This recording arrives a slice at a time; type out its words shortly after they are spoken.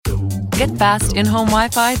Get fast in-home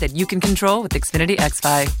Wi-Fi that you can control with Xfinity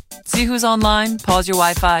XFi. See who's online, pause your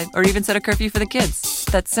Wi-Fi, or even set a curfew for the kids.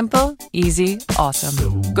 That's simple, easy,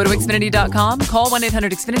 awesome. Go to Xfinity.com, call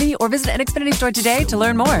 1-800-XFINITY, or visit an Xfinity store today to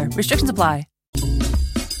learn more. Restrictions apply.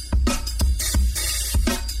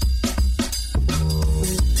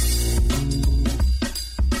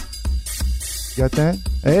 Got that?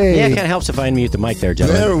 Hey. Yeah, it kind of helps if I unmute the mic there,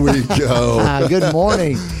 gentlemen. There we go. Good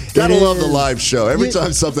morning. Gotta love the live show. Every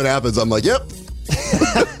time something happens, I'm like, yep.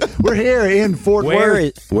 We're here in Fort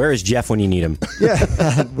Worth. Where is Jeff when you need him?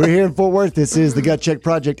 Yeah, we're here in Fort Worth. This is the Gut Check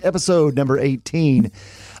Project, episode number 18.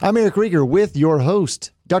 I'm Eric Rieger with your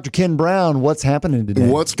host, Dr. Ken Brown. What's happening today?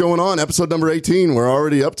 What's going on? Episode number 18. We're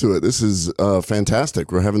already up to it. This is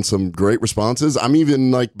fantastic. We're having some great responses. I'm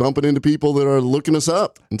even like bumping into people that are looking us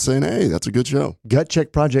up and saying, hey, that's a good show. Gut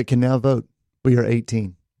Check Project can now vote. We are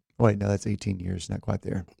 18. Wait, no, that's 18 years. Not quite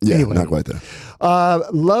there. Yeah, anyway, not quite there.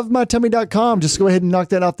 LoveMyTummy.com. Just go ahead and knock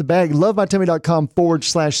that off the bag.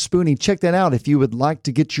 LoveMyTummy.com/Spoonie. Check that out if you would like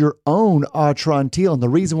to get your own Atrantil. And the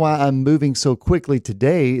reason why I'm moving so quickly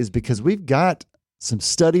today is because we've got some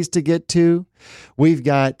studies to get to. We've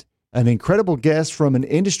got an incredible guest from an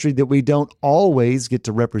industry that we don't always get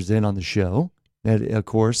to represent on the show. That, of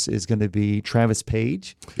course, is going to be Travis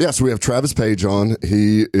Page. Yeah, so we have Travis Page on.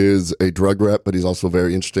 He is a drug rep, but he's also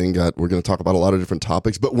very interesting. We're going to talk about a lot of different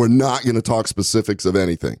topics, but we're not going to talk specifics of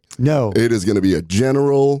anything. No. It is going to be a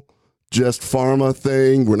general, just pharma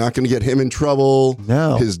thing. We're not going to get him in trouble.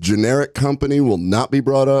 No. His generic company will not be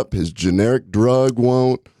brought up. His generic drug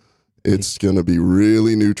won't. It's going to be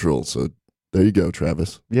really neutral. So there you go,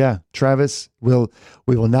 Travis. Yeah, Travis we will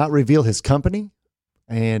not reveal his company.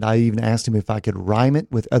 And I even asked him if I could rhyme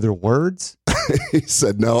it with other words. He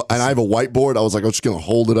said no. And I have a whiteboard. I was like, I'm just going to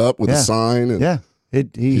hold it up with a sign. And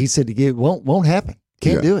he said it won't happen.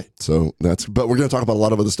 Can't do it. So but we're going to talk about a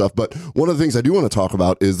lot of other stuff. But one of the things I do want to talk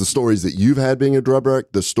about is the stories that you've had being a drug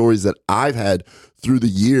rep, the stories that I've had through the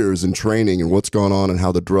years in training and what's gone on and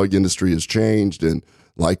how the drug industry has changed. And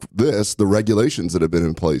like this, the regulations that have been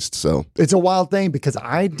in place. So it's a wild thing because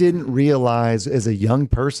I didn't realize as a young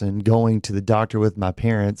person going to the doctor with my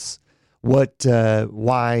parents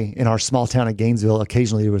why in our small town of Gainesville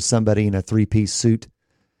occasionally there was somebody in a 3-piece suit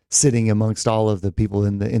sitting amongst all of the people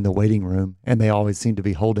in the waiting room, and they always seemed to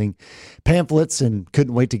be holding pamphlets and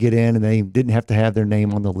couldn't wait to get in, and they didn't have to have their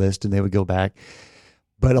name on the list, and they would go back.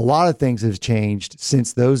 But a lot of things have changed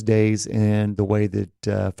since those days and the way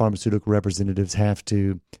that pharmaceutical representatives have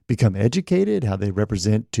to become educated, how they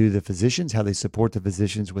represent to the physicians, how they support the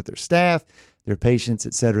physicians with their staff, their patients,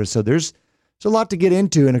 et cetera. So there's a lot to get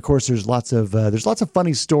into. And of course, there's lots of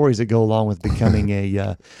funny stories that go along with becoming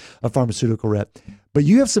a pharmaceutical rep. But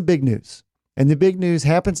you have some big news, and the big news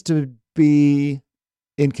happens to be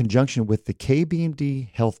in conjunction with the KBMD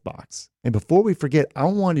Health Box. And before we forget, I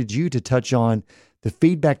wanted you to touch on the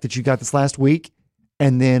feedback that you got this last week,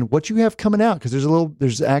 and then what you have coming out, because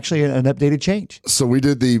there's actually an updated change. So we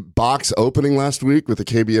did the box opening last week with the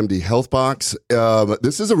KBMD Health Box.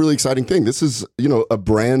 This is a really exciting thing. This is, a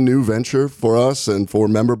brand new venture for us and for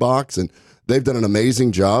Member Box, and they've done an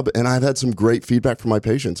amazing job. And I've had some great feedback from my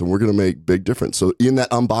patients, and we're going to make big difference. So in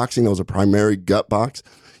that unboxing, that was a primary gut box.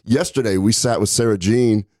 Yesterday, we sat with Sarah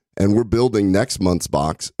Jean, and we're building next month's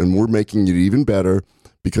box, and we're making it even better,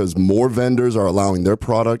 because more vendors are allowing their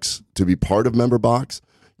products to be part of Member Box.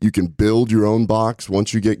 You can build your own box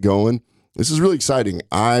once you get going. This is really exciting.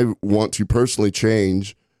 I want to personally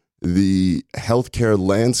change the healthcare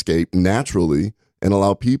landscape naturally and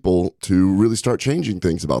allow people to really start changing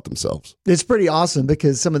things about themselves. It's pretty awesome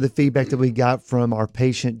because some of the feedback that we got from our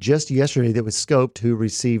patient just yesterday that was scoped, who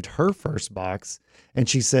received her first box, and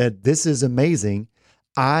she said, "This is amazing.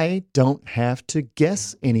 I don't have to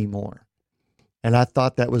guess anymore." And I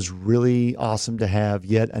thought that was really awesome to have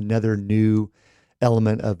yet another new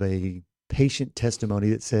element of a patient testimony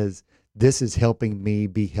that says, this is helping me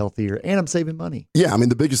be healthier and I'm saving money. Yeah, I mean,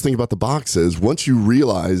 the biggest thing about the box is once you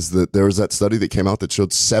realize that there was that study that came out that showed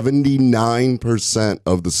 79%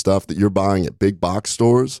 of the stuff that you're buying at big box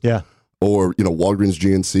stores or, Walgreens,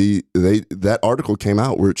 GNC, that article came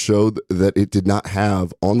out where it showed that it did not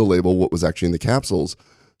have on the label what was actually in the capsules.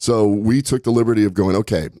 So we took the liberty of going,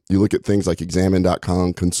 okay, you look at things like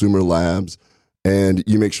Examine.com, Consumer Labs, and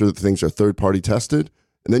you make sure that things are third-party tested.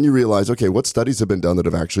 And then you realize, okay, what studies have been done that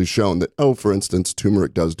have actually shown that, for instance,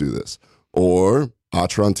 turmeric does do this, or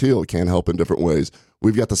Atrantil can help in different ways.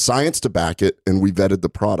 We've got the science to back it, and we vetted the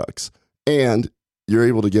products. And you're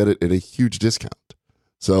able to get it at a huge discount.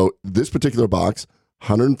 So this particular box,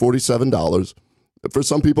 $147. For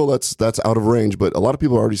some people, that's out of range, but a lot of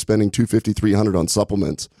people are already spending $250, $300 on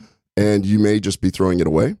supplements, and you may just be throwing it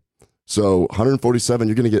away. So $147,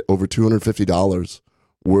 you're going to get over $250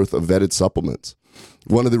 worth of vetted supplements.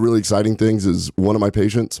 One of the really exciting things is one of my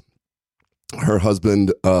patients, her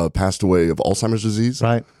husband passed away of Alzheimer's disease.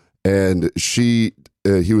 Right. And he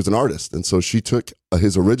was an artist. And so she took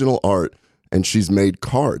his original art and she's made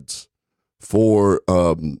cards for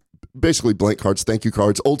basically blank cards, thank you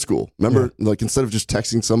cards, old school. Remember, like instead of just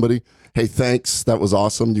texting somebody, hey, thanks, that was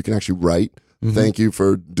awesome, you can actually write, thank you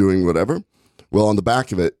for doing whatever. Well, on the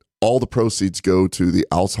back of it, all the proceeds go to the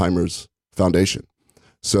Alzheimer's Foundation.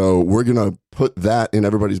 So we're going to put that in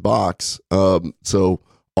everybody's box. So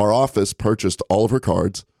our office purchased all of her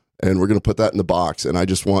cards, and we're going to put that in the box. And I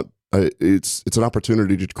just want, it's an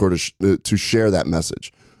opportunity to share that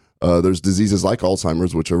message. There's diseases like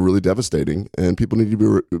Alzheimer's, which are really devastating, and people need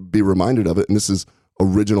to be reminded of it. And this is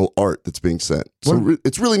original art that's being sent. So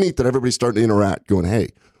it's really neat that everybody's starting to interact, going, hey,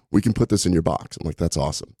 we can put this in your box. I'm like, that's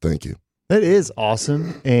awesome. Thank you. That is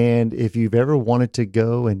awesome. And if you've ever wanted to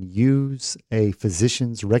go and use a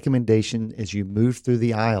physician's recommendation as you move through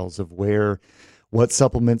the aisles of what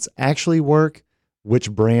supplements actually work,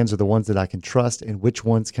 which brands are the ones that I can trust, and which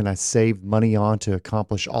ones can I save money on to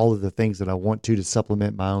accomplish all of the things that I want to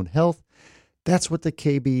supplement my own health, that's what the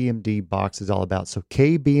KBMD box is all about. So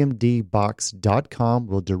kbmdbox.com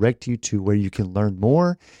will direct you to where you can learn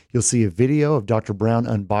more. You'll see a video of Dr. Brown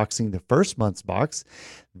unboxing the first month's box.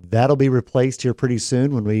 That'll be replaced here pretty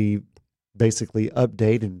soon when we basically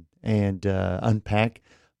update and unpack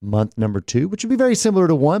month number 2, which will be very similar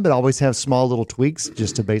to 1, but always have small little tweaks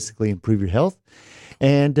just to basically improve your health.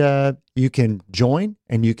 And you can join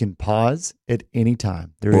and you can pause at any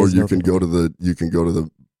time. You can go to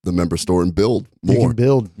the member store and build more.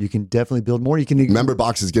 You can definitely build more. Member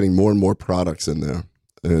box is getting more and more products in there.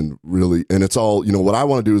 And it's all, what I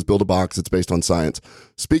want to do is build a box that's based on science.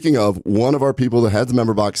 Speaking of, one of our people that has the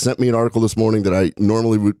member box sent me an article this morning that I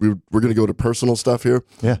normally we're going to go to personal stuff here.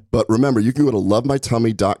 Yeah. But remember, you can go to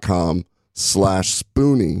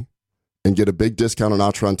lovemytummy.com/spoonie and get a big discount on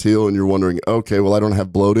Atrantil. And you're wondering, okay, well, I don't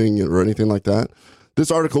have bloating or anything like that.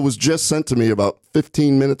 This article was just sent to me about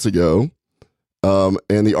 15 minutes ago.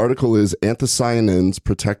 And the article is Anthocyanins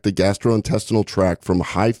Protect the Gastrointestinal Tract from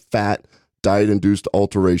High-Fat Diet-Induced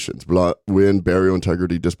Alterations, wind, barrier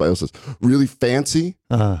integrity, dysbiosis. Really fancy.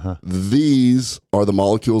 These are the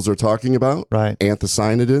molecules they're talking about, right?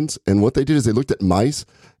 Anthocyanidins. And what they did is they looked at mice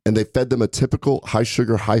and they fed them a typical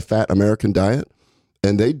high-sugar, high-fat American diet.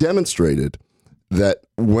 And they demonstrated that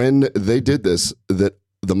when they did this, that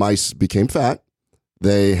the mice became fat.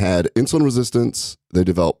 They had insulin resistance. They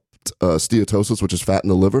developed steatosis, which is fat in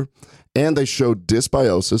the liver. And they showed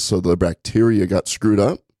dysbiosis, so the bacteria got screwed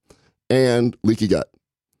up, and leaky gut.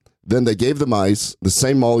 Then they gave the mice the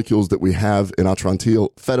same molecules that we have in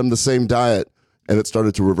Atrantil, fed them the same diet, and it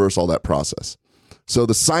started to reverse all that process. So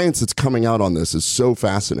the science that's coming out on this is so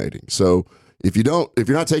fascinating. So if you're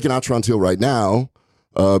not taking Atrantil right now,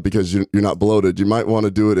 because you're not bloated, you might want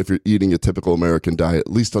to do it if you're eating a typical American diet,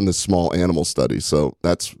 at least on this small animal study. So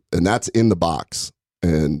that's in the box,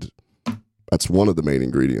 and that's one of the main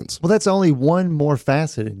ingredients. Well, that's only one more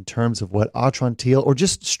facet in terms of what Atrantil, or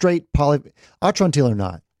just straight Atrantil or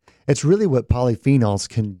not, it's really what polyphenols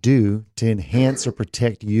can do to enhance or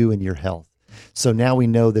protect you and your health. So now we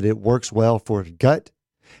know that it works well for gut.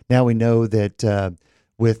 Now we know that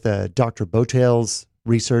with Dr. Botel's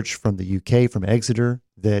research from the UK, from Exeter,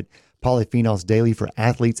 that polyphenols daily for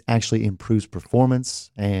athletes actually improves performance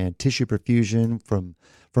and tissue perfusion from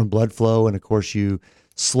blood flow. And of course, you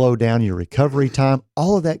slow down your recovery time.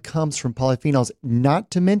 All of that comes from polyphenols,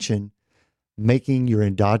 not to mention making your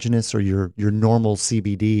endogenous or your normal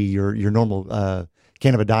CBD, your normal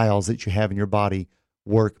cannabidiols that you have in your body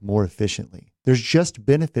work more efficiently. There's just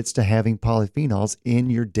benefits to having polyphenols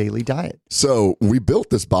in your daily diet. So we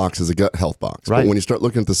built this box as a gut health box. Right. But when you start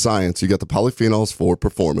looking at the science, you got the polyphenols for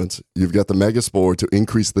performance. You've got the Megaspore to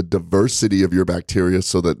increase the diversity of your bacteria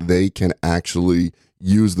so that they can actually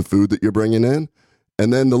use the food that you're bringing in.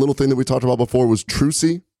 And then the little thing that we talked about before was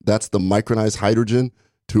Trucy. That's the micronized hydrogen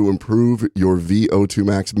to improve your VO2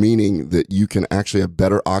 max, meaning that you can actually have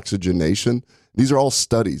better oxygenation. These are all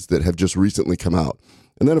studies that have just recently come out.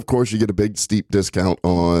 And then, of course, you get a big, steep discount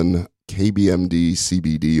on KBMD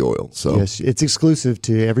CBD oil. So yes, it's exclusive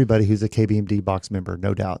to everybody who's a KBMD box member,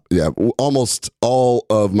 no doubt. Yeah, almost all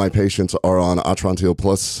of my patients are on Atrantil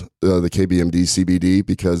plus the KBMD CBD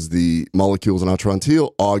because the molecules in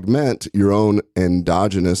Atrantil augment your own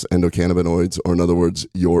endogenous endocannabinoids, or in other words,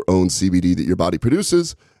 your own CBD that your body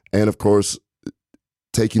produces. And of course,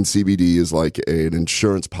 taking CBD is like an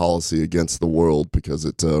insurance policy against the world because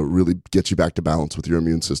it really gets you back to balance with your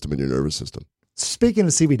immune system and your nervous system. Speaking of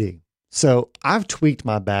CBD, So I've tweaked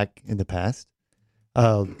my back in the past,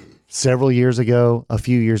 several years ago, a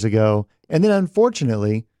few years ago. And then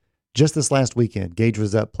unfortunately, just this last weekend, Gage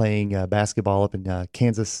was up playing basketball up in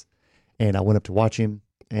Kansas, and I went up to watch him,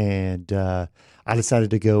 and I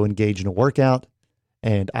decided to go engage in a workout,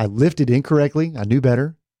 and I lifted incorrectly. I knew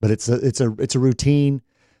better, but it's a routine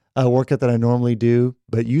workout that I normally do.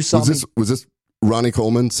 But you saw was this Ronnie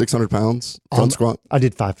Coleman, 600 pounds front squat? I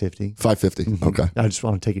did 550. 550. Mm-hmm. Okay. I just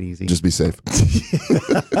want to take it easy. Just be safe.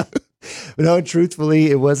 But no, truthfully,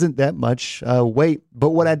 it wasn't that much weight. But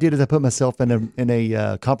what I did is I put myself in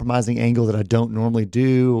a compromising angle that I don't normally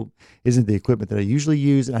do. Isn't the equipment that I usually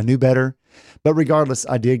use, and I knew better. But regardless,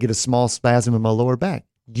 I did get a small spasm in my lower back.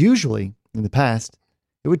 Usually, in the past,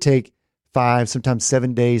 it would take 5, sometimes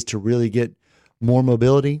 7 days to really get more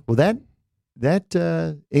mobility. Well, that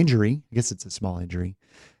injury, I guess it's a small injury,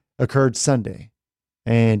 occurred Sunday.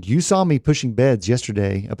 And you saw me pushing beds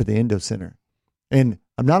yesterday up at the Endo Center. And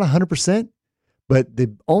I'm not 100%, but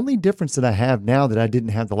the only difference that I have now that I didn't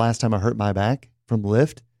have the last time I hurt my back from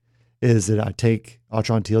lift is that I take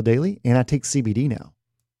Atrantil daily and I take CBD now.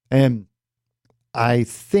 And I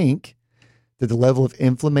think that the level of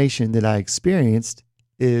inflammation that I experienced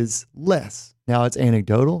is less. Now it's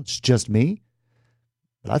anecdotal. It's just me,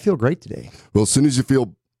 but I feel great today. Well, as soon as you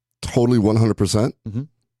feel totally 100%,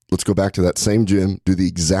 let's go back to that same gym, do the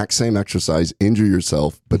exact same exercise, injure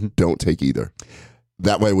yourself, but don't take either.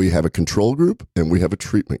 That way we have a control group and we have a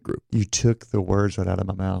treatment group. You took the words right out of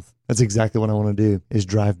my mouth. That's exactly what I want to do, is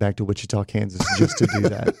drive back to Wichita, Kansas just to do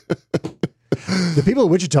that. The people of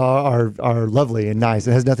Wichita are lovely and nice.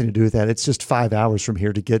 It has nothing to do with that. It's just 5 hours from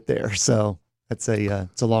here to get there. So it's a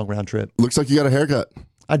long round trip. Looks like you got a haircut.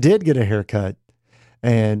 I did get a haircut.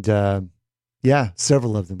 And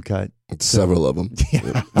several of them cut. Several of them.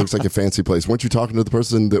 Yeah. Looks like a fancy place. Weren't you talking to the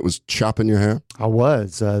person that was chopping your hair? I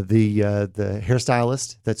was. The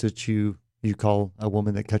hairstylist. That's what you call a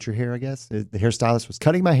woman that cuts your hair, I guess. The hairstylist was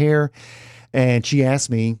cutting my hair, and she asked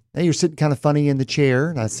me, "Hey, you're sitting kind of funny in the chair."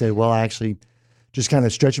 And I said, "Well, I actually just kind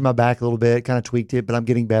of stretching my back a little bit, kind of tweaked it, but I'm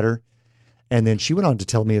getting better." And then she went on to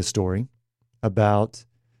tell me a story about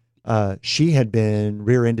she had been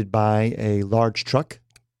rear-ended by a large truck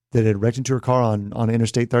that had wrecked into her car on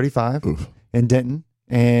Interstate 35 in Denton.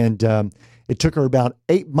 And it took her about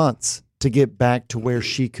 8 months to get back to where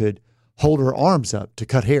she could hold her arms up to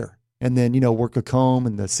cut hair and then, work a comb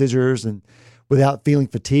and the scissors and without feeling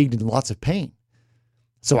fatigued and lots of pain.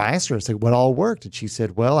 So I asked her, I said, what all worked? And she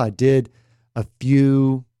said, well, I did a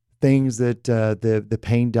few things that the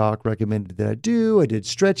pain doc recommended that I do. I did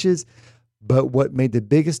stretches. But what made the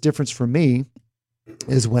biggest difference for me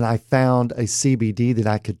is when I found a CBD that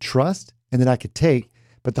I could trust and that I could take.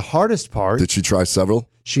 But the hardest part... Did she try several?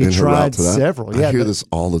 She tried several. Yeah, I hear this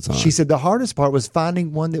all the time. She said the hardest part was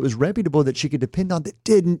finding one that was reputable that she could depend on that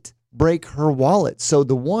didn't break her wallet. So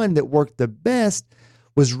the one that worked the best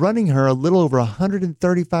was running her a little over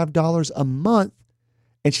 $135 a month.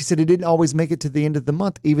 And she said it didn't always make it to the end of the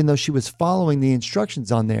month, even though she was following the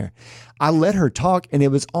instructions on there. I let her talk, and it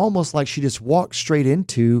was almost like she just walked straight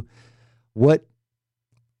into what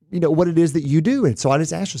it is that you do. And so I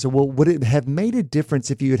just asked her, well, would it have made a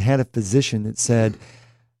difference if you had a physician that said,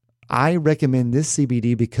 I recommend this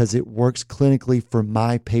CBD because it works clinically for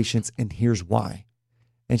my patients, and here's why.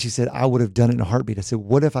 And she said, I would have done it in a heartbeat. I said,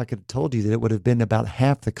 what if I could have told you that it would have been about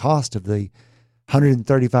half the cost of the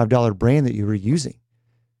 $135 brand that you were using?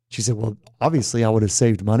 She said, well, obviously I would have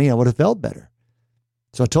saved money. I would have felt better.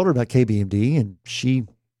 So I told her about KBMD, and she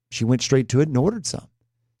went straight to it and ordered some.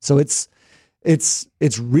 So it's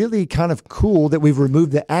really kind of cool that we've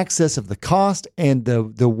removed the access of the cost and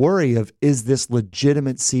the worry of, is this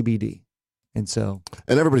legitimate CBD? And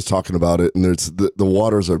everybody's talking about it, and the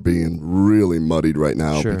waters are being really muddied right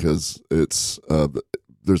now because it's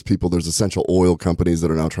there's essential oil companies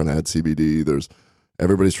that are now trying to add CBD.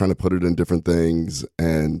 Everybody's trying to put it in different things,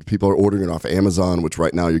 and people are ordering it off Amazon, which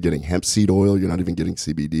right now you're getting hemp seed oil. You're not even getting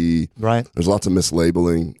CBD. Right. There's lots of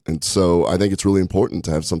mislabeling. And so I think it's really important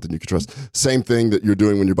to have something you can trust. Same thing that you're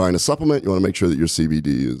doing when you're buying a supplement. You want to make sure that your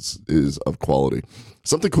CBD is of quality.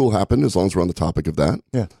 Something cool happened, as long as we're on the topic of that.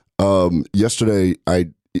 Yeah. Yesterday, I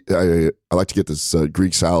like to get this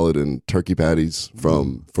Greek salad and turkey patties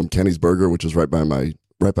from Kenny's Burger, which is right by my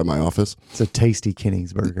office. It's a tasty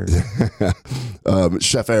Kenny's Burger.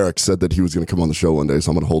 Chef Eric said that he was going to come on the show one day,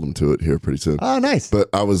 so I'm going to hold him to it here pretty soon. Oh, nice. But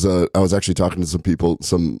I was actually talking to some people,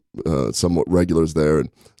 some somewhat regulars there,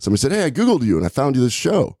 and somebody said, hey, I Googled you and I found you this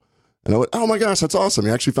show. And I went, oh my gosh, that's awesome.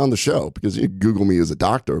 You actually found the show, because you Google me as a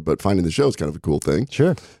doctor, but finding the show is kind of a cool thing.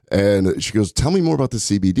 Sure. And she goes, tell me more about the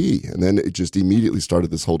CBD. And then it just immediately started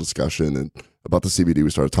this whole discussion and about the CBD. We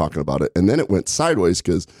started talking about it. And then it went sideways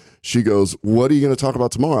because she goes, what are you going to talk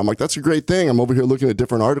about tomorrow? I'm like, that's a great thing. I'm over here looking at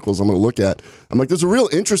different articles I'm going to look at. I'm like, there's a real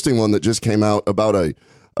interesting one that just came out about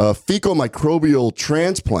a fecal microbial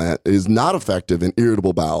transplant is not effective in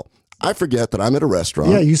irritable bowel. I forget that I'm at a restaurant.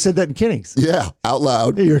 Yeah, you said that in Kinnings. Yeah, out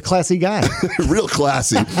loud. You're a classy guy. Real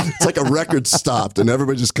classy. It's like a record stopped and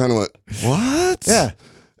everybody just kind of went, what? Yeah.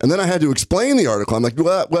 And then I had to explain the article. I'm like,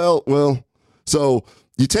 well. So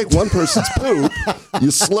you take one person's poop, you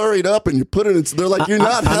slur it up and you put it in. They're like, you're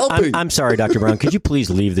not helping. I'm sorry, Dr. Brown. Could you please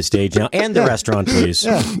leave the stage now and the restaurant, please?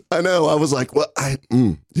 Yeah. I know. I was like, well,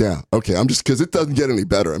 yeah, okay. I'm just, because it doesn't get any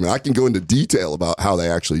better. I mean, I can go into detail about how they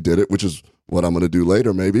actually did it, which is what I'm going to do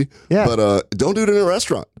later, maybe. Yeah. But don't do it in a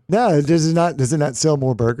restaurant. No, does it not sell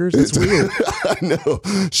more burgers? It's weird. I know.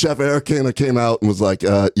 Chef Eric came out and was like,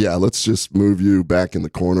 yeah, let's just move you back in the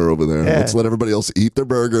corner over there. Yeah. Let's let everybody else eat their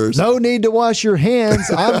burgers. No need to wash your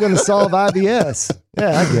hands. I'm going to solve IBS.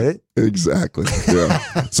 Yeah, I get it. Exactly. Yeah.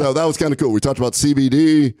 So that was kind of cool. We talked about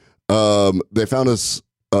CBD. They found us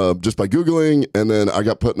just by Googling, and then I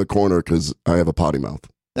got put in the corner because I have a potty mouth.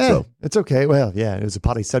 Hey, So it's okay. Well, yeah, it was a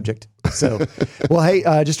potty subject. So, well,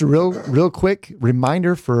 hey, just a real quick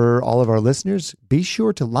reminder for all of our listeners, be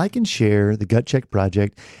sure to like and share the Gut Check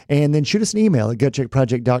Project, and then shoot us an email at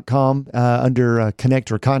gutcheckproject.com under connect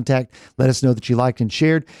or contact. Let us know that you liked and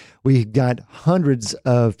shared. We got hundreds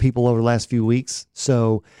of people over the last few weeks,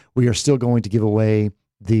 so we are still going to give away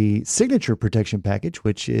the Signature Protection Package,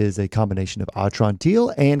 which is a combination of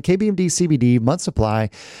Atrantil and KBMD CBD month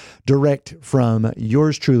supply, direct from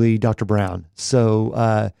yours truly, Dr. Brown.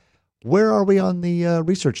 So where are we on the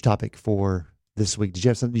research topic for this week? Did you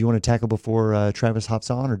have something you want to tackle before Travis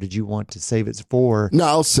hops on, or did you want to save it for? No,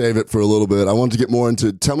 I'll save it for a little bit. I wanted to get more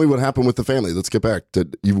into, tell me what happened with the family. Let's get back to,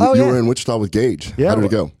 you were in Wichita with Gage. Yeah, how did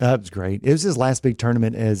it go? That was great. It was his last big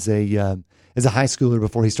tournament as a high schooler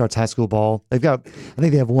before he starts high school ball. I think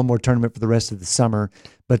they have one more tournament for the rest of the summer,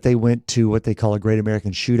 but they went to what they call a Great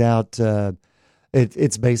American Shootout.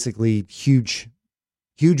 It's basically huge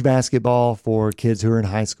basketball for kids who are in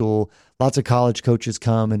high school. Lots of college coaches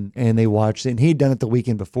come and they watch. And he'd done it the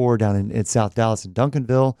weekend before down in South Dallas and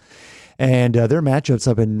Duncanville. And their matchups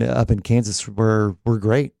up in Kansas were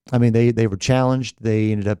great. I mean, they were challenged.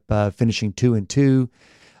 They ended up finishing 2-2.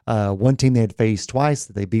 One team they had faced twice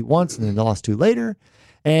that they beat once and then they lost 2 later.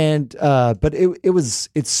 And but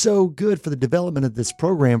it's so good for the development of this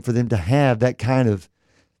program for them to have that kind of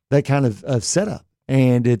setup,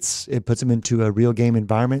 and it puts them into a real game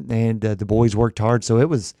environment. And the boys worked hard, so it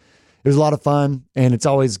was a lot of fun. And it's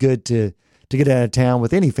always good to get out of town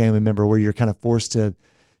with any family member where you're kind of forced to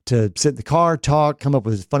sit in the car, talk, come up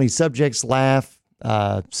with funny subjects, laugh.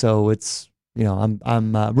 So it's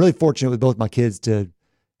I'm really fortunate with both my kids to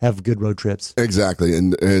have good road trips. Exactly.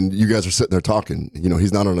 And you guys are sitting there talking,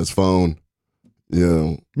 he's not on his phone,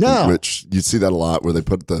 No. which you see that a lot where they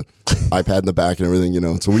put the iPad in the back and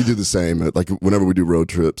everything, so we do the same. Like whenever we do road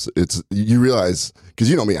trips, you realize, because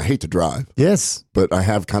you know me, I hate to drive. Yes. But I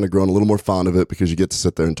have kind of grown a little more fond of it because you get to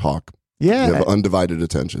sit there and talk. Yeah. You have undivided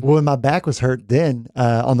attention. Well, my back was hurt then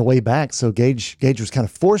on the way back. So Gage was kind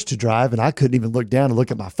of forced to drive, and I couldn't even look down and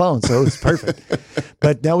look at my phone. So it was perfect.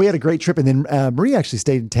 But no, we had a great trip. And then Marie actually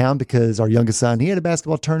stayed in town because our youngest son, he had a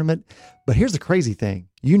basketball tournament. But here's the crazy thing.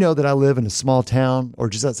 You know that I live in a small town, or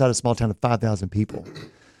just outside a small town of 5,000 people.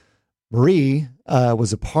 Marie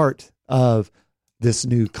was a part of this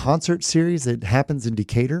new concert series that happens in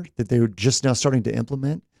Decatur that they were just now starting to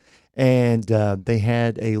implement. And they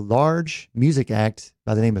had a large music act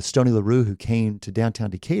by the name of Stoney LaRue who came to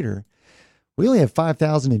downtown Decatur. We only have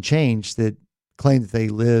 5,000 and change that claim that they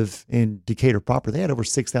live in Decatur proper. They had over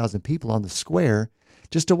 6,000 people on the square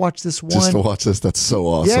just to watch this one. Just to watch this. That's so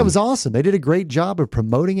awesome. Yeah, it was awesome. They did a great job of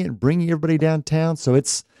promoting it and bringing everybody downtown. So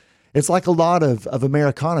it's like a lot of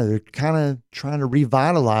Americana. They're kind of trying to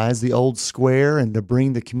revitalize the old square and to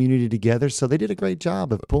bring the community together. So they did a great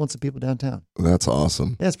job of pulling some people downtown. That's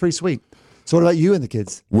awesome. Yeah, it's pretty sweet. So what about you and the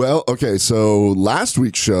kids? Well, okay. So last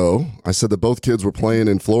week's show, I said that both kids were playing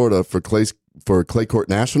in Florida for Clay Court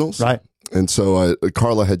Nationals. Right. And so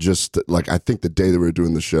Carla had just, I think the day that we were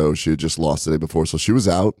doing the show, she had just lost the day before. So she was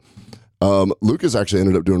out. Lucas actually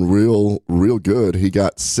ended up doing real good. He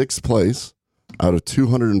got 6th place out of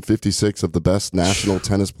 256 of the best national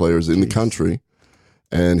tennis players in the country.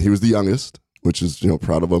 And he was the youngest, which is,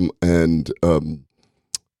 proud of him. And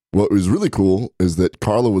what was really cool is that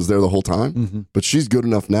Carla was there the whole time, but she's good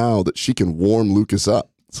enough now that she can warm Lucas up.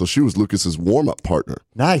 So she was Lucas's warm-up partner.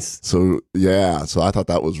 Nice. So yeah, so I thought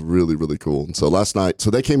that was really, really cool. And so last night, so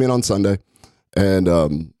they came in on Sunday,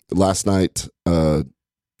 and last night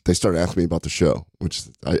they started asking me about the show, which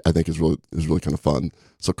I think is really kind of fun.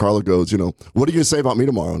 So Carla goes, what are you going to say about me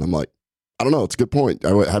tomorrow? And I'm like, I don't know. It's a good point. I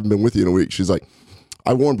haven't been with you in a week. She's like,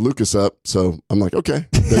 I warmed Lucas up. So I'm like, okay,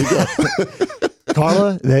 there you go.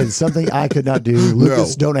 Carla, that is something I could not do.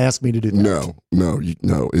 Lucas, don't ask me to do that.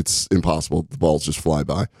 No, it's impossible. The balls just fly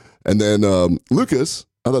by. And then Lucas,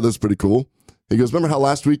 I thought that was pretty cool. He goes, remember how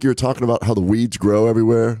last week you were talking about how the weeds grow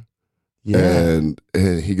everywhere? Yeah. And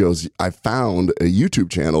he goes, I found a YouTube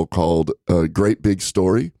channel called Great Big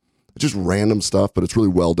Story. It's just random stuff, but it's really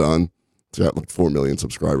well done. It's got like 4 million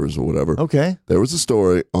subscribers or whatever. Okay. There was a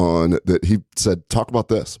story on that he said, talk about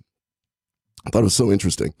this. I thought it was so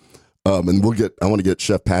interesting. And I want to get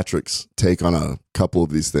Chef Patrick's take on a couple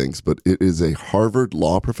of these things, but it is a Harvard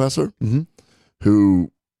law professor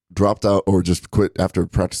who dropped out or just quit after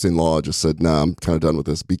practicing law, just said, nah, I'm kind of done with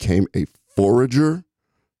this, became a forager,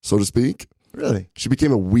 so to speak. Really? She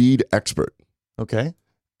became a weed expert. Okay.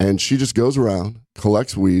 And she just goes around,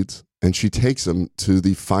 collects weeds, and she takes them to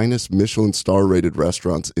the finest Michelin star rated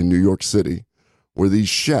restaurants in New York City, where these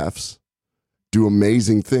chefs do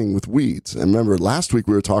amazing thing with weeds. And remember, last week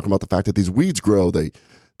we were talking about the fact that these weeds grow. They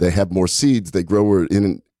have more seeds. They grow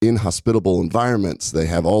in inhospitable environments. They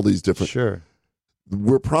have all these different. Sure.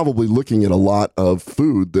 We're probably looking at a lot of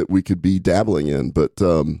food that we could be dabbling in, but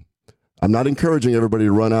I'm not encouraging everybody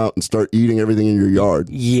to run out and start eating everything in your yard.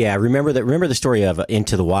 Yeah, remember the story of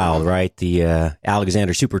Into the Wild, right? The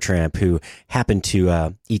Alexander Supertramp who happened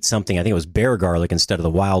to eat something, I think it was bear garlic instead of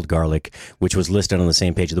the wild garlic, which was listed on the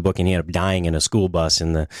same page of the book, and he ended up dying in a school bus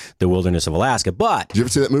in the wilderness of Alaska. But did you ever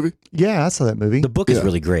see that movie? Yeah, I saw that movie. The book is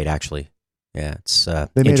really great, actually. Yeah, it's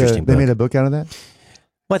interesting. They made a book out of that?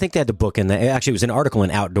 Well, I think they had the book, and actually it was an article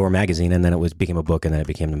in Outdoor Magazine, and then it became a book, and then it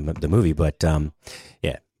became the movie. But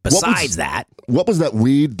yeah. Besides that, what was that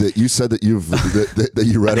weed that you said that that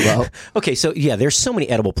you read about? Okay, so yeah, there's so many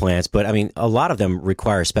edible plants, but I mean, a lot of them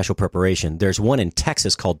require special preparation. There's one in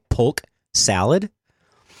Texas called polk salad,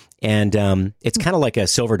 and it's kind of like a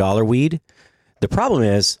silver dollar weed. The problem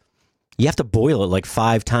is you have to boil it like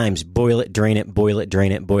 5 times. Boil it, drain it, boil it,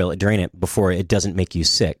 drain it, boil it, drain it before it doesn't make you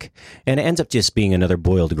sick, and it ends up just being another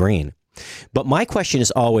boiled grain. But my question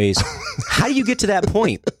is always, how do you get to that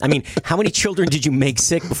point? I mean, how many children did you make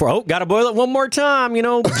sick before? Oh, got to boil it one more time.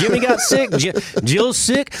 Jimmy got sick. Jill's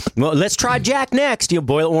sick. Well, let's try Jack next.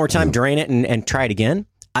 Boil it one more time, drain it, and try it again.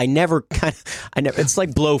 It's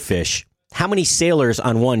like blowfish. How many sailors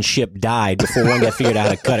on one ship died before one guy figured out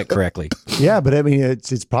how to cut it correctly? Yeah, but I mean,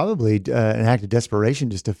 it's probably an act of desperation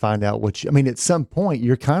just to find out at some point,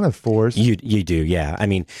 you're kind of forced. You do, yeah. I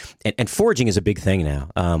mean, and foraging is a big thing now.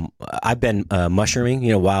 I've been mushrooming,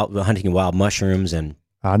 hunting wild mushrooms, and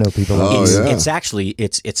I know people. It's actually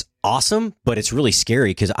it's awesome, but it's really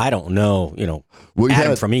scary because I don't know,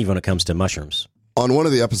 Adam from Eve when it comes to mushrooms. On one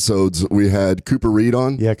of the episodes, we had Cooper Reed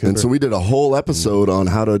on. Yeah, Cooper. And so we did a whole episode on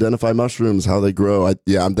how to identify mushrooms, how they grow.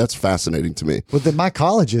 That's fascinating to me. Well, the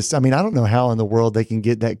mycologists, I mean, I don't know how in the world they can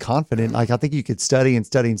get that confident. Like, I think you could study and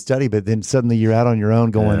study and study, but then suddenly you're out on your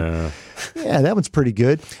own going, yeah, that one's pretty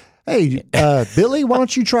good. Hey, Billy, why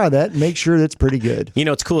don't you try that and make sure that's pretty good?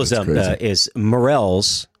 What's cool is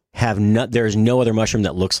morels there's no other mushroom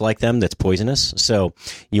that looks like them that's poisonous. So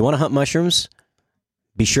you want to hunt mushrooms?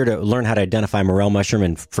 Be sure to learn how to identify morel mushroom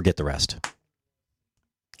and forget the rest.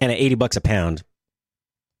 And at $80 a pound,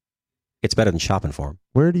 it's better than shopping for them.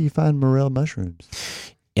 Where do you find morel mushrooms?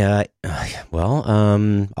 All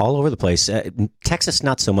over the place. Texas,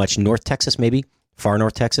 not so much. North Texas, maybe. Far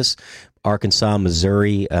North Texas. Arkansas,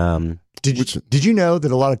 Missouri. Did you know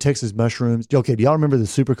that a lot of Texas mushrooms... Okay, do y'all remember the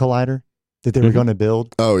Super Collider that they were going to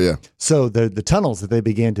build? Oh, yeah. So the tunnels that they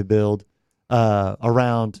began to build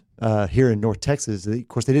around... here in North Texas, of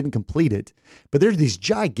course, they didn't complete it, but there's these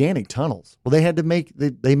gigantic tunnels. Well, they had to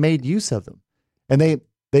they made use of them, and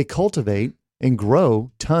they cultivate and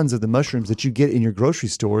grow tons of the mushrooms that you get in your grocery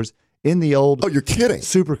stores in the old. Oh, you're kidding!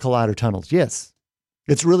 Super Collider tunnels. Yes,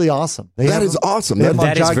 it's really awesome. That is awesome.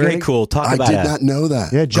 That is very cool. I did not know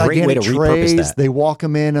that. Yeah, gigantic great way to trays. repurpose that. They walk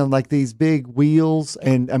them in on like these big wheels,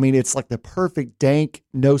 and I mean, it's like the perfect dank,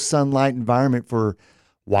 no sunlight environment for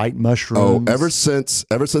white mushrooms. Oh, ever since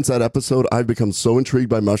that episode, I've become so intrigued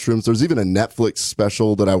by mushrooms. There's even a Netflix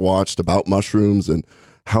special that I watched about mushrooms and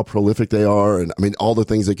how prolific they are, and I mean all the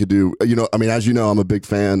things they could do. As you know, I'm a big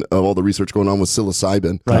fan of all the research going on with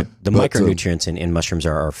psilocybin. Right. The micronutrients in mushrooms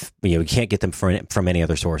are you can't get them from any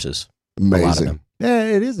other sources. Amazing. A lot of them. Yeah,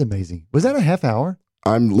 it is amazing. Was that a half hour?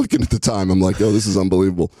 I'm looking at the time. I'm like, oh, this is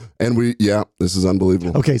unbelievable. And this is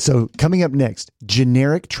unbelievable. Okay, so coming up next,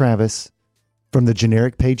 generic Travis from the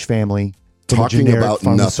generic Page family. Talking about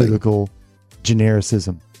pharmaceutical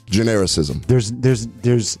genericism. Genericism. There's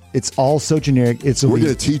it's all so generic. We're going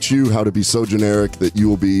to teach you how to be so generic that you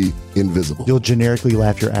will be invisible. You'll generically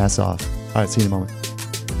laugh your ass off. All right, see you in a moment.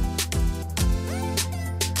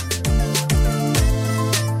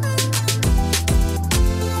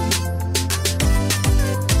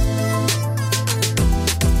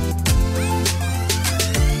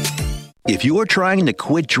 If you are trying to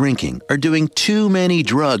quit drinking or doing too many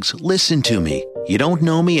drugs, listen to me. You don't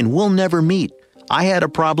know me and we'll never meet. I had a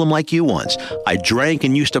problem like you once. I drank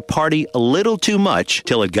and used to party a little too much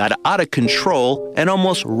till it got out of control and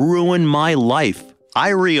almost ruined my life. I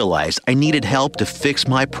realized I needed help to fix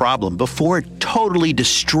my problem before it totally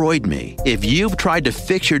destroyed me. If you've tried to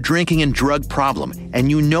fix your drinking and drug problem and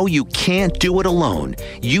you know you can't do it alone,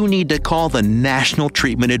 you need to call the National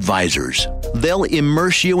Treatment Advisors. They'll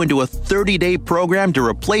immerse you into a 30-day program to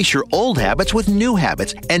replace your old habits with new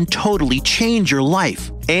habits and totally change your life.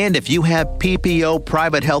 And if you have PPO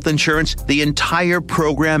private health insurance, the entire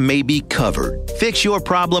program may be covered. Fix your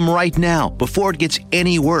problem right now before it gets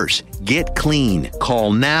any worse. Get clean.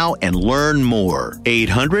 Call now and learn more.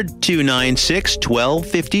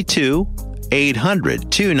 800-296-1252.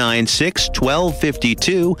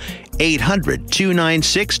 800-296-1252.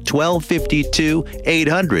 800-296-1252.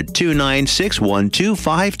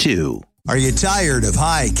 800-296-1252. Are you tired of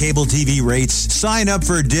high cable TV rates? Sign up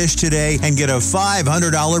for Dish today and get a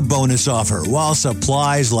 $500 bonus offer while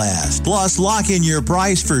supplies last. Plus, lock in your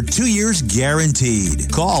price for 2 years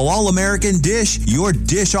guaranteed. Call All American Dish, your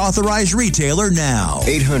Dish authorized retailer now.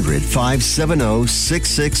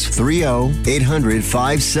 800-570-6630.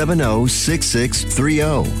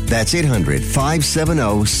 800-570-6630. That's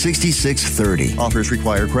 800-570-6630. Offers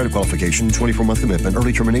require credit qualification, 24-month commitment,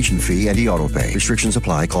 early termination fee, and e-auto pay. Restrictions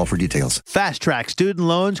apply. Call for details. Fast Track Student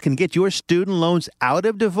Loans can get your student loans out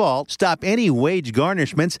of default, stop any wage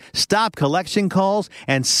garnishments, stop collection calls,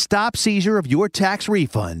 and stop seizure of your tax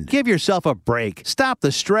refund. Give yourself a break. Stop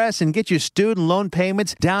the stress and get your student loan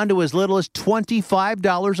payments down to as little as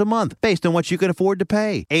 $25 a month based on what you can afford to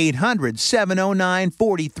pay.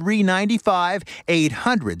 800-709-4395.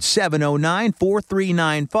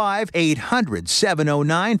 800-709-4395.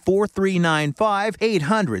 800-709-4395.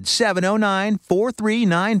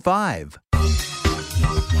 800-709-4395.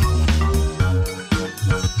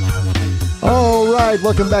 All right,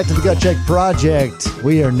 welcome back to the Gut Check Project.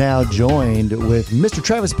 We are now joined with Mr.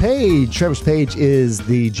 Travis Page. Travis Page is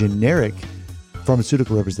the generic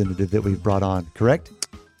pharmaceutical representative that we've brought on, correct?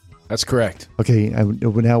 That's correct. Okay,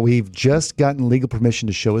 now we've just gotten legal permission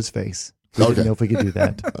to show his face. We didn't know if we could do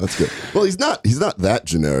that. That's good. Well, he's not that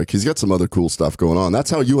generic. He's got some other cool stuff going on. That's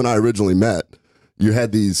how you and I originally met. You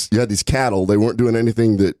had these cattle. They weren't doing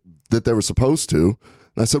anything that they were supposed to.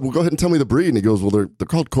 And I said, well, go ahead and tell me the breed. And he goes, well, they're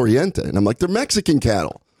called Corriente. And I'm like, they're Mexican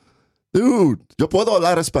cattle. Dude, yo puedo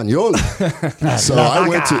hablar español. So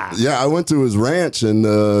I went to his ranch and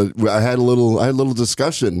I had a little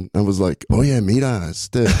discussion. I was like, oye, mira,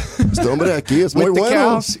 este hombre aquí es muy bueno.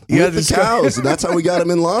 Cows. With the cows. And that's how we got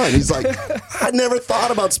him in line. He's like, I never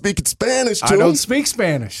thought about speaking Spanish to him. I don't speak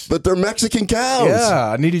Spanish. But they're Mexican cows.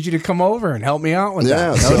 Yeah, I needed you to come over and help me out with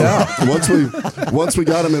that. No doubt. Once we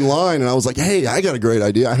got him in line and I was like, hey, I got a great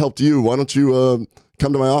idea. I helped you. Why don't you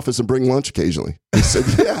come to my office and bring lunch occasionally? He said,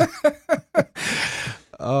 yeah.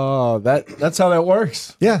 Oh, that's how that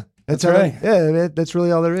works. Yeah, that's right. That's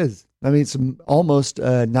really all there is. I mean, it's almost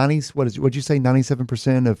what'd you say?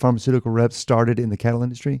 97% of pharmaceutical reps started in the cattle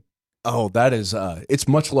industry. Oh, that is it's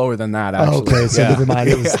much lower than that. Actually, okay, so never mind.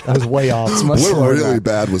 I was way off. We're really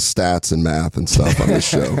bad with stats and math and stuff on this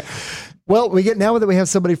show. Well, now that we have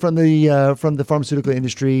somebody from the pharmaceutical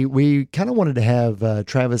industry, we kind of wanted to have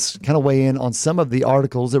Travis kind of weigh in on some of the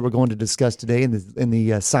articles that we're going to discuss today in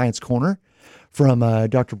the Science Corner from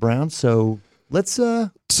Dr. Brown. So let's.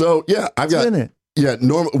 I've got it. Yeah,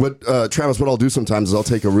 Travis, what I'll do sometimes is I'll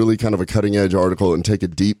take a really kind of a cutting edge article and take a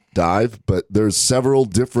deep dive. But there's several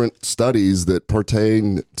different studies that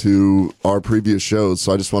pertain to our previous shows,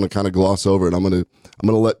 so I just want to kind of gloss over it. I'm gonna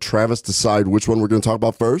let Travis decide which one we're going to talk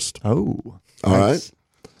about first. Oh, all right.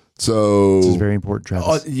 So this is very important, Travis.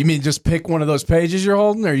 Oh, you mean just pick one of those pages you're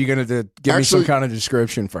holding, or are you going to give me some kind of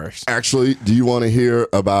description first? Actually, do you want to hear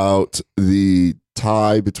about the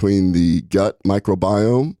tie between the gut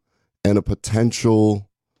microbiome and a potential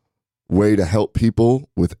way to help people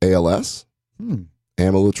with ALS,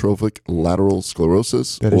 amyotrophic lateral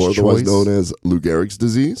sclerosis, or otherwise known as Lou Gehrig's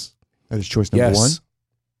disease? That is choice number one.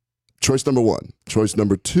 Choice number one. Choice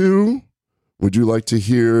number two, Would you like to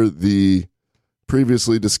hear the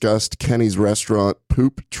previously discussed Kenny's Restaurant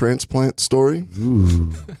poop transplant story?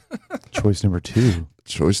 Ooh. Choice number 2.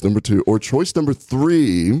 Choice number 2. Or choice number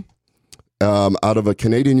 3, out of a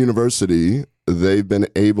Canadian university, they've been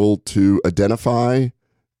able to identify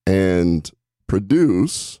and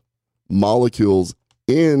produce molecules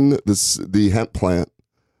in the hemp plant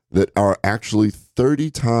that are actually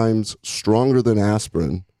 30 times stronger than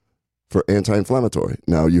aspirin for anti-inflammatory.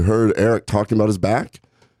 Now, you heard Eric talking about his back.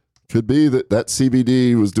 Could be that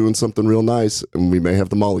CBD was doing something real nice, and we may have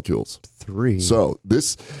the molecules. 3. So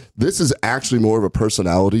this is actually more of a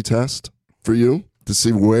personality test for you to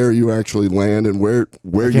see where you actually land and where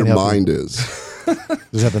your mind is.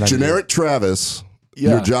 Generic Travis,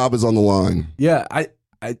 your job is on the line. Yeah, I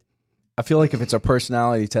feel like if it's a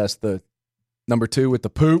personality test, the number 2 with the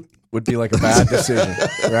poop would be like a bad decision,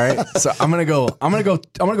 right? So I'm gonna go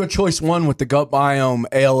choice 1 with the gut biome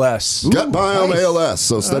ALS. Gut biome ALS.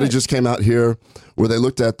 So a study just came out here where they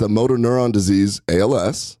looked at the motor neuron disease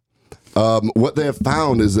ALS. What they have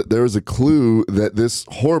found is that there is a clue that this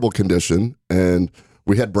horrible condition, and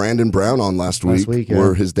we had Brandon Brown on last week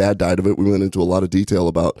where his dad died of it. We went into a lot of detail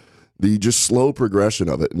about the just slow progression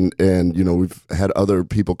of it, and you know, we've had other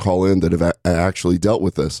people call in that have actually dealt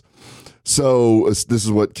with this. So this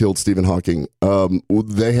is what killed Stephen Hawking.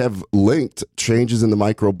 They have linked changes in the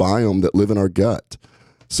microbiome that live in our gut.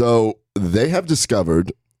 So they have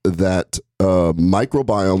discovered that a proper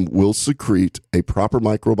microbiome will secrete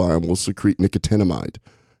nicotinamide,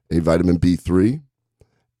 a vitamin B3,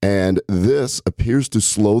 and this appears to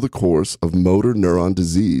slow the course of motor neuron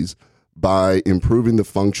disease by improving the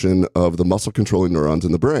function of the muscle controlling neurons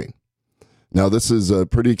in the brain. Now, this is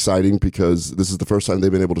pretty exciting because this is the first time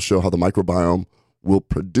they've been able to show how the microbiome will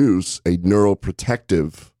produce a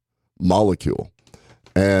neuroprotective molecule.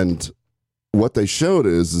 And what they showed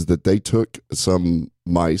is that they took some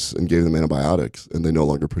mice and gave them antibiotics, and they no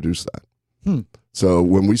longer produce that. So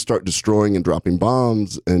when we start destroying and dropping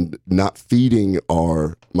bombs and not feeding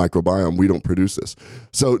our microbiome, we don't produce this.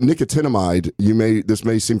 So nicotinamide, this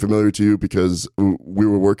may seem familiar to you because we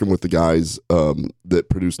were working with the guys that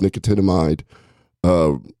produce nicotinamide,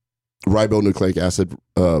 ribonucleic acid,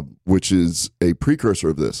 which is a precursor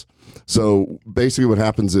of this. So basically what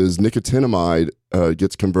happens is nicotinamide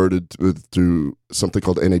gets converted through something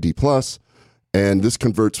called NAD+, and this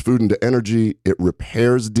converts food into energy, it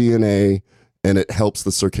repairs DNA, and it helps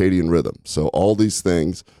the circadian rhythm. So all these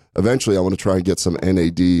things, eventually I want to try and get some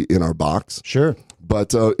NAD in our box. Sure.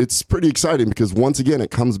 But it's pretty exciting because once again,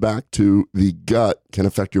 it comes back to the gut can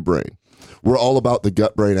affect your brain. We're all about the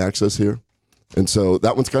gut-brain axis here. And so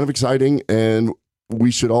that one's kind of exciting, and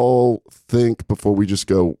we should all think before we just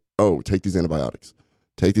go, oh, take these antibiotics.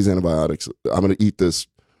 Take these antibiotics. I'm going to eat this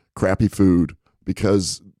crappy food,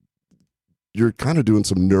 because you're kind of doing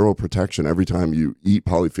some neuroprotection every time you eat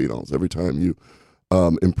polyphenols, every time you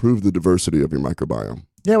improve the diversity of your microbiome.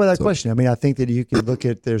 Yeah, without question. I mean, I think that you can look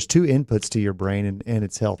at, there's 2 inputs to your brain and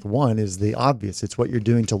its health. One is the obvious. It's what you're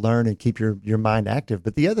doing to learn and keep your mind active.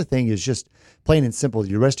 But the other thing is just plain and simple.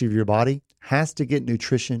 The rest of your body has to get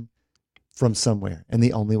nutrition from somewhere. And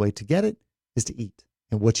the only way to get it is to eat.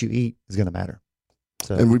 And what you eat is going to matter.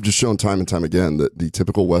 So. And we've just shown time and time again that the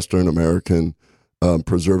typical Western American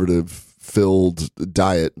preservative-filled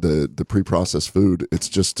diet, the pre-processed food, it's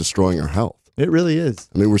just destroying our health. It really is.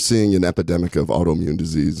 I mean, we're seeing an epidemic of autoimmune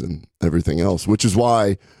disease and everything else, which is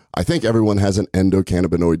why I think everyone has an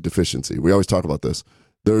endocannabinoid deficiency. We always talk about this.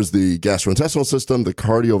 There's the gastrointestinal system, the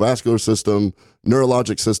cardiovascular system,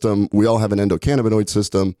 neurologic system. We all have an endocannabinoid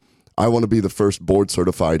system. I want to be the first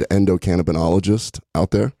board-certified endocannabinologist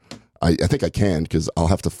out there. I think I can, because I'll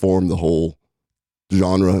have to form the whole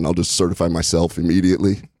genre, and I'll just certify myself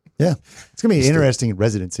immediately. Yeah, it's going to be an interesting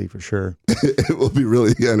residency for sure. It will be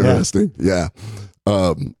really interesting. Yeah.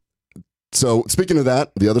 So speaking of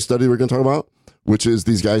that, the other study we're going to talk about, which is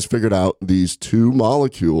these guys figured out these 2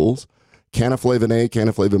 molecules, canephlavin A,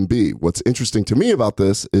 canephlavin B. What's interesting to me about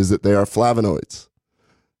this is that they are flavonoids.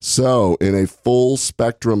 So in a full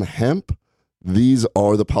spectrum hemp, these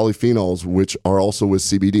are the polyphenols, which are also with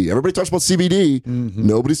CBD. Everybody talks about CBD. Mm-hmm.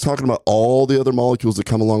 Nobody's talking about all the other molecules that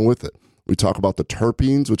come along with it. We talk about the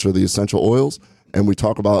terpenes, which are the essential oils, and we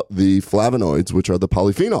talk about the flavonoids, which are the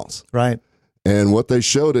polyphenols. Right. And what they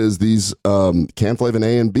showed is these canflavin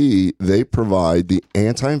A and B, they provide the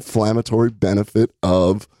anti-inflammatory benefit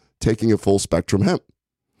of taking a full spectrum hemp.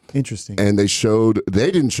 Interesting. And they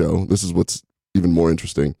didn't show, this is what's even more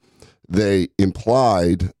interesting, they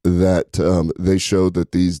implied that they showed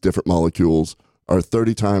that these different molecules are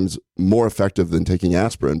 30 times more effective than taking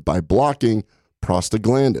aspirin by blocking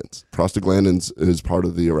prostaglandins. Prostaglandins is part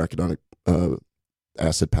of the arachidonic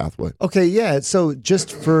acid pathway. Okay, yeah. So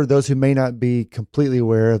just for those who may not be completely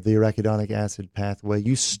aware of the arachidonic acid pathway,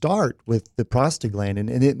 you start with the prostaglandin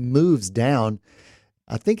and it moves down.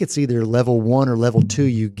 I think it's either level 1 or level 2.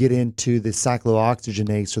 You get into the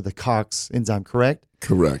cyclooxygenase or the COX enzyme, correct?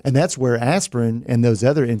 Correct. And that's where aspirin and those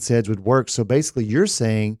other NSAIDs would work. So basically you're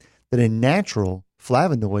saying that a natural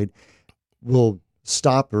flavonoid will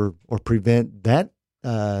stop or prevent that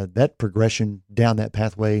progression down that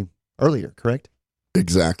pathway earlier, correct?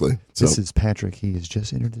 Exactly. This is Patrick. He has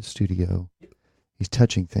just entered the studio. He's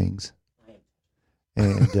touching things.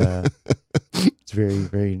 And it's very,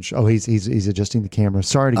 very interesting. Oh, he's adjusting the camera.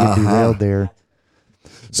 Sorry to get derailed there.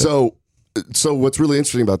 So what's really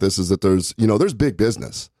interesting about this is that there's big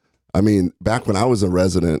business. I mean, back when I was a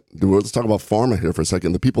resident, let's talk about pharma here for a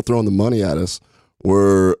second. The people throwing the money at us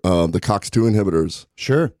were the COX-2 inhibitors.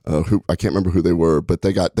 Sure. Who I can't remember who they were, but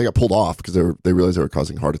they got pulled off because they realized they were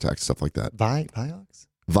causing heart attacks, stuff like that. Vioxx?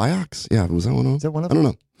 Vioxx? Yeah, was that one of them? Is that one of them? I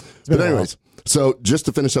don't know. But anyways, so just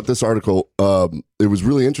to finish up this article, it was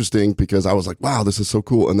really interesting because I was like, wow, this is so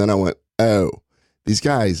cool. And then I went, oh, these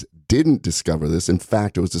guys didn't discover this. In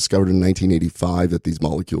fact, it was discovered in 1985 that these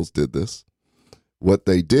molecules did this. What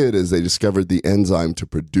they did is they discovered the enzyme to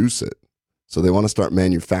produce it. So they want to start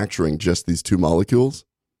manufacturing just these two molecules,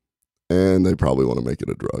 and they probably want to make it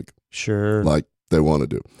a drug. Sure. Like they want to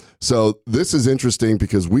do. So this is interesting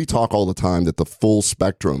because we talk all the time that the full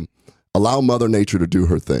spectrum, allow Mother Nature to do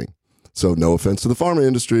her thing. So no offense to the pharma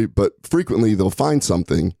industry, but frequently they'll find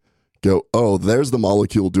something, go, oh, there's the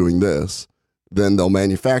molecule doing this. Then they'll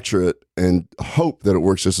manufacture it and hope that it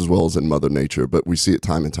works just as well as in Mother Nature. But we see it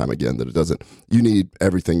time and time again that it doesn't. You need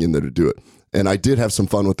everything in there to do it. And I did have some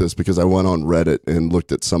fun with this because I went on Reddit and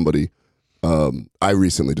looked at somebody. I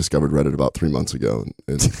recently discovered Reddit about 3 months ago.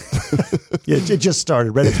 And yeah, it just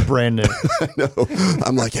started. Reddit's brand new. I know.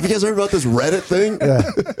 I'm like, have you guys heard about this Reddit thing? Yeah,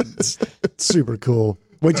 it's super cool.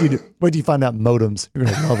 Wait till you find out modems. You're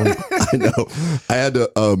gonna love them. I know. I had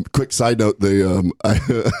to quick side note. I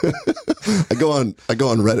go on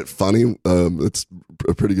Reddit Funny. It's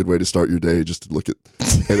a pretty good way to start your day. Just to look at,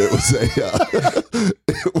 and it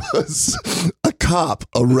was a cop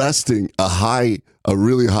arresting a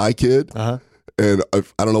really high kid. Uh-huh. And I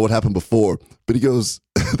don't know what happened before, but he goes.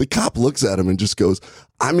 The cop looks at him and just goes,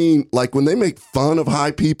 I mean, like when they make fun of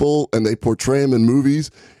high people and they portray them in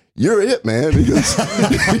movies. You're it, man. He goes,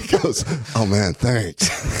 oh, man,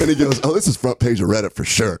 thanks. And he goes, oh, this is front page of Reddit for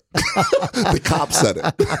sure. The cop said it.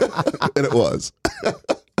 And it was.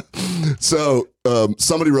 So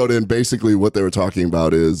somebody wrote in basically what they were talking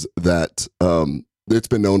about is that it's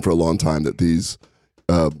been known for a long time that these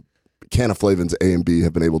canaflavins A and B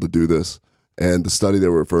have been able to do this. And the study they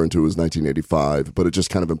were referring to was 1985. But it just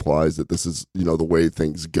kind of implies that this is, the way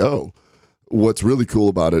things go. What's really cool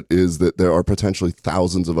about it is that there are potentially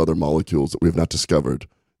thousands of other molecules that we have not discovered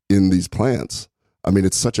in these plants. I mean,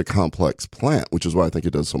 it's such a complex plant, which is why I think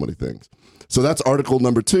it does so many things. So that's article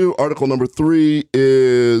number 2. Article number 3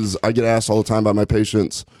 is I get asked all the time by my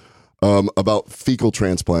patients about fecal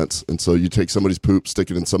transplants. And so you take somebody's poop,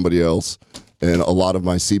 stick it in somebody else. And a lot of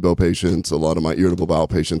my SIBO patients, a lot of my irritable bowel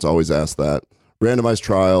patients always ask that. Randomized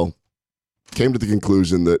trial, came to the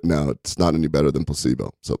conclusion that no, it's not any better than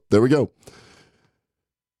placebo. So there we go.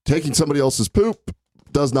 Taking somebody else's poop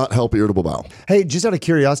does not help irritable bowel. Hey, just out of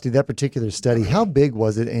curiosity, that particular study, how big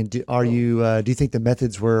was it? And do you think the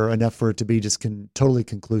methods were enough for it to be just totally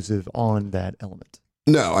conclusive on that element?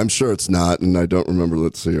 No, I'm sure it's not. And I don't remember.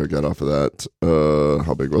 Let's see. I got off of that.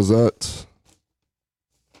 How big was that?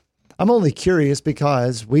 I'm only curious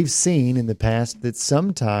because we've seen in the past that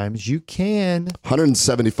sometimes you can.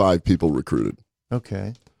 175 people recruited.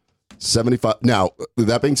 Okay. 75. Now,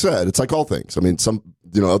 that being said, it's like all things. I mean,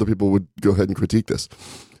 other people would go ahead and critique this.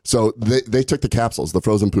 So they took the capsules, the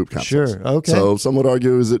frozen poop capsules. Sure. Okay. So some would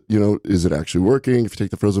argue, is it actually working? If you take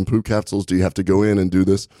the frozen poop capsules, do you have to go in and do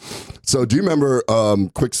this? So do you remember,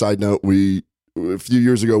 quick side note, a few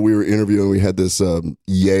years ago, we were interviewing, we had this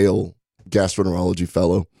Yale gastroenterology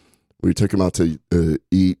fellow. We took him out to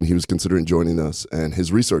eat, and he was considering joining us. And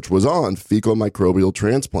his research was on fecal microbial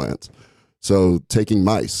transplants. So taking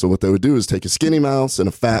mice. So what they would do is take a skinny mouse and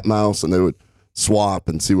a fat mouse, and they would swap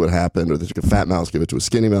and see what happened. Or they took a fat mouse, give it to a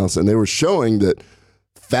skinny mouse. And they were showing that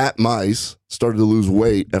fat mice started to lose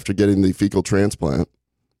weight after getting the fecal transplant.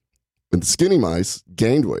 And the skinny mice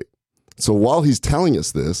gained weight. So while he's telling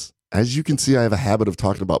us this, as you can see, I have a habit of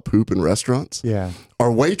talking about poop in restaurants. Yeah. Our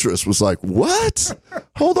waitress was like, what?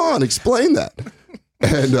 Hold on, explain that.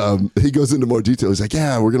 And he goes into more detail. He's like,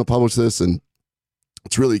 yeah, we're going to publish this. And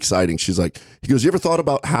it's really exciting. She's like, he goes, you ever thought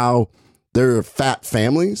about how there are fat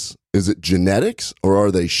families is it genetics or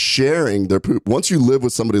are they sharing their poop? Once you live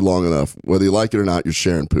with somebody long enough, whether you like it or not, you're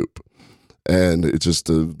sharing poop. And it's just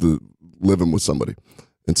the living with somebody.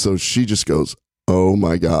 And so she just goes, oh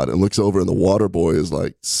my God, and looks over and the water boy is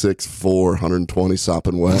like 6'4", 120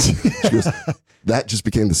 sopping wet. She goes, that just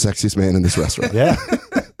became the sexiest man in this restaurant.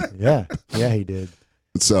 Yeah, he did.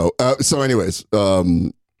 So anyways,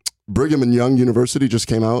 Brigham and Young University just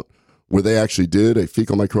came out where they actually did a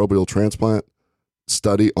fecal microbial transplant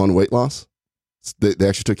study on weight loss. They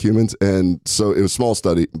actually took humans, and so it was a small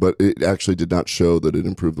study, but it actually did not show that it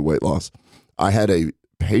improved the weight loss. I had a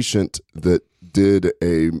patient that did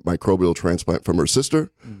a microbial transplant from her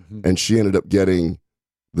sister, and she ended up getting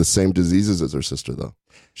the same diseases as her sister, though.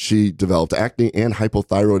 She developed acne and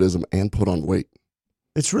hypothyroidism and put on weight.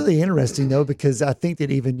 It's really interesting, though, because I think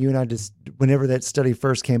that even you and I just, whenever that study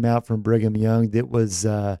first came out from Brigham Young, that was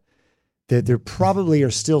that there probably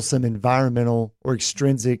are still some environmental or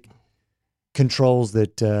extrinsic controls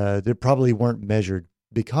that probably weren't measured,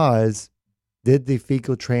 because did the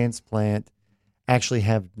fecal transplant actually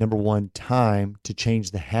have, number one, time to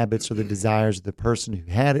change the habits or the desires of the person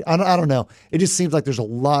who had it? I don't know. It just seems like there's a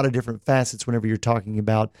lot of different facets whenever you're talking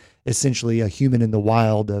about essentially a human in the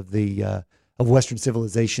wild of the of Western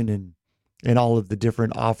civilization and all of the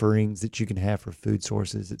different offerings that you can have for food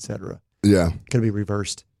sources, et cetera. Yeah. Could be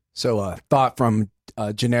reversed. So thought from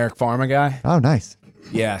a generic pharma guy. Oh, nice.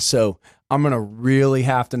 Yeah, so I'm going to really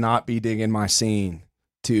have to not be digging my scene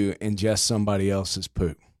to ingest somebody else's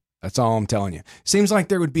poop. That's all I'm telling you. Seems like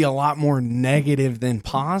there would be a lot more negative than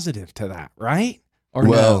positive to that, right? Or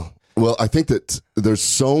no? Well, I think that there's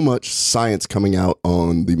so much science coming out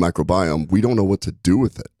on the microbiome, we don't know what to do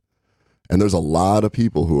with it. And there's a lot of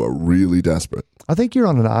people who are really desperate. I think you're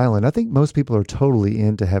on an island. I think most people are totally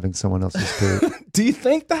into having someone else's poop. Do you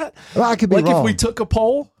think that? Well, I could be wrong. Like if we took a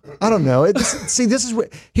poll? I don't know. This is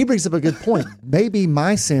what he brings up a good point. Maybe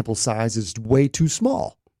my sample size is way too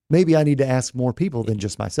small. Maybe I need to ask more people than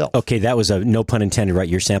just myself. Okay, that was a no pun intended, right?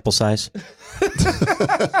 Your sample size?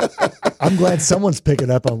 I'm glad someone's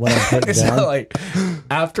picking up on what I'm putting Is down. that like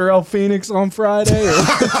after El Phoenix on Friday?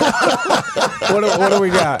 Or what do we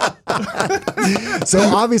got? So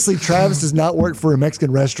obviously Travis does not work for a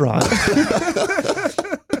Mexican restaurant.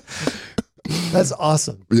 That's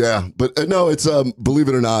awesome. Yeah, but no, it's believe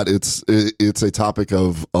it or not, it's a topic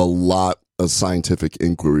of a lot of scientific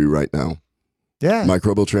inquiry right now. Yeah.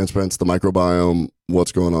 Microbial transplants, the microbiome,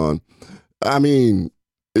 what's going on. I mean,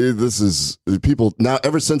 this is people now,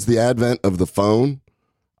 ever since the advent of the phone,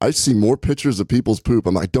 I see more pictures of people's poop.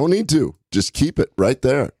 I'm like, don't need to. Just keep it right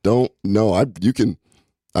there. Don't, no, I've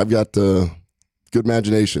got good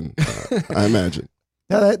imagination, I imagine.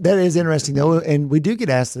 Now that is interesting though. And we do get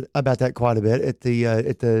asked about that quite a bit at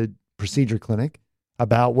the procedure clinic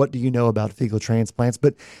about what do you know about fecal transplants,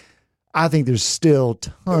 but I think there's still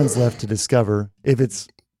tons left to discover the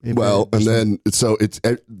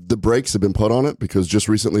brakes have been put on it because just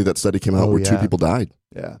recently that study came out where 2 people died.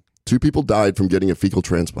 Yeah. 2 people died from getting a fecal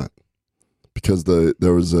transplant because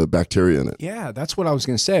there was a bacteria in it. Yeah, that's what I was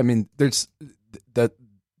going to say. I mean, there's the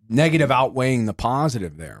negative outweighing the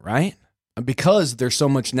positive there, right? Because there's so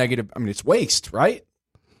much negative. I mean, it's waste, right?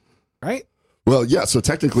 Right? Well, yeah. So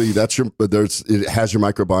technically, it has your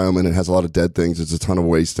microbiome and it has a lot of dead things. There's a ton of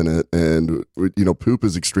waste in it, and poop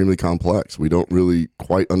is extremely complex. We don't really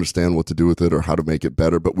quite understand what to do with it or how to make it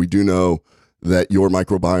better, but we do know that your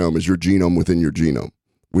microbiome is your genome within your genome.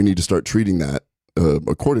 We need to start treating that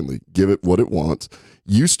accordingly. Give it what it wants.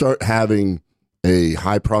 You start having a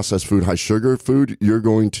high processed food, high sugar food, you're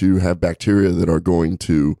going to have bacteria that are going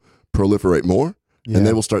to proliferate more. Yeah. And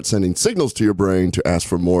they will start sending signals to your brain to ask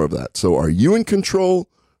for more of that. So are you in control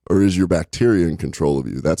or is your bacteria in control of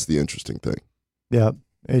you? That's the interesting thing. Yeah,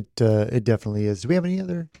 it definitely is. Do we have any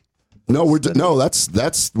other? No, we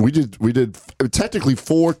did technically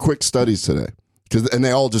 4 quick studies today and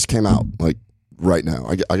they all just came out like right now.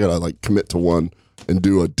 I got to like commit to one and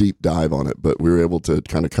do a deep dive on it, but we were able to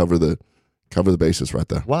kind of cover the basis right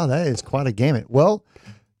there. Wow, that is quite a gamut. Well,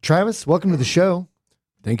 Travis, welcome to the show.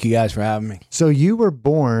 Thank you guys for having me. So you were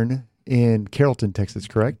born in Carrollton, Texas,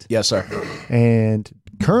 correct? Yes, sir. And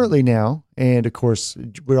currently now, and of course,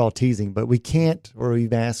 we're all teasing, but we can't, or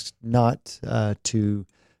we've asked not to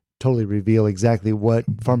totally reveal exactly what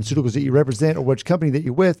pharmaceuticals that you represent or which company that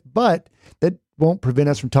you're with, but that won't prevent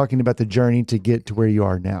us from talking about the journey to get to where you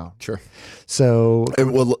are now. Sure. So,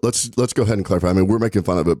 well, let's go ahead and clarify. I mean, we're making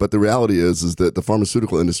fun of it, but the reality is that the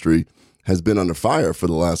pharmaceutical industry has been under fire for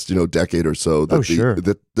the last decade or so.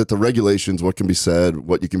 That that the regulations, what can be said,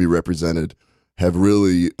 what you can be represented, have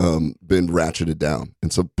really been ratcheted down.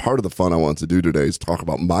 And so part of the fun I want to do today is talk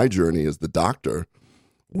about my journey as the doctor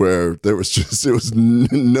where it was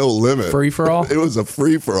no limit. Free for all? It was a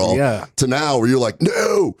free for all. Yeah. To now where you're like,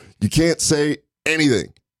 no, you can't say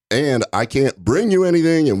anything. And I can't bring you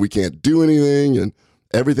anything, and we can't do anything, and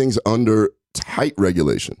everything's under tight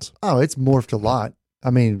regulations. Oh, it's morphed a lot. I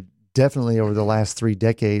mean, definitely over the last 3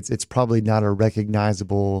 decades, it's probably not a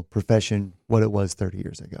recognizable profession what it was 30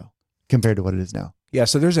 years ago compared to what it is now. Yeah,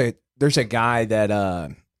 so there's a guy that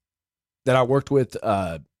I worked with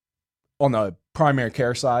on the primary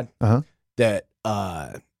care side that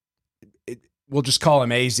we'll just call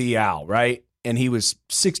him AZ Al, right? And he was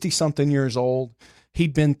 60-something years old.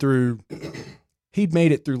 He'd made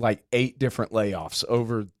it through like 8 different layoffs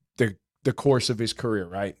over the course of his career,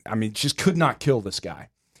 right? I mean, just could not kill this guy.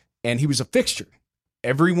 And he was a fixture.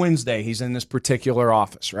 Every Wednesday, he's in this particular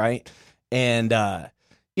office, right? And,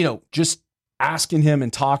 just asking him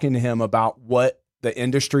and talking to him about what the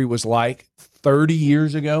industry was like 30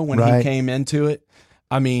 years ago when he came into it.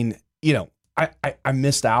 I mean, I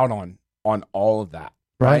missed out on all of that,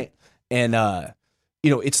 right? And,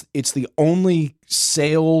 it's the only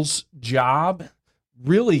sales job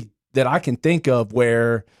really that I can think of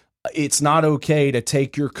where it's not okay to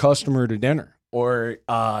take your customer to dinner or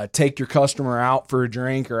take your customer out for a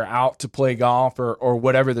drink or out to play golf or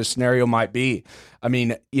whatever the scenario might be. I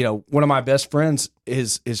mean, one of my best friends,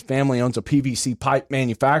 his family owns a PVC pipe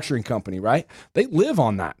manufacturing company, right? They live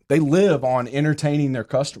on that. They live on entertaining their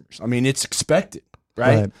customers. I mean, it's expected,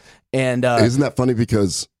 right? And isn't that funny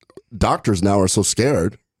because doctors now are so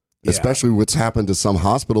scared, especially what's happened to some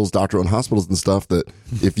hospitals, doctor-owned hospitals and stuff, that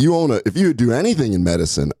if you do anything in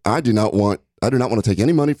medicine, I do not want to take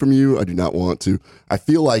any money from you. I do not want to. I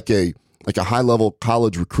feel like a high-level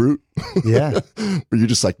college recruit. Yeah. Where you're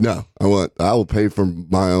just like, no, I will pay for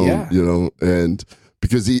my own, and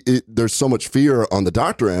because there's so much fear on the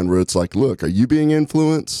doctor end where it's like, look, are you being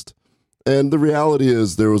influenced? And the reality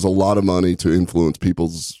is there was a lot of money to influence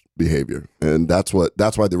people's behavior. And that's why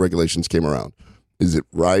the regulations came around. Is it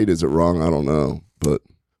right? Is it wrong? I don't know. But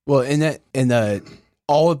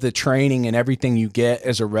all of the training and everything you get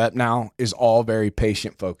as a rep now is all very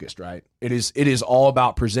patient focused, right? It is all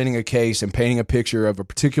about presenting a case and painting a picture of a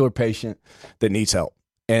particular patient that needs help.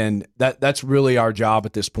 And that's really our job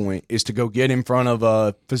at this point, is to go get in front of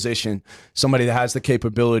a physician, somebody that has the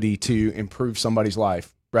capability to improve somebody's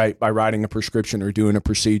life, right? By writing a prescription or doing a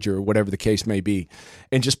procedure or whatever the case may be.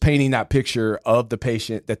 And just painting that picture of the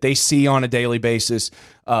patient that they see on a daily basis,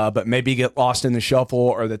 but maybe get lost in the shuffle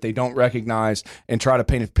or that they don't recognize, and try to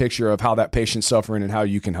paint a picture of how that patient's suffering and how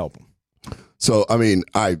you can help them. So, I mean,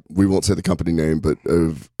 we won't say the company name, but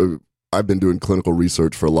I've been doing clinical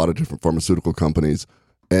research for a lot of different pharmaceutical companies,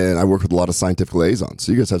 and I work with a lot of scientific liaisons.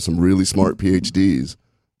 So you guys have some really smart PhDs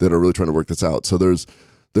that are really trying to work this out. So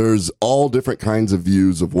there's all different kinds of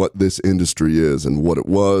views of what this industry is and what it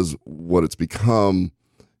was, what it's become.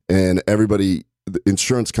 And the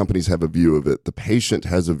insurance companies have a view of it. The patient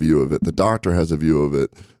has a view of it. The doctor has a view of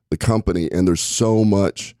it, the company. And there's so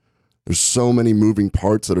many moving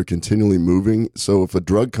parts that are continually moving. So if a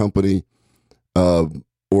drug company or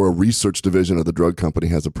a research division of the drug company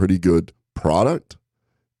has a pretty good product,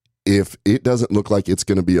 if it doesn't look like it's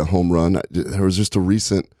going to be a home run, there was just a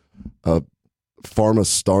recent pharma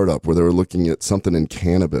startup where they were looking at something in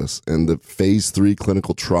cannabis, and the phase 3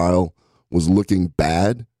 clinical trial was looking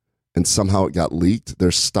bad, and somehow it got leaked.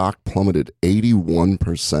 Their stock plummeted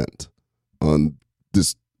 81% on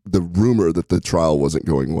the rumor that the trial wasn't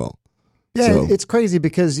going well. Yeah, So- it's crazy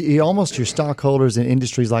because your stockholders in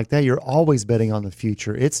industries like that, you're always betting on the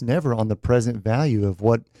future. It's never on the present value of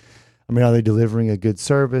are they delivering a good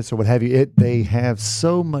service or what have you? They have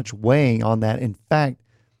so much weighing on that. In fact,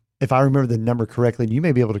 if I remember the number correctly, and you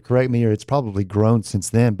may be able to correct me, or it's probably grown since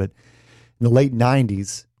then, but in the late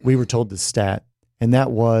 90s, we were told the stat, and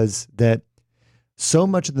that was that so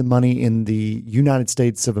much of the money in the United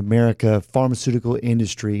States of America pharmaceutical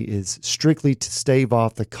industry is strictly to stave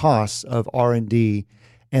off the costs of R&D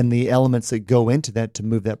and the elements that go into that to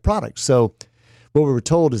move that product. So what we were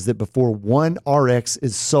told is that before one RX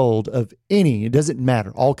is sold of any, it doesn't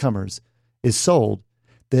matter, all comers, is sold,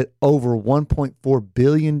 that over $1.4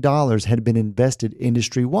 billion had been invested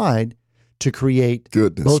industry-wide to create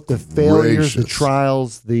both the failures, the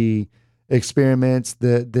trials, the experiments,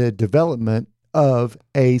 the development of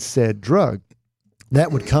a said drug.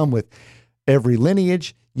 That would come with every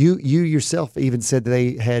lineage. You yourself even said that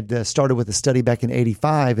they had started with a study back in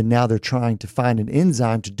 85, and now they're trying to find an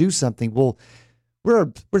enzyme to do something. Well, we're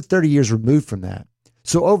 30 years removed from that.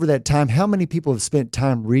 So over that time, how many people have spent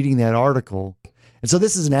time reading that article? And so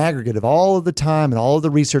this is an aggregate of all of the time and all of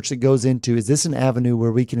the research that goes into, is this an avenue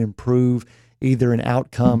where we can improve either an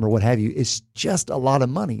outcome or what have you. It's just a lot of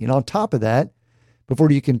money. And on top of that,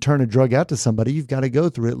 before you can turn a drug out to somebody, you've got to go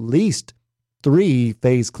through at least 3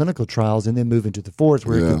 phase clinical trials and then move into the 4th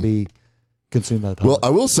where it could be consumed by the public. Well,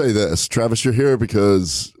 I will say this, Travis, you're here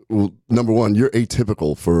because, well, number one, you're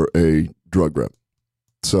atypical for a drug rep.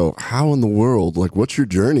 So how in the world, like, what's your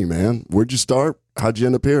journey, man? Where'd you start? How'd you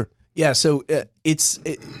end up here? Yeah, so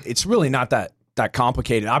it's really not that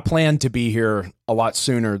complicated. I planned to be here a lot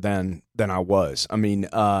sooner than I was. I mean,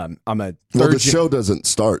 I'm a well, the show doesn't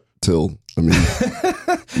start till 9.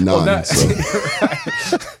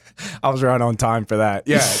 I was right on time for that.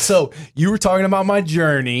 Yeah. So you were talking about my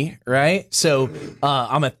journey, right? So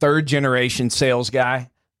I'm a 3rd generation sales guy.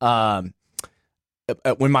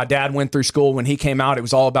 When my dad went through school, when he came out, it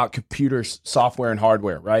was all about computers, software, and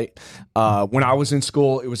hardware, right? When I was in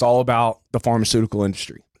school, it was all about the pharmaceutical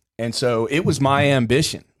industry. And so it was my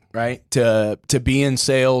ambition, right, to be in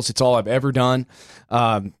sales. It's all I've ever done.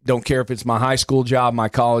 Don't care if it's my high school job, my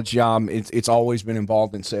college job. It's always been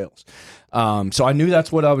involved in sales. So I knew that's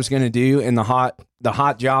what I was going to do. And the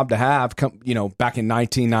hot job to have, back in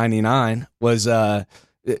 1999 was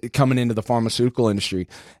coming into the pharmaceutical industry.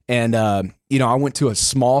 And, I went to a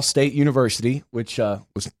small state university, which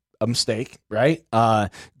was a mistake, right?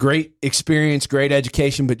 Great experience, great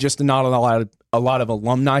education, but just not a lot of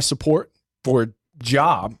alumni support for a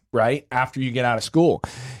job, right? After you get out of school,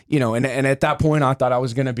 and at that point I thought I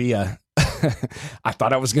was going to be a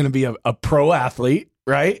pro athlete,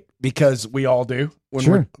 right? Because we all do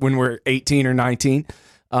when we're 18 or 19.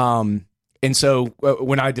 And so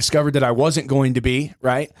when I discovered that I wasn't going to be,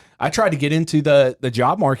 right, I tried to get into the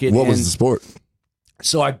job market. What was the sport?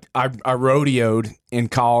 So I rodeoed in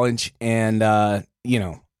college, and I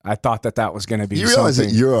thought that was going to be. You realize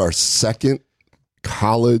that you're our 2nd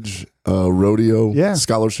college rodeo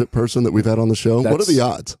scholarship person that we've had on the show? What are the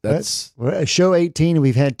odds? That's show 18, and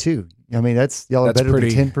we've had 2. I mean, y'all are better than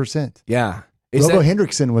 10%. Yeah. Robo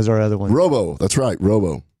Hendrickson was our other one. Robo, that's right,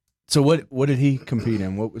 Robo. So what did he compete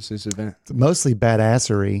in? What was his event? Mostly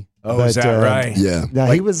badassery. Oh, is that right? Yeah. No,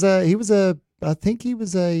 he was I think he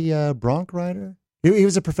was a bronc rider. He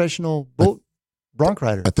was a professional bronc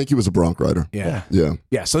rider. I think he was a bronc rider. Yeah.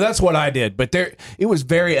 Yeah. So that's what I did. But it was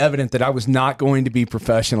very evident that I was not going to be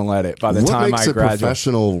professional at it by the time I graduated. What makes a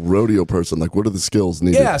professional rodeo person? Like, what are the skills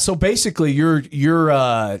needed? Yeah. So basically you're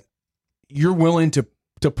willing to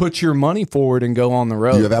put your money forward and go on the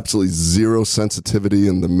road. You have absolutely zero sensitivity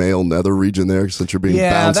in the male nether region there since you're being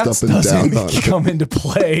bounced up and down. Doesn't come into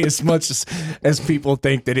play as much as people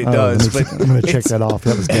think that it does. But I'm going to check that off.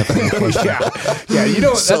 That was definitely a question. Yeah.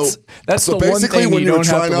 That's so the one basically thing when you you're don't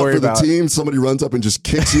have trying to out worry for the about. team, somebody runs up and just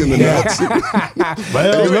kicks you in the nuts.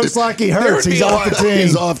 Well, it looks like he hurts. He's off the team.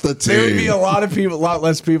 He's off the team. There would be a lot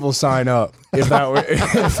less people sign up if that were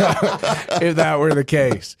if that were the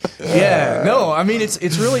case. Yeah, no, I mean it's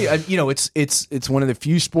really it's one of the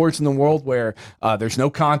few sports in the world where there's no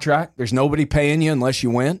contract, there's nobody paying you unless you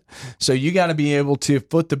win. So you got to be able to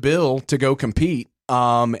foot the bill to go compete,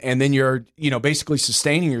 and then you're basically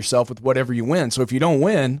sustaining yourself with whatever you win. So if you don't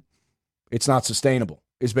win, it's not sustainable.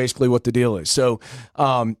 Is basically what the deal is. So,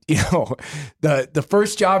 the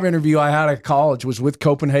first job interview I had at college was with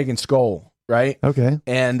Copenhagen Skull, right? Okay.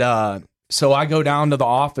 And so I go down to the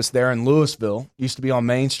office there in Louisville. Used to be on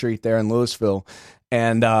Main Street there in Louisville,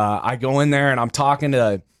 and I go in there and I'm talking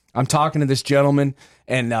to this gentleman,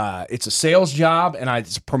 and it's a sales job and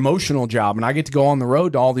it's a promotional job, and I get to go on the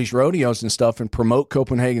road to all these rodeos and stuff and promote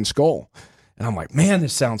Copenhagen Skull. And I'm like, man,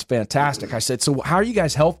 this sounds fantastic. I said, so how are you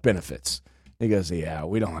guys' health benefits? He goes, yeah,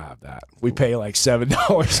 we don't have that. We pay like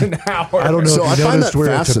 $7 an hour. I don't know So if you I find noticed that we're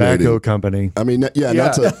a fascinating. tobacco company. I mean, Yeah.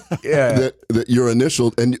 that your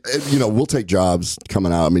initial, and we'll take jobs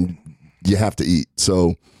coming out. I mean, you have to eat.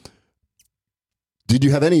 So did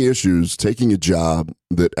you have any issues taking a job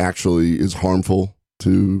that actually is harmful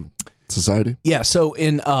to society? Yeah. So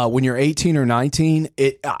when you're 18 or 19,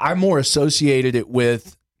 I more associated it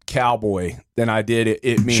with cowboy than I did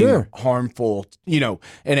it being harmful, and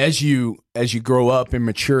as you grow up and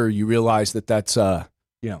mature, you realize that that's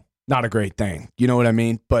not a great thing. You know what I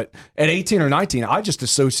mean? But at 18 or 19, I just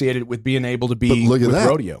associated it with being able to be But look at with that.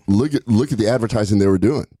 rodeo. Look at the advertising they were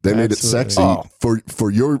doing. They made it sexy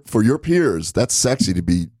for your peers. That's sexy to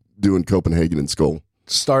be doing Copenhagen and Skull.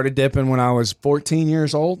 Started dipping when I was 14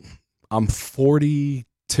 years old. I'm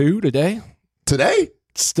 42 today. Today?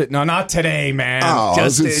 No, not today, man. Oh, I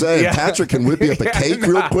was going to say, Patrick can whip you up a cake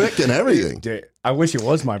real quick and everything. Dude, I wish it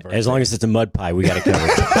was my birthday. As long as it's a mud pie, we got it covered.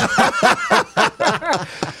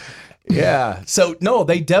 Yeah. So, no,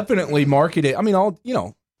 they definitely market it. I mean,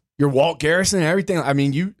 your Walt Garrison and everything. I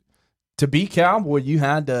mean, to be cowboy, you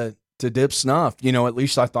had to to dip snuff. At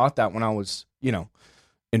least I thought that when I was,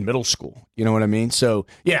 in middle school. You know what I mean? So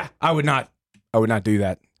yeah, I would not do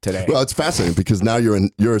that today. Well, it's fascinating because now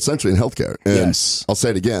you're essentially in healthcare. And yes. I'll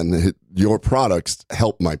say it again, your products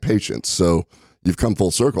help my patients. So you've come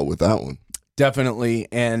full circle with that one. Definitely.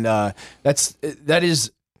 And that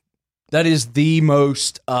is the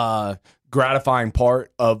most gratifying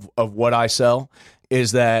part of what I sell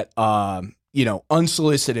is that,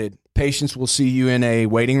 unsolicited patients will see you in a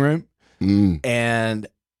waiting room. And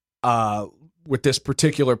with this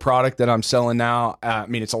particular product that I'm selling now,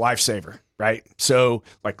 it's a lifesaver, right? So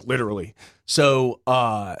like literally. So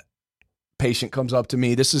patient comes up to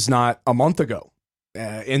me, this is not a month ago,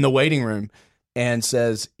 in the waiting room and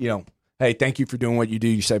says, hey, thank you for doing what you do.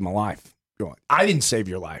 You saved my life. Going, I didn't save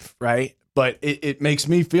your life, right? But it makes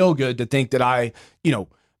me feel good to think that I,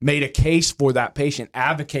 made a case for that patient,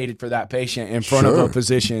 advocated for that patient in front of a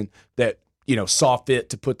physician that, saw fit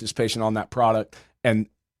to put this patient on that product. And,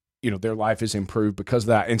 their life is improved because of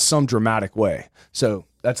that in some dramatic way. So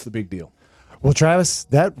that's the big deal. Well, Travis,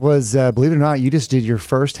 that was, believe it or not, you just did your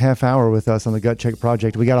first half hour with us on the Gut Check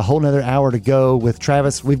Project. We got a whole nother hour to go with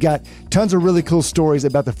Travis. We've got tons of really cool stories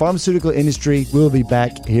about the pharmaceutical industry. We'll be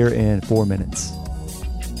back here in 4 minutes.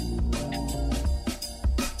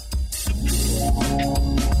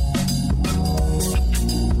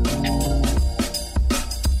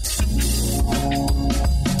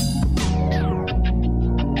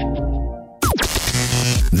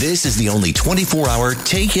 This is the only 24-hour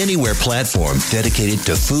take-anywhere platform dedicated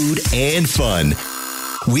to food and fun.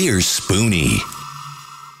 We're Spoonie.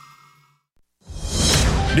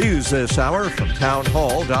 News this hour from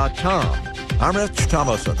townhall.com. I'm Rich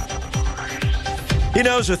Thomason. He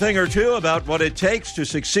knows a thing or two about what it takes to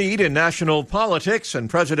succeed in national politics, and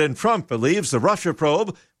President Trump believes the Russia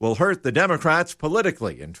probe will hurt the Democrats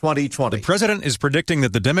politically in 2020. The president is predicting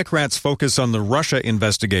that the Democrats' focus on the Russia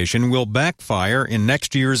investigation will backfire in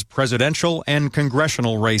next year's presidential and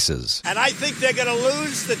congressional races. And I think they're going to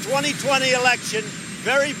lose the 2020 election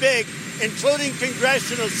very big, including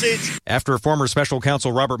congressional seats. After former special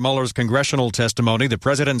counsel Robert Mueller's congressional testimony, the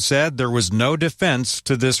president said there was no defense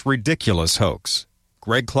to this ridiculous hoax.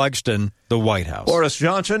 Greg Clugston, the White House. Boris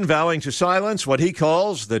Johnson vowing to silence what he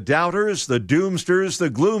calls the doubters, the doomsters, the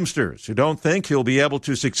gloomsters, who don't think he'll be able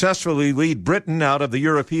to successfully lead Britain out of the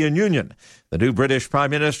European Union. The new British Prime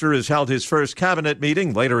Minister has held his first cabinet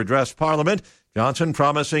meeting, later addressed Parliament. Johnson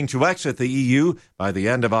promising to exit the EU by the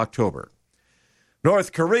end of October.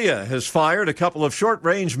 North Korea has fired a couple of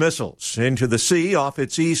short-range missiles into the sea off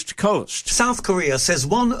its east coast. South Korea says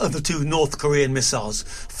one of the two North Korean missiles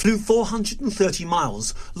flew 430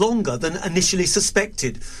 miles, longer than initially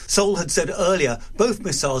suspected. Seoul had said earlier both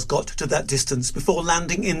missiles got to that distance before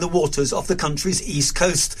landing in the waters off the country's east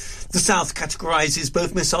coast. The South categorizes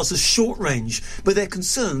both missiles as short-range, but there are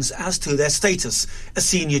concerns as to their status. A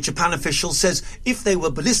senior Japan official says if they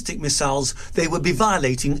were ballistic missiles, they would be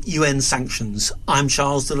violating UN sanctions. I'm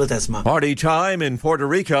Charles de Ledesma. Party time in Puerto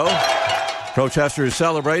Rico. Protesters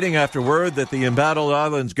celebrating after word that the embattled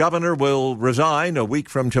island's governor will resign a week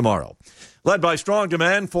from tomorrow. Led by strong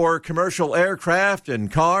demand for commercial aircraft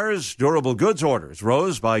and cars, durable goods orders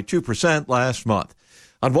rose by 2% last month.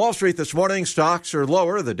 On Wall Street this morning, stocks are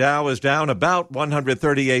lower. The Dow is down about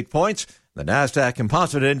 138 points. The NASDAQ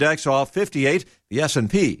Composite Index off 58. The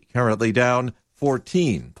S&P currently down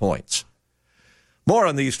 14 points. More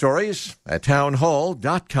on these stories at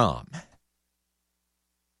townhall.com.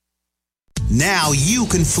 Now you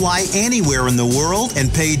can fly anywhere in the world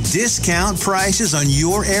and pay discount prices on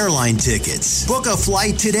your airline tickets. Book a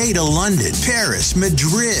flight today to London, Paris,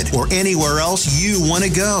 Madrid, or anywhere else you want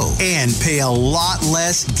to go and pay a lot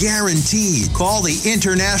less guaranteed. Call the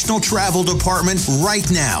International Travel Department right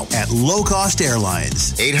now at Low Cost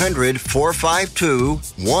Airlines.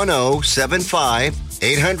 800-452-1075.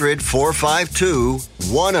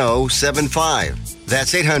 800-452-1075.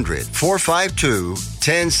 That's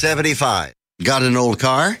 800-452-1075. Got an old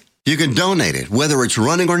car? You can donate it, whether it's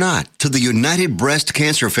running or not, to the United Breast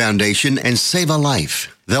Cancer Foundation and save a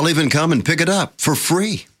life. They'll even come and pick it up for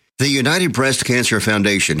free. The United Breast Cancer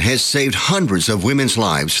Foundation has saved hundreds of women's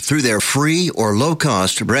lives through their free or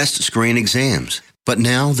low-cost breast screen exams. But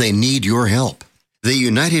now they need your help. The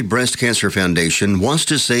United Breast Cancer Foundation wants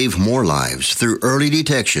to save more lives through early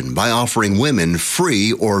detection by offering women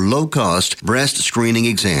free or low-cost breast screening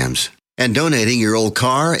exams. And donating your old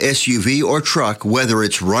car, SUV, or truck, whether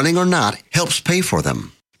it's running or not, helps pay for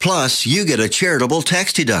them. Plus, you get a charitable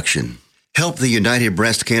tax deduction. Help the United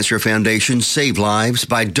Breast Cancer Foundation save lives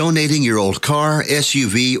by donating your old car,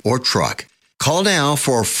 SUV, or truck. Call now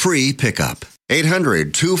for free pickup.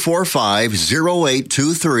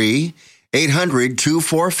 800-245-0823.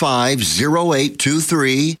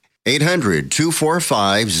 800-245-0823.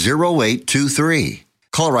 800-245-0823.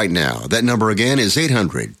 Call right now. That number again is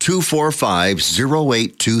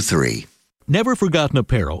 800-245-0823. Never Forgotten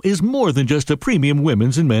Apparel is more than just a premium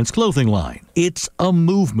women's and men's clothing line. It's a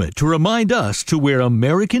movement to remind us to wear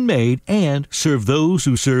American-made and serve those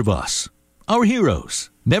who serve us. Our heroes.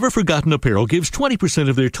 Never Forgotten Apparel gives 20%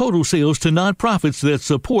 of their total sales to nonprofits that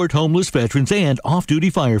support homeless veterans and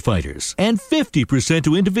off-duty firefighters, and 50%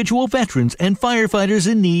 to individual veterans and firefighters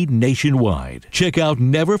in need nationwide. Check out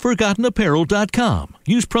neverforgottenapparel.com.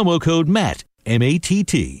 Use promo code MATT,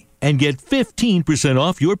 M-A-T-T, and get 15%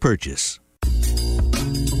 off your purchase.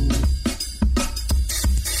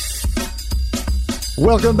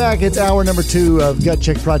 Welcome back. It's hour number 2 of Gut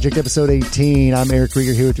Check Project, episode 18. I'm Eric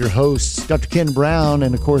Krieger here with your hosts, Dr. Ken Brown.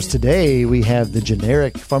 And of course, today we have the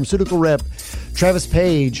generic pharmaceutical rep, Travis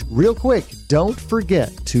Page. Real quick, don't forget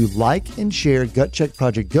to like and share Gut Check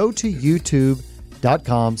Project. Go to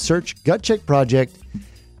youtube.com, search Gut Check Project.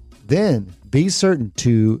 Then be certain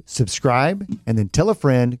to subscribe and then tell a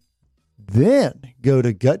friend. Then go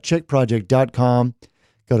to gutcheckproject.com,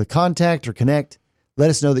 go to contact or connect. Let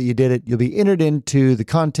us know that you did it. You'll be entered into the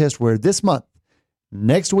contest where this month,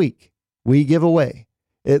 next week, we give away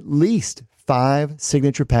at least 5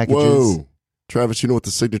 signature packages. Whoa. Travis, you know what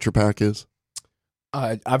the signature pack is?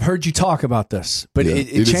 I've heard you talk about this, but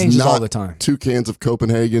it changes all the time. 2 cans of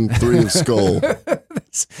Copenhagen, 3 of Skull.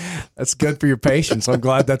 That's good for your patience. I'm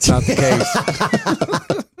glad that's not the case.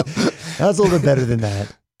 That's a little bit better than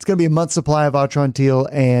that. It's going to be a month's supply of Atrantil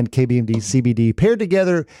and KBMD CBD paired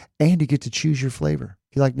together, and you get to choose your flavor.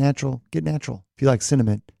 If you like natural, get natural. If you like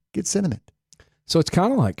cinnamon, get cinnamon. So it's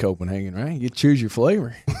kind of like Copenhagen, right? You choose your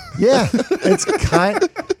flavor. Yeah, it's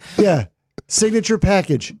signature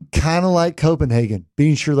package, kind of like Copenhagen.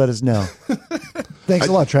 Be sure let us know. Thanks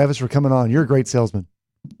a lot, Travis, for coming on. You're a great salesman.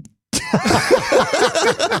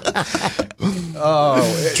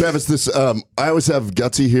 Travis, this I always have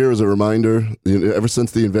Gutsy here as a reminder. Ever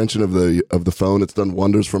since the invention of the phone, it's done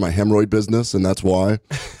wonders for my hemorrhoid business, and that's why.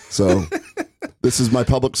 So this is my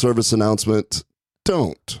public service announcement.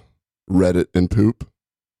 Don't Reddit and poop,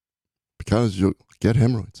 because you'll get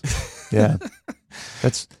hemorrhoids. Yeah,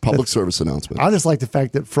 that's public service announcement. I just like the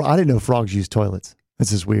fact that I didn't know frogs use toilets.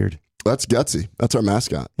 This is weird. That's Gutsy. That's our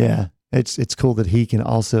mascot. Yeah. It's cool that he can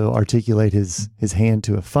also articulate his hand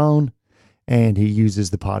to a phone, and he uses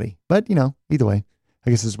the potty. But, either way, I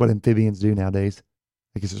guess this is what amphibians do nowadays.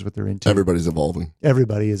 I guess this is what they're into. Everybody's evolving.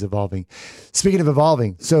 Everybody is evolving. Speaking of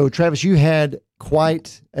evolving, so Travis, you had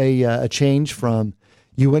quite a change from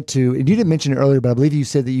you went to, and you didn't mention it earlier, but I believe you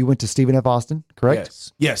said that you went to Stephen F. Austin,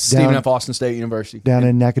 correct? Yes. Stephen F. Austin State University. Down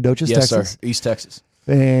in Nacogdoches, yes, Texas? Sir. East Texas.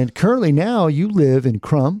 And currently now you live in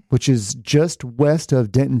Crum, which is just west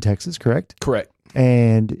of Denton, Texas, correct? Correct.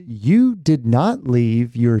 And you did not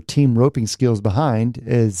leave your team roping skills behind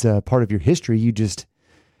as part of your history. Why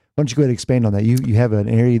don't you go ahead and expand on that? You have an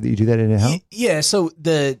area that you do that in how? Yeah. So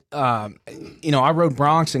I rode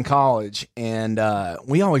broncs in college, and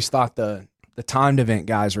we always thought the timed event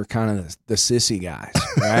guys were kind of the sissy guys,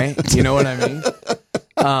 right? You know what I mean?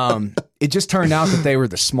 It just turned out that they were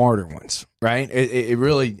the smarter ones, right? It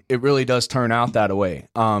really does turn out that way.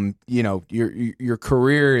 Your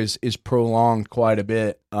career is prolonged quite a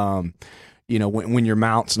bit. When your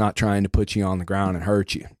mount's not trying to put you on the ground and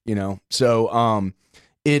hurt you, So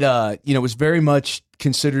it was very much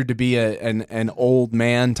considered to be an old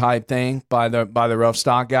man type thing by the rough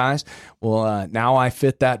stock guys. Well, now I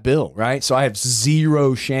fit that bill, right? So I have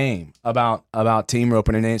zero shame about team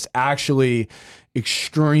roping, and it's actually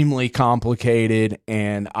extremely complicated,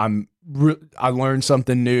 and I learn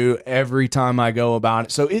something new every time I go about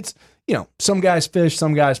it. So it's, some guys fish,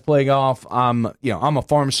 some guys play golf. I'm a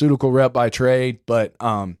pharmaceutical rep by trade, but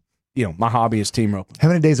my hobby is team roping. How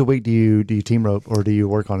many days a week do you team rope, or do you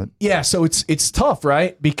work on it? Yeah, so it's tough,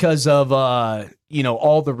 right? Because of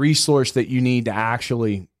all the resource that you need to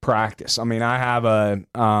actually practice. I mean, I have a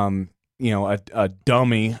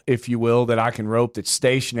dummy, if you will, that I can rope that's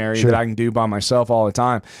stationary, Sure. that I can do by myself all the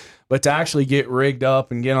time. But to actually get rigged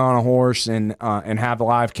up and get on a horse and have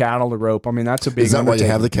live cattle to rope, I mean, that's a big Is that why you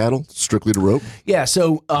undertaking. have the cattle? Strictly to rope? Yeah,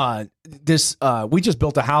 so we just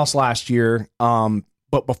built a house last year,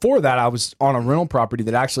 but before that, I was on a rental property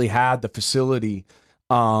that actually had the facility,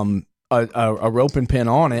 a roping pin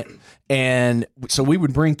on it, and so we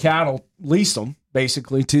would bring cattle, lease them,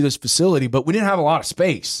 basically, to this facility, but we didn't have a lot of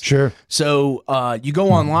space. Sure. So you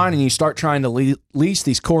go online and you start trying to lease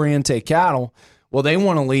these Corriente cattle. Well, they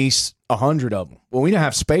want to lease 100 of them. Well, we didn't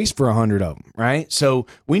have space for 100 of them, right? So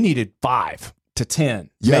we needed 5 to 10,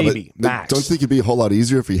 Yeah, maybe but max. don't you think it'd be a whole lot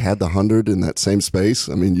easier if he had the 100 in that same space?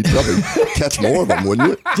 I mean, you'd probably catch more of them, wouldn't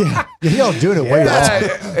you? Yeah, y'all doing it way off.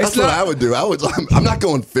 That's what I would do. I'm not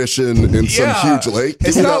going fishing in some huge lake.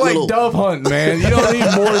 It's not like dove hunting, man. You don't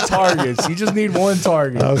need more targets. You just need one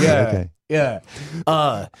target. Okay, yeah. okay. Yeah.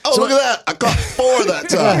 Look at that. I caught 4 that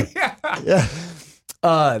time. Yeah.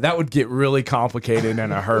 That would get really complicated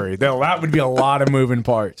in a hurry. That would be a lot of moving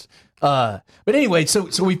parts. But anyway, so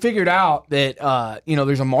we figured out that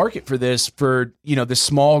there's a market for this for this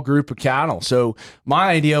small group of cattle. So my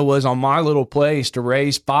idea was on my little place to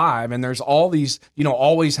raise 5, and there's all these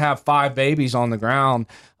always have 5 babies on the ground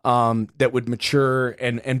that would mature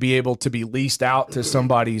and be able to be leased out to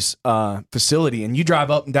somebody's facility. And you drive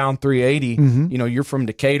up and down 380, you're from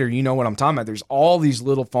Decatur, you know what I'm talking about. There's all these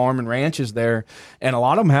little farm and ranches there, and a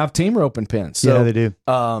lot of them have team roping pens. So, yeah, they do.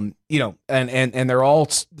 And they're all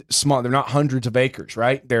small. They're not hundreds of acres,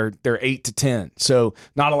 right? They're 8 to 10. So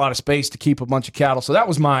not a lot of space to keep a bunch of cattle. So that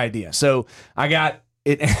was my idea. So I got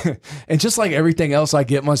it, and just like everything else I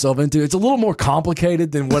get myself into, it's a little more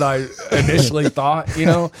complicated than what I initially thought,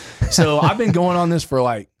 So I've been going on this for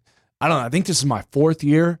I think this is my 4th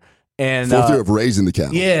year. And 4th year of raising the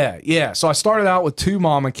cattle. Yeah. So I started out with 2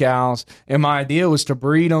 mama cows, and my idea was to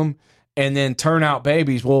breed them and then turn out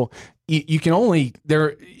babies. Well, you can only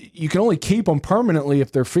keep them permanently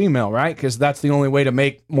if they're female, right? Because that's the only way to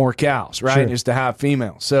make more cows, right? Is to have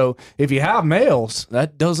females. So if you have males,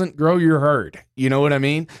 that doesn't grow your herd. You know what I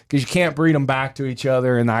mean? Because you can't breed them back to each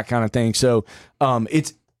other and that kind of thing. So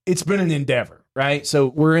it's been an endeavor, right? So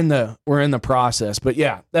we're in the process. But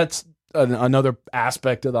yeah, that's another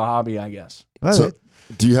aspect of the hobby, I guess. So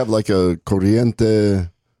do you have like a Corriente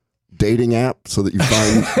dating app so that you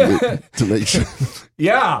find to make sure?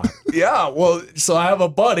 Yeah. Well, so I have a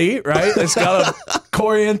buddy, right? That's got a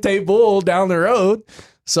Corriente bull down the road.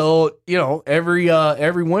 So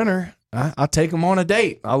every winter I take them on a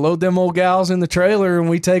date. I load them old gals in the trailer and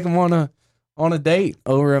we take them on a date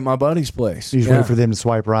over at my buddy's place. You just wait for them to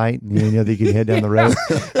swipe right, and you know they can head down the road.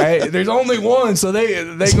 Hey, there's only one, so they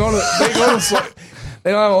gonna swipe. They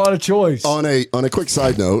don't have a lot of choice. On a quick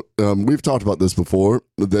side note, we've talked about this before,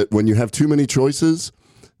 that when you have too many choices,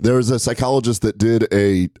 there was a psychologist that did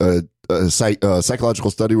a psychological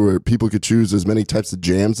study where people could choose as many types of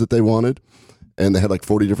jams that they wanted, and they had like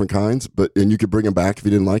 40 different kinds, and you could bring them back if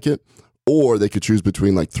you didn't like it, or they could choose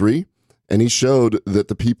between like 3. And he showed that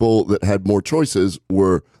the people that had more choices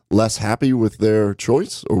were less happy with their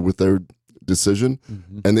choice or with their decision,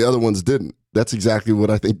 and the other ones didn't. That's exactly what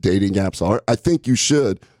I think dating apps are. I think you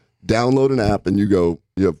should download an app and you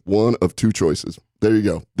have one of 2 choices. There you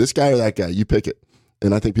go. This guy or that guy, you pick it.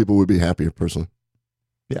 And I think people would be happier personally.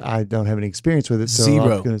 Yeah, I don't have any experience with it. So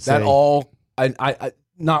 0. I'm say, I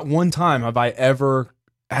not one time have I ever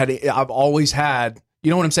had it. I've always had, you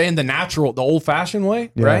know what I'm saying? The natural, the old fashioned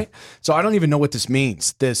way, right? So I don't even know what this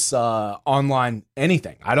means. This online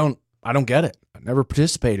anything. I don't get it. I never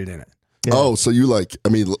participated in it. Yeah. Oh, so you like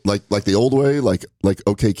the old way, like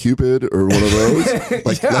OkCupid or one of those,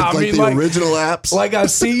 like the original apps. Like I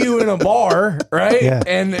see you in a bar, right? Yeah.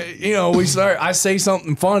 And I say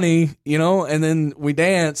something funny, and then we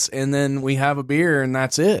dance, and then we have a beer, and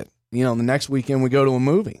that's it. The next weekend we go to a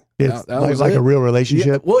movie. It's like a real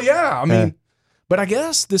relationship. Yeah. Well, yeah. I mean, but I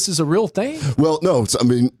guess this is a real thing. Well, no.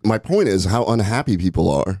 My point is how unhappy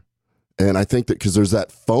people are, and I think that because there's that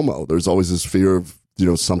FOMO, there's always this fear of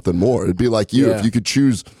something more. It'd be like if you could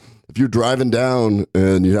choose, if you're driving down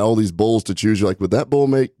and you have all these bulls to choose, you're like, would that bull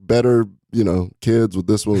make better, kids with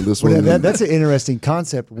this one, with this one? That's an interesting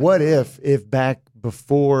concept. What if back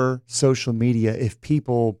before social media, if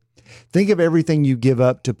people think of everything you give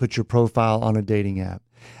up to put your profile on a dating app?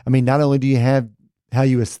 I mean, not only do you have how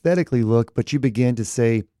you aesthetically look, but you begin to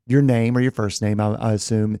say your name or your first name, I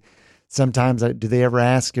assume. Sometimes, do they ever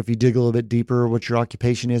ask, if you dig a little bit deeper, what your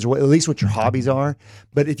occupation is, or at least what your hobbies are?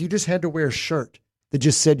 But if you just had to wear a shirt that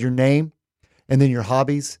just said your name and then your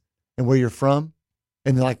hobbies and where you're from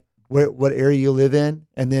and like what area you live in,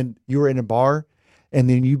 and then you were in a bar and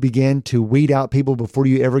then you began to weed out people before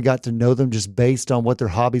you ever got to know them just based on what their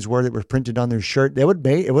hobbies were that were printed on their shirt, it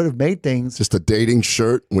would have made things. Just a dating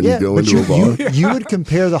shirt when you go into a bar. You would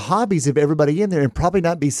compare the hobbies of everybody in there and probably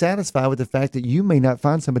not be satisfied with the fact that you may not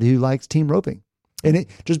find somebody who likes team roping. And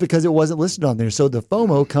just because it wasn't listed on there. So the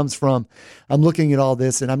FOMO comes from, I'm looking at all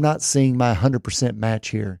this and I'm not seeing my 100%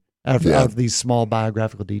 match here. Out of these small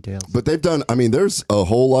biographical details. But they've done, there's a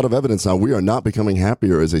whole lot of evidence now. We are not becoming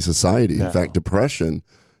happier as a society. No. In fact, depression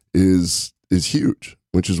is huge,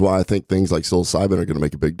 which is why I think things like psilocybin are going to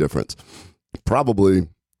make a big difference. Probably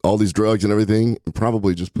all these drugs and everything,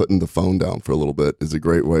 probably just putting the phone down for a little bit is a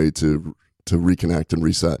great way to to reconnect and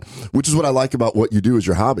reset, which is what I like about what you do as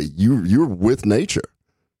your hobby. You're with nature.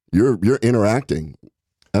 You're interacting.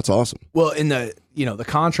 That's awesome. Well, in the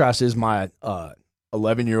contrast is my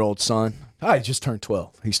 11-year-old son. I just turned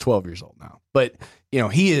 12. He's 12 years old now. But,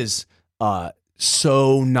 he is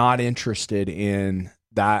so not interested in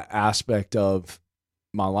that aspect of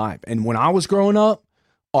my life. And when I was growing up,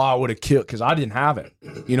 I would have killed because I didn't have it.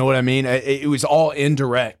 You know what I mean? It was all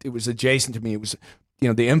indirect. It was adjacent to me. It was,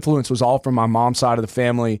 the influence was all from my mom's side of the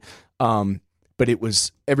family. But it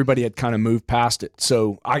was, everybody had kind of moved past it.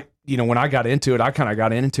 So when I got into it, I kind of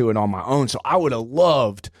got into it on my own. So I would have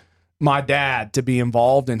loved my dad to be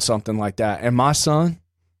involved in something like that. And my son,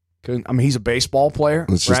 he's a baseball player.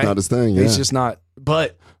 It's just not his thing. Yeah. He's just not,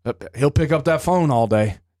 but he'll pick up that phone all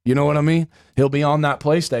day. You know what I mean? He'll be on that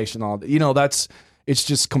PlayStation all day. It's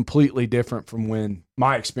just completely different from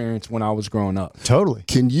my experience when I was growing up. Totally.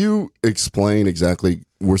 Can you explain exactly?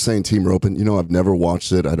 We're saying team roping. I've never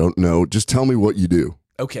watched it. I don't know. Just tell me what you do.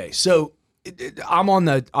 Okay, so I'm on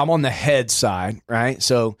the head side, right?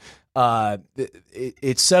 So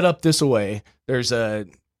it's set up this way. There's a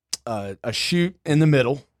chute in the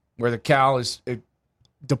middle where the cow is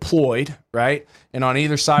deployed, right? And on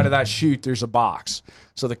either side of that chute, there's a box.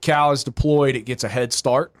 So the cow is deployed. It gets a head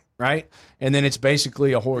start. Right. And then it's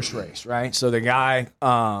basically a horse race. Right. So the guy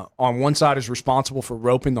on one side is responsible for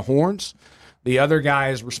roping the horns. The other guy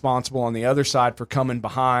is responsible on the other side for coming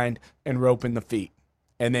behind and roping the feet.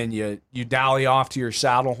 And then you dally off to your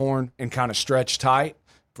saddle horn and kind of stretch tight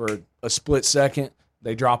for a split second.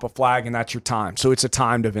 They drop a flag and that's your time. So it's a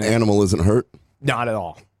timed event. Animal isn't hurt? Not at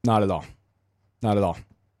all. Not at all. Not at all.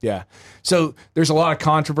 Yeah. So there's a lot of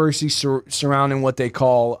controversy surrounding what they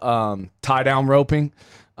call tie down roping.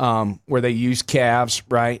 Where they use calves,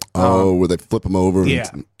 right? Where they flip them over. Yeah,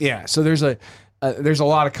 yeah. So there's a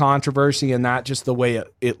lot of controversy in that, just the way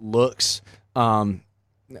it looks. I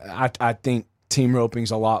think team roping is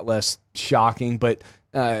a lot less shocking, but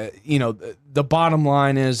the bottom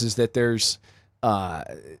line is that there's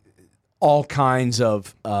all kinds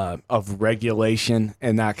of regulation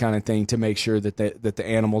and that kind of thing to make sure that the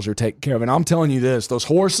animals are taken care of. And I'm telling you this, those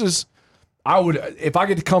horses. I would, if I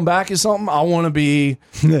get to come back as something, I want to be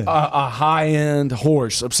a high-end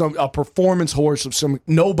horse a performance horse of some.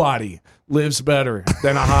 Nobody lives better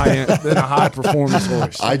than a high-performance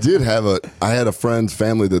horse. I had a friend's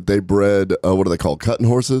family that they bred. What are they called? Cutting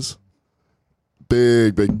horses.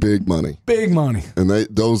 Big money. Big money. And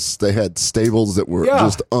they had stables that were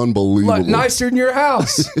just unbelievable. Nicer than your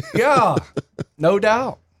house. Yeah, no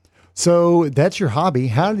doubt. So that's your hobby.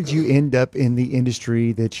 How did you end up in the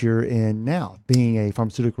industry that you're in now, being a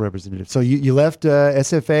pharmaceutical representative? So you left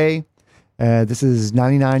SFA. This is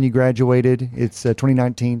 99. You graduated. It's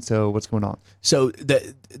 2019. So what's going on? So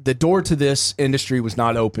the door to this industry was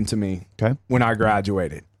not open to me when I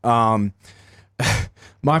graduated.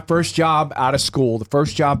 My first job out of school, the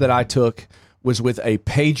first job that I took was with a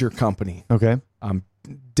pager company. Okay.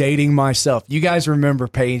 Dating myself. You guys remember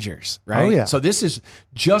pagers, right? Oh, yeah. So this is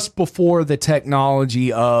just before the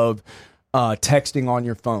technology of texting on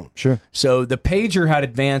your phone. Sure. So the pager had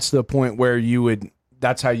advanced to the point where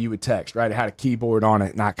that's how you would text, right? It had a keyboard on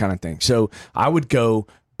it and that kind of thing. So I would go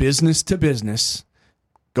business to business,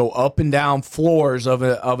 go up and down floors of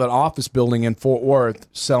an office building in Fort Worth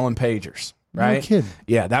selling pagers, right? No kidding.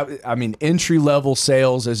 Yeah, entry-level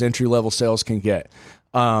sales as entry-level sales can get.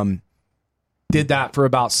 Did that for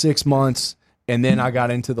about 6 months, and then I got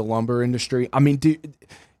into the lumber industry.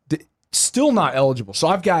 Still not eligible. So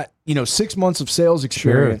I've got 6 months of sales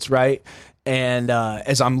experience, right? And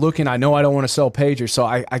as I'm looking, I know I don't want to sell pagers, so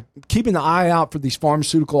I keeping the eye out for these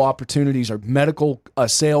pharmaceutical opportunities or medical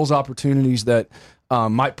sales opportunities that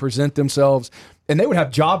might present themselves. And they would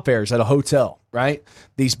have job fairs at a hotel, right?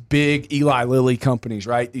 These big Eli Lilly companies,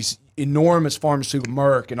 right? These enormous pharmaceutical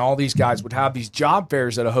Merck and all these guys would have these job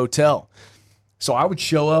fairs at a hotel. So I would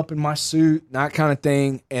show up in my suit, that kind of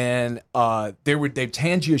thing, and they'd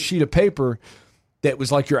hand you a sheet of paper that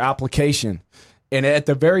was like your application, and at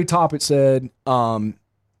the very top it said one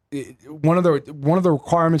of the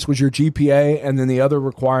requirements was your GPA, and then the other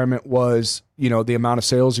requirement was the amount of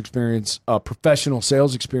sales experience, professional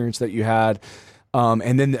sales experience that you had.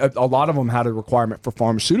 And then a lot of them had a requirement for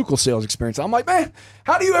pharmaceutical sales experience. I'm like, man,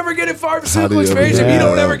 how do you ever get a pharmaceutical experience if you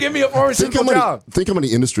don't ever give me a pharmaceutical job? Think how many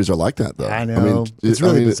industries are like that, though. I know. It's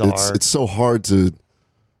really bizarre. It's so hard to.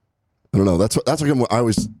 I don't know. That's like I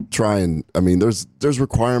always try and. There's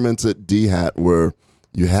requirements at DHAT where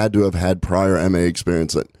you had to have had prior MA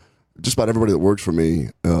experience. That just about everybody that works for me,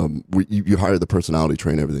 you hire the personality,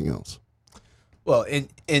 train everything else. Well, and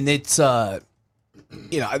it's.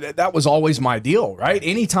 that was always my deal, right?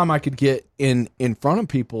 Anytime I could get in front of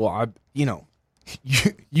people, you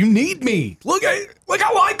need me. Look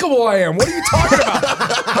how likable I am. What are you talking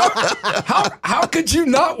about? How could you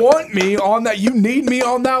not want me on that? You need me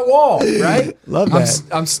on that wall, right? Love that.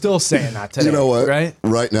 I'm still saying that today. You know what? Right?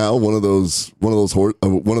 Right now, one of those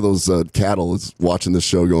cattle is watching this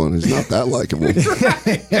show, going, "He's not that likable."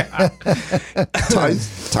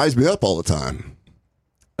 ties me up all the time.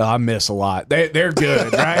 I miss a lot. They're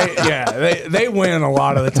good, right? Yeah, they win a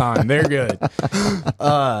lot of the time. They're good.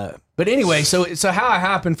 But anyway, so how it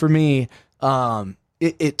happened for me,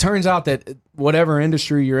 it turns out that whatever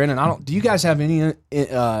industry you're in, and do you guys have any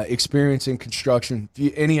experience in construction?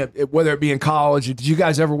 Whether it be in college, did you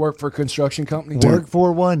guys ever work for a construction company? Work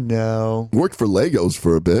for one? No. Worked for Legos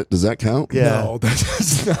for a bit. Does that count? Yeah. No, that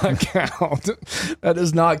does not count. That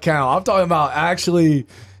does not count. I'm talking about actually.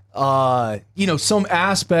 Some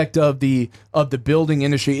aspect of the building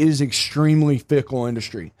industry is extremely fickle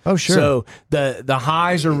industry. Oh, sure. So the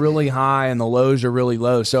highs are really high and the lows are really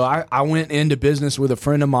low. So I went into business with a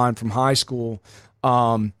friend of mine from high school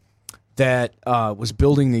that was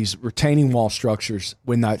building these retaining wall structures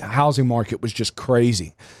when the housing market was just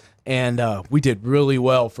crazy. And we did really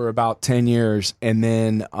well for about 10 years. And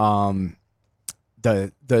then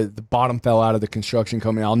the bottom fell out of the construction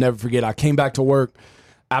company. I'll never forget. I came back to work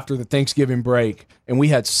after the Thanksgiving break, and we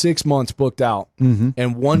had 6 months booked out. Mm-hmm.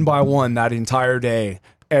 And one by one, that entire day,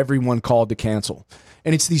 everyone called to cancel.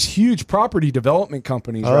 And it's these huge property development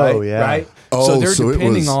companies, right? Oh, yeah. Right? Oh, so they're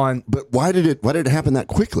depending on. But why did it happen that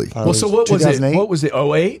quickly? Well, so what was it? What was it?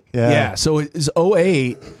 08? Yeah. So it was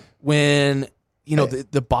 08 when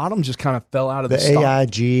the bottom just kind of fell out of the stock.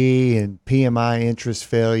 AIG and PMI interest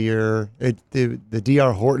failure. The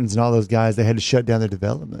DR Hortons and all those guys, they had to shut down their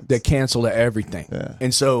developments. They canceled everything. Yeah.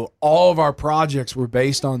 And so all of our projects were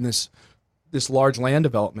based on this large land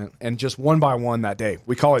development, and just one by one that day.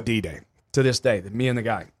 We call it D-Day to this day, me and the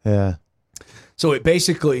guy. Yeah. So it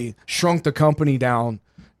basically shrunk the company down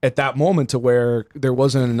at that moment to where there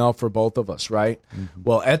wasn't enough for both of us, right? Mm-hmm.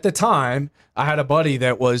 Well, at the time, I had a buddy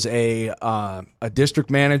that was a district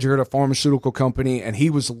manager at a pharmaceutical company, and he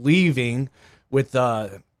was leaving with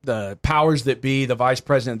the powers that be, the vice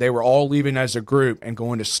president. They were all leaving as a group and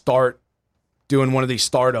going to start doing one of these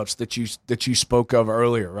startups that you spoke of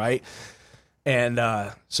earlier, right? And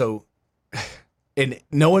and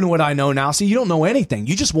knowing what I know now, see, you don't know anything.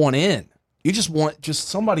 You just want in. You just want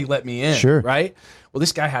somebody let me in, sure, right? Well,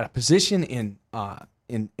 this guy had a position in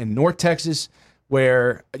North Texas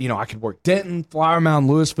where I could work Denton, Flower Mound,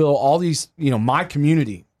 Louisville, all these my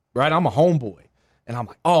community, right? I'm a homeboy, and I'm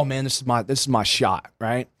like, oh man, this is my shot,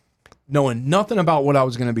 right? Knowing nothing about what I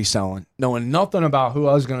was going to be selling, knowing nothing about who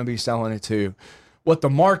I was going to be selling it to, what the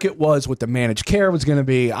market was, what the managed care was going to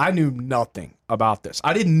be. I knew nothing about this.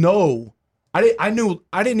 I didn't know. I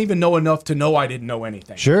didn't even know enough to know I didn't know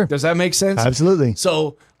anything. Sure. Does that make sense? Absolutely.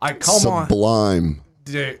 So I come on. Sublime.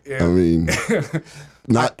 Yeah. I mean,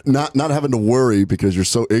 not having to worry because you're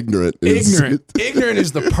so ignorant. Ignorant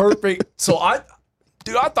is the perfect. So I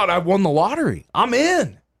thought I won the lottery. I'm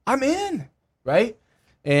in. Right.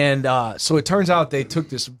 And so it turns out they took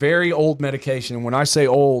this very old medication. And when I say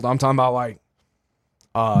old, I'm talking about like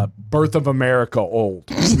Birth of America old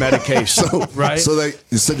medication, right? So they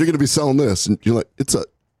said you're going to be selling this, and you're like, it's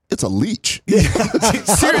a leech. Yeah,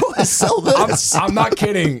 how do I sell this? I'm not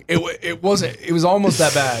kidding. It was almost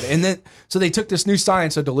that bad. And then so they took this new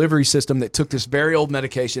science, a delivery system that took this very old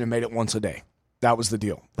medication and made it once a day. That was the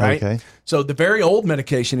deal, right? Okay. So the very old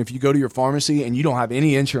medication, if you go to your pharmacy and you don't have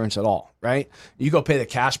any insurance at all, right? You go pay the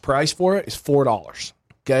cash price for it is $4.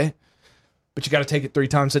 Okay. But you got to take it 3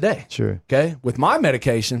 times a day. Sure. Okay. With my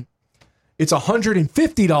medication, it's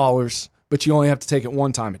 $150, but you only have to take it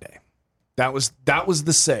 1 time a day. That was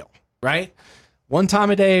the sale, right? 1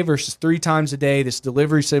 time a day versus 3 times a day. This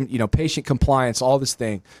delivery, patient compliance, all this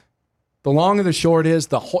thing. The long and the short is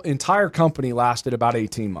the whole entire company lasted about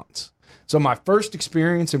 18 months. So my first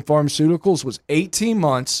experience in pharmaceuticals was 18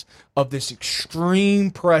 months of this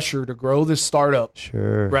extreme pressure to grow this startup.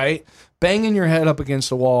 Sure. Right? Banging your head up against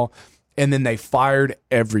the wall. And then they fired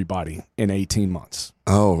everybody in 18 months.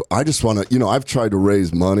 Oh, I just want to, I've tried to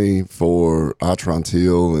raise money for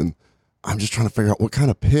Atrantil, and I'm just trying to figure out what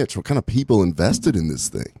kind of people invested in this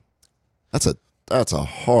thing. That's a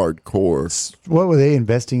hardcore. What were they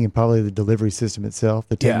investing in? Probably the delivery system itself,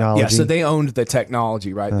 the technology. Yeah, so they owned the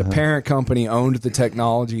technology, right? The parent company owned the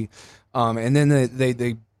technology. And then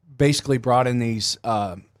they basically brought in these,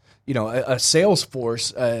 a sales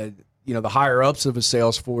force, the higher ups of a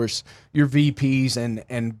sales force, your VPs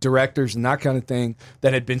and directors and that kind of thing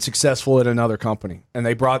that had been successful at another company. And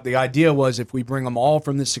the idea was if we bring them all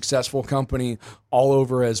from this successful company all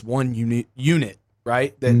over as one unit,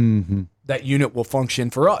 right? That unit will function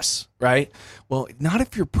for us, right? Well, not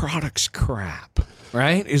if your product's crap,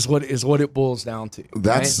 right? Is what it boils down to.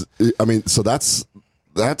 That's, right? I mean, so that's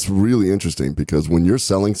really interesting because when you're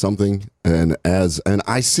selling something and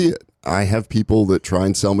I see it, I have people that try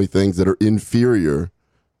and sell me things that are inferior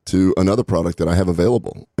to another product that I have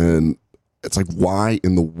available. And it's like, why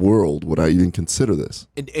in the world would I even consider this?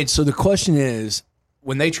 And so the question is,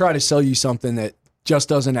 when they try to sell you something that just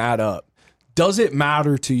doesn't add up, does it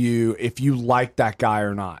matter to you if you like that guy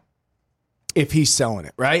or not? If he's selling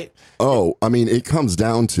it, right? Oh, I mean, it comes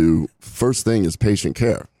down to, first thing is patient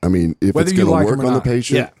care. I mean, if it's going to work on the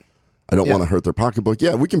patient, I don't want to hurt their pocketbook.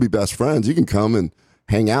 Yeah, we can be best friends. You can come and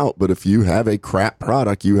hang out, but if you have a crap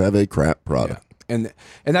product, you have a crap product. Yeah.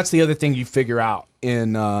 And that's the other thing you figure out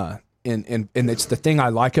and it's the thing I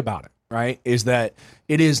like about it, right? Is that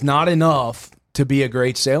it is not enough to be a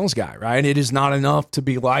great sales guy, right? It is not enough to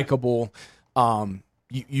be likable.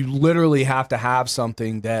 You literally have to have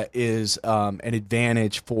something that is an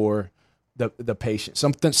advantage for the patient,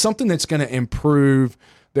 something that's going to improve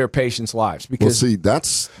their patients' lives. Because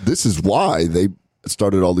this is why they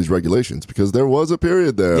started all these regulations, because there was a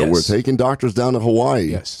period there where taking doctors down to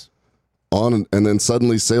Hawaii, and then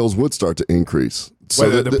suddenly sales would start to increase.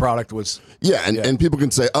 Whether the product was and people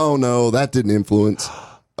can say, oh no, that didn't influence.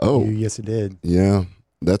 Oh yes, it did. Yeah.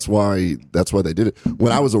 That's why they did it.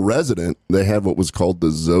 When I was a resident, they had what was called the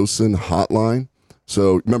Zosyn hotline.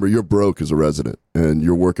 So remember, you're broke as a resident and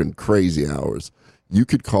you're working crazy hours. You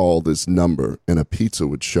could call this number and a pizza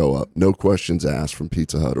would show up, no questions asked, from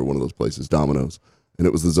Pizza Hut or one of those places, Domino's. And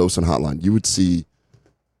it was the Zosyn hotline. You would see,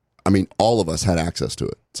 I mean, all of us had access to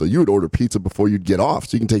it. So you would order pizza before you'd get off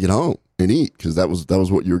so you can take it home and eat, because that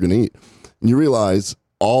was what you were going to eat. And you realize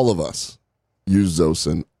all of us use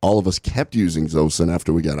Zosyn. All of us kept using Zosyn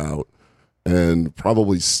after we got out, and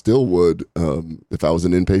probably still would if I was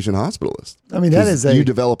an inpatient hospitalist. I mean, you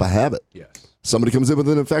develop a habit. Yes. Somebody comes in with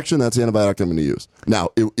an infection, that's the antibiotic I'm going to use. Now,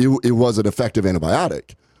 it was an effective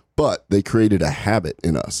antibiotic, but they created a habit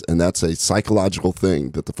in us, and that's a psychological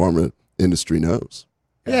thing that the pharma industry knows.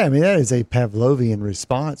 Yeah, I mean, that is a Pavlovian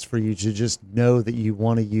response for you to just know that you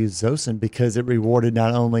want to use Zosyn, because it rewarded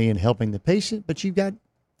not only in helping the patient, but you got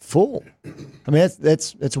full. I mean,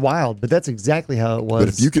 that's wild, but that's exactly how it was. But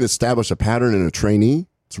if you can establish a pattern in a trainee,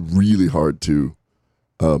 it's really hard to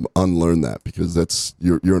unlearn that, because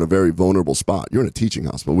you're in a very vulnerable spot. You're in a teaching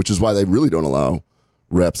hospital, which is why they really don't allow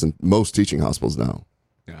reps in most teaching hospitals now.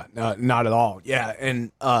 Yeah, not at all. Yeah,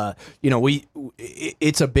 and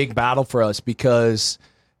it's a big battle for us, because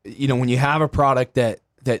when you have a product that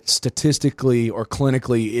statistically or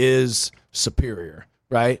clinically is superior,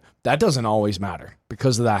 right? That doesn't always matter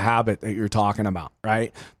because of that habit that you're talking about,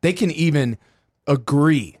 right? They can even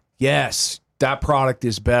agree, yes, that product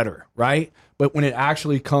is better, right? But when it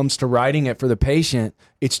actually comes to writing it for the patient,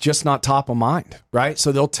 it's just not top of mind, right?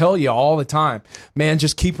 So they'll tell you all the time, man,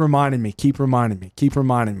 just keep reminding me,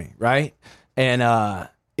 right? And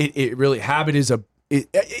it really, habit is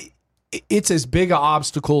it's as big an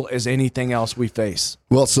obstacle as anything else we face.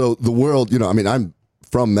 Well, so the world, I'm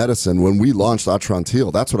from medicine. When we launched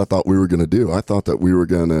Atrantil, that's what I thought we were going to do. I thought that we were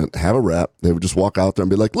going to have a rep. They would just walk out there and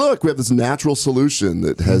be like, look, we have this natural solution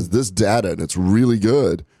that has this data and it's really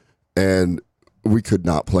good. And we could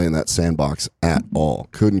not play in that sandbox at all.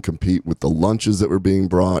 Couldn't compete with the lunches that were being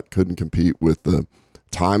brought. Couldn't compete with the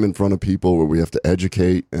time in front of people where we have to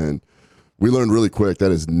educate. And we learned really quick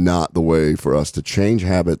that is not the way for us to change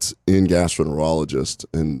habits in gastroenterologists.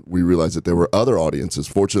 And we realized that there were other audiences.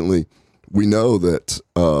 Fortunately, we know that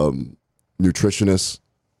nutritionists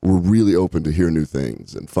were really open to hear new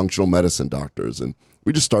things, and functional medicine doctors. And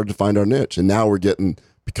we just started to find our niche. And now we're getting,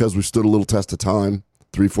 because we stood a little test of time,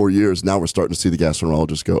 3-4 years, now we're starting to see the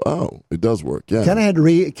gastroenterologists go, oh, it does work. Yeah. Kind of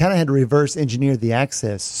had to reverse engineer the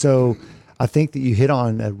access. So I think that you hit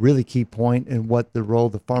on a really key point in what the role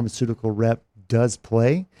the pharmaceutical rep does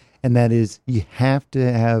play. And that is, you have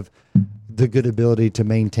to have the good ability to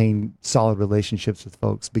maintain solid relationships with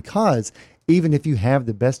folks, because even if you have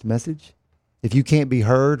the best message, if you can't be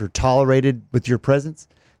heard or tolerated with your presence,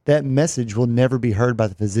 that message will never be heard by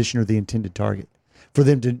the physician or the intended target. For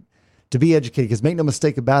them to be educated, because make no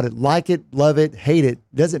mistake about it, like it, love it, hate it,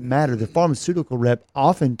 doesn't matter. The pharmaceutical rep,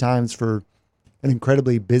 oftentimes for an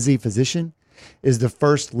incredibly busy physician, is the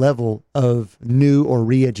first level of new or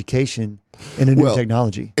re-education in a new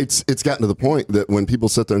technology. It's gotten to the point that when people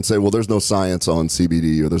sit there and say, well, there's no science on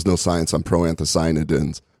CBD or there's no science on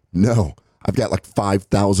proanthocyanidins, No. I've got like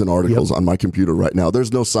 5,000 articles on my computer right now.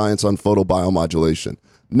 There's no science on photobiomodulation.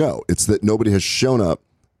 No, it's that nobody has shown up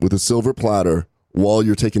with a silver platter while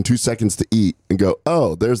you're taking 2 seconds to eat and go,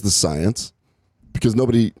 oh, there's the science. Because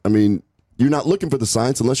you're not looking for the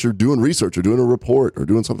science unless you're doing research or doing a report or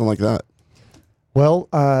doing something like that. Well,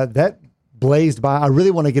 that blazed by. I really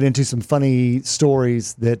want to get into some funny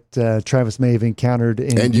stories that Travis may have encountered.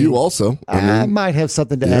 And you also. I might have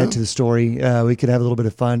something to add to the story. We could have a little bit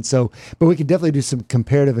of fun. But we could definitely do some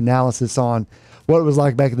comparative analysis on what it was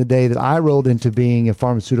like back in the day that I rolled into being a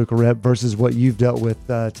pharmaceutical rep versus what you've dealt with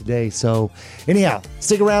today. So anyhow,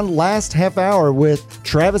 stick around last half hour with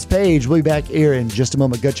Travis Page. We'll be back here in just a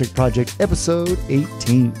moment. Gut Check Project, episode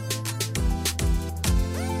 18.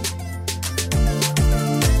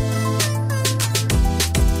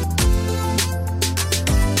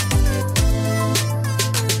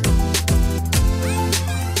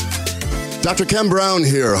 Dr. Ken Brown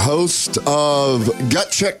here, host of Gut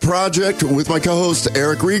Check Project with my co-host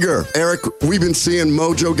Eric Rieger. Eric, we've been seeing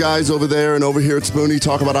Mojo guys over there and over here at Spoonie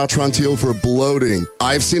talk about Atrantil for bloating.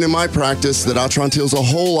 I've seen in my practice that Atrantil is a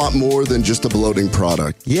whole lot more than just a bloating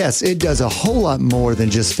product. Yes, it does a whole lot more than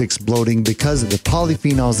just fix bloating because of the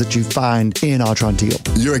polyphenols that you find in Atrantil.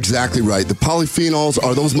 You're exactly right. The polyphenols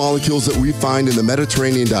are those molecules that we find in the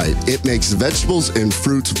Mediterranean diet. It makes vegetables and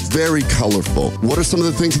fruits very colorful. What are some of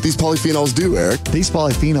the things that these polyphenols do, Eric? These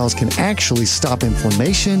polyphenols can actually stop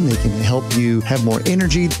inflammation. They can help you have more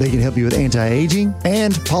energy. They can help you with anti-aging.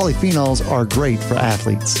 And polyphenols are great for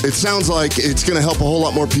athletes. It sounds like it's going to help a whole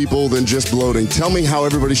lot more people than just bloating. Tell me how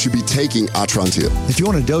everybody should be taking Atrantil. If you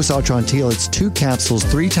want to dose Atrantil, it's 2 capsules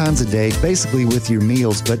 3 times a day, basically with your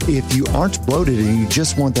meals. But if you aren't bloated and you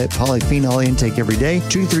just want that polyphenol intake every day,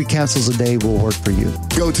 2 to 3 capsules a day will work for you.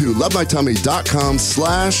 Go to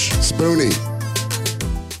lovemytummy.com/Spoonie.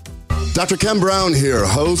 Dr. Ken Brown here,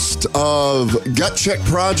 host of Gut Check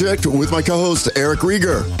Project with my co-host Eric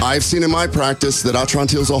Rieger. I've seen in my practice that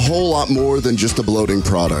Atrantil is a whole lot more than just a bloating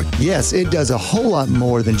product. Yes, it does a whole lot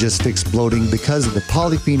more than just fix bloating because of the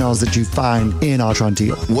polyphenols that you find in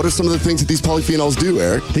Atrantil. What are some of the things that these polyphenols do,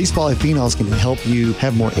 Eric? These polyphenols can help you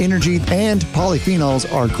have more energy, and polyphenols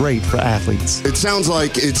are great for athletes. It sounds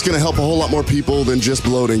like it's going to help a whole lot more people than just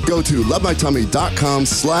bloating. Go to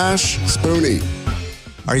lovemytummy.com/Spoonie.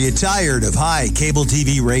 Are you tired of high cable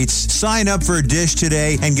TV rates? Sign up for Dish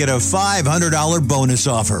today and get a $500 bonus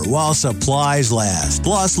offer while supplies last.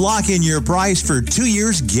 Plus, lock in your price for 2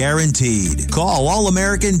 years guaranteed. Call All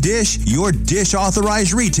American Dish, your Dish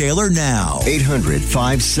authorized retailer now.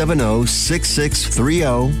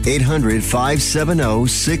 800-570-6630.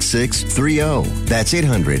 800-570-6630. That's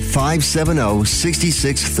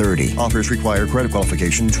 800-570-6630. Offers require credit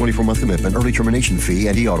qualification, 24-month commitment, early termination fee,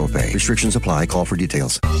 and e-auto pay. Restrictions apply. Call for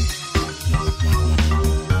details. You're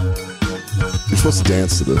supposed to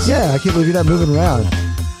dance to this. Yeah, I can't believe you're not moving around.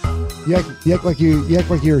 You act like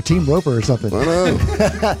you're a team roper or something. I know.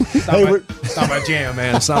 It's not my jam,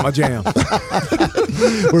 man. It's not my jam.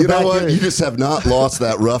 You know what? You just have not lost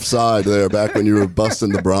that rough side there back when you were busting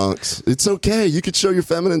the Bronx. It's okay. You could show your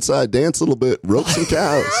feminine side. Dance a little bit. Rope some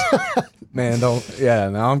cows. Man, now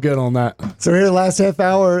I'm good on that. So we're in the last half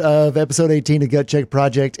hour of episode 18 of Gut Check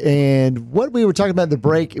Project, and what we were talking about in the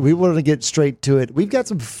break, we wanted to get straight to it. We've got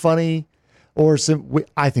some funny,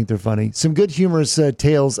 I think they're funny, some good humorous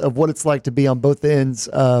tales of what it's like to be on both ends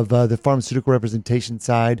of the pharmaceutical representation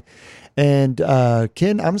side. And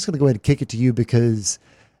Ken, I'm just going to go ahead and kick it to you because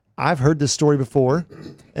I've heard this story before,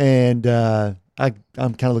 and I'm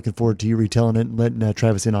kind of looking forward to you retelling it and letting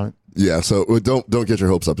Travis in on it. Yeah, so don't get your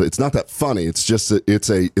hopes up. It's not that funny. It's just it's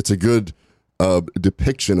a good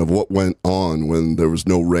depiction of what went on when there was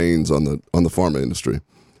no reins on the pharma industry.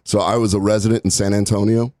 So I was a resident in San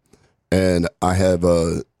Antonio, and I had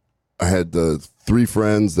 3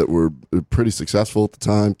 friends that were pretty successful at the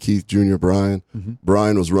time. Keith, Jr., Brian. Mm-hmm.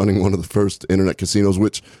 Brian was running one of the first internet casinos.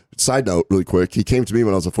 Which, side note, really quick, he came to me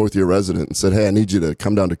when I was a 4th-year resident and said, "Hey, I need you to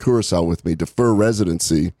come down to Curacao with me, defer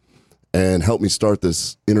residency, and help me start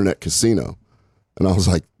this internet casino." And I was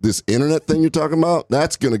like, "This internet thing you're talking about,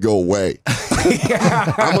 that's going to go away.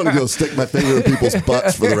 I'm going to go stick my finger in people's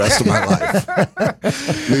butts for the rest of my life."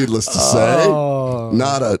 Needless to say,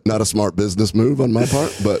 not a smart business move on my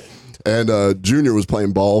part. And Junior was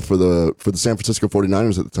playing ball for the San Francisco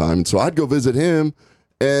 49ers at the time. And so I'd go visit him,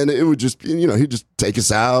 and it would just, he'd just take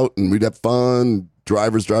us out, and we'd have fun,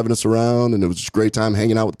 drivers driving us around, and it was just a great time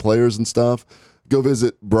hanging out with players and stuff. Go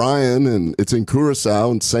visit Brian, and it's in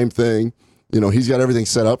Curacao, and same thing. He's got everything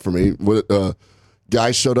set up for me.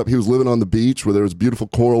 Guy showed up. He was living on the beach where there was a beautiful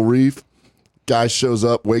coral reef. Guy shows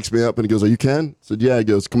up, wakes me up, and he goes, "Are you Ken?" I said, "Yeah." He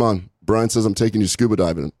goes, "Come on, Brian says, I'm taking you scuba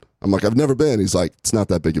diving. I'm like, I've never been. He's like, it's not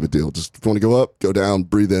that big of a deal. Just if you want to go up, go down,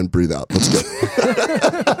 breathe in, breathe out. Let's go.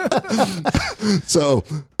 So,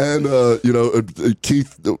 and,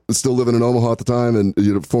 Keith was still living in Omaha at the time,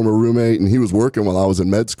 and, former roommate, and he was working while I was in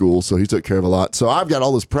med school, so he took care of a lot. So I've got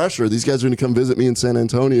all this pressure. These guys are going to come visit me in San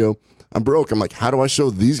Antonio. I'm broke. I'm like, how do I show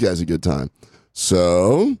these guys a good time?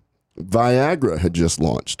 So Viagra had just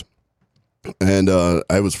launched, and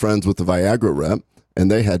I was friends with the Viagra rep, and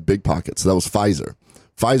they had big pockets. So that was Pfizer.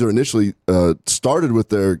 Pfizer initially started with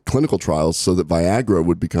their clinical trials so that Viagra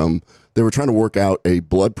would become, they were trying to work out a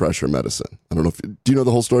blood pressure medicine. I don't know do you know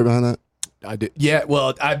the whole story behind that? I do. Yeah,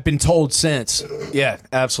 well, I've been told since. Yeah,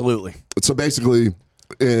 absolutely. So basically,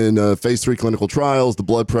 in phase 3 clinical trials, the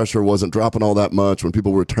blood pressure wasn't dropping all that much. When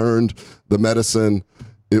people returned the medicine,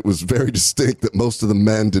 it was very distinct that most of the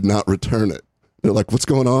men did not return it. They're like, what's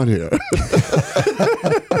going on here?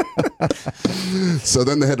 So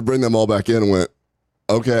then they had to bring them all back in and went,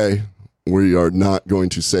 okay, we are not going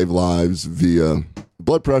to save lives via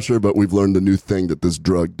blood pressure, but we've learned the new thing that this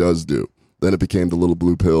drug does do. Then it became the little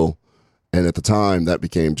blue pill. And at the time, that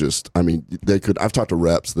became I've talked to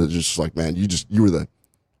reps that are just like, man, you were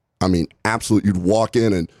absolute, you'd walk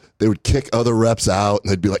in and they would kick other reps out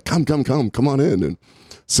and they'd be like, come on in. And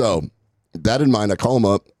so that in mind, I call him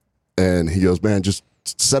up and he goes, man, just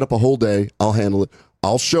set up a whole day. I'll handle it.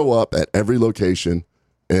 I'll show up at every location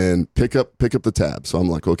and pick up the tab. So I'm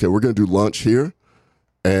like, okay, we're going to do lunch here.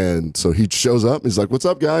 And so he shows up. He's like, what's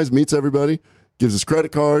up, guys? Meets everybody, gives his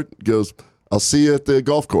credit card, goes, I'll see you at the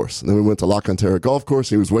golf course. And then we went to La Cantera Golf Course.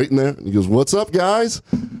 He was waiting there. And he goes, what's up, guys?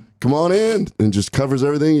 Come on in. And just covers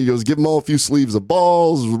everything. He goes, give them all a few sleeves of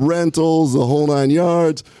balls, rentals, the whole 9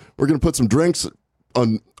 yards. We're going to put some drinks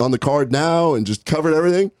on the card now and just covered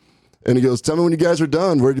everything. And he goes, tell me when you guys are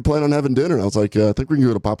done. Where do you plan on having dinner? I was like, I think we can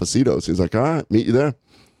go to Papacitos. He's like, all right, meet you there.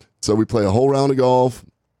 So we play a whole round of golf.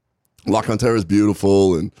 La Cantera is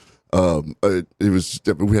beautiful. And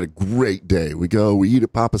we had a great day. We eat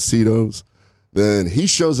at Papacitos. Then he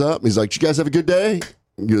shows up. He's like, you guys have a good day?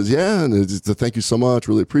 He goes, yeah. And it's thank you so much.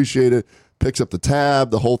 Really appreciate it. Picks up the tab,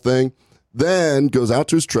 the whole thing. Then goes out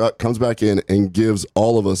to his truck, comes back in, and gives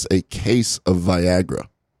all of us a case of Viagra.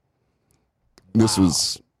 This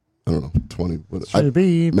was, I don't know, 20. Should it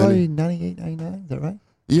be probably 98, 99? Is that right?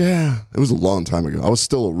 Yeah. It was a long time ago. I was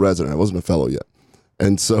still a resident. I wasn't a fellow yet.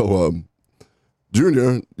 And so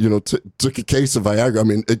Junior, took a case of Viagra. I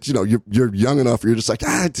mean, you're young enough. You're just like,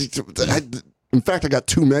 in fact, I got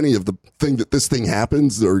too many of the thing that this thing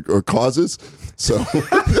happens or causes. So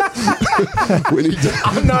we need to.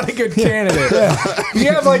 I'm not a good candidate. Do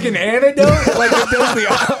you have like an antidote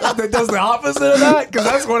that does the opposite of that? Because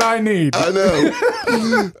that's what I need. I know.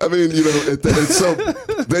 I mean, so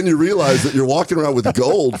then you realize that you're walking around with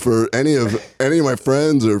gold for any of my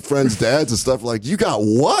friends or friends' dads and stuff. Like, you got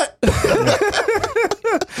what?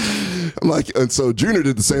 I'm like, and so Junior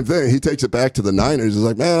did the same thing. He takes it back to the Niners. He's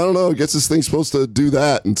like, man, I don't know. I guess this thing's supposed to do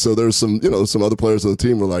that. And so there's some other players on the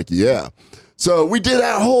team were like, yeah. So we did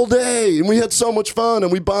that whole day and we had so much fun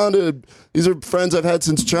and we bonded. These are friends I've had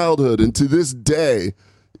since childhood. And to this day,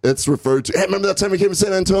 it's referred to, hey, remember that time we came to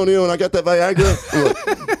San Antonio and I got that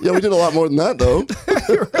Viagra? Like, yeah, we did a lot more than that, though.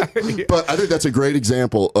 Right. But I think that's a great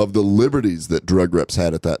example of the liberties that drug reps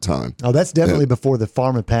had at that time. Oh, that's definitely before the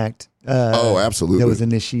Pharma Pact. Absolutely. That was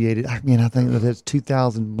initiated. I mean, I think it was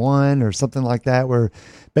 2001 or something like that, where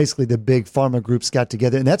basically the big pharma groups got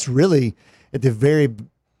together. And that's really at the very,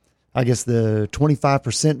 I guess, the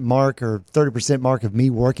 25% mark or 30% mark of me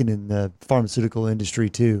working in the pharmaceutical industry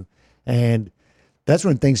too. And that's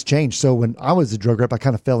when things changed. So when I was a drug rep, I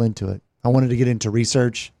kind of fell into it. I wanted to get into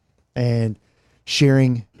research, and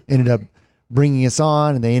Sharing ended up bringing us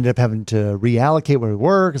on, and they ended up having to reallocate where we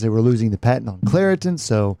were because they were losing the patent on Claritin.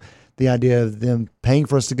 So the idea of them paying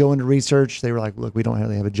for us to go into research, they were like, look, we don't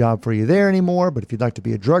really have a job for you there anymore, but if you'd like to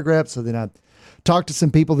be a drug rep. So then I talked to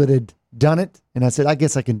some people that had done it, and I said, I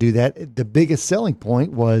guess I can do that. The biggest selling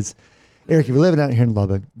point was, Eric, if you're living out here in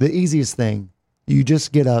Lubbock, the easiest thing, you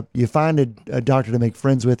just get up, you find a doctor to make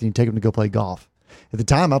friends with, and you take them to go play golf. At the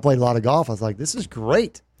time, I played a lot of golf. I was like, this is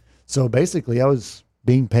great. So basically, I was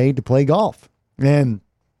being paid to play golf. And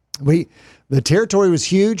the territory was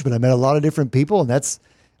huge, but I met a lot of different people, and I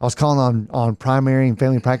was calling on primary and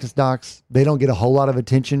family practice docs. They don't get a whole lot of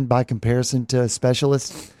attention by comparison to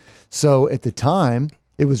specialists. So at the time,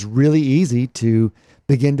 it was really easy to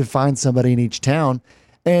begin to find somebody in each town.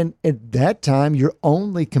 And at that time, you're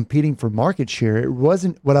only competing for market share.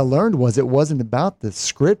 What I learned was it wasn't about the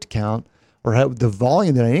script count or the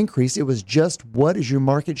volume that I increased. It was just, what is your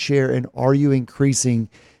market share, and are you increasing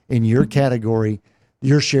in your category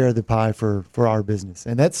your share of the pie for our business?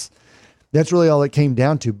 And that's That's really all it came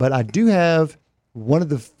down to. But I do have one of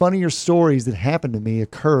the funnier stories that happened to me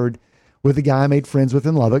occurred with a guy I made friends with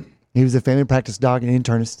in Lubbock. He was a family practice doc and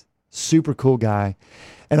internist, super cool guy.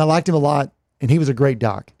 And I liked him a lot, and he was a great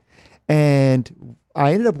doc. And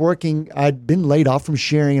I ended up working, I'd been laid off from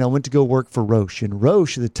sharing, and I went to go work for Roche. And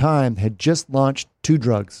Roche at the time had just launched 2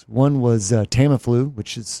 drugs. One was Tamiflu,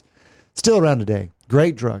 which is still around today.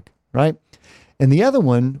 Great drug, right? And the other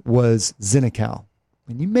one was Xenical.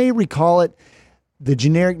 And you may recall it, the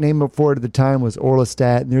generic name for it at the time was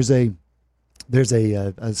Orlistat. And there's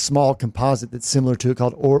a small composite that's similar to it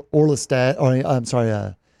called Orlistat, or I'm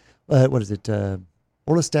sorry, what is it?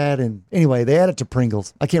 Orlistat. And anyway, they add it to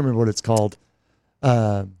Pringles. I can't remember what it's called.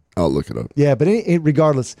 I'll look it up. Yeah, but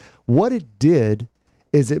regardless, what it did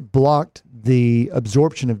is it blocked the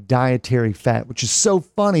absorption of dietary fat, which is so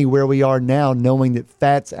funny where we are now knowing that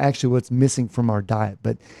fat's actually what's missing from our diet.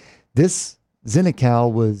 But this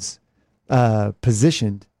Xenical was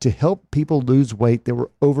positioned to help people lose weight that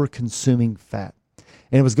were over-consuming fat.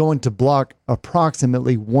 And it was going to block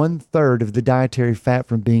approximately 1/3 of the dietary fat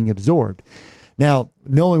from being absorbed. Now,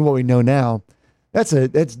 knowing what we know now, that's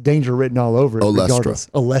danger written all over it. Olestra.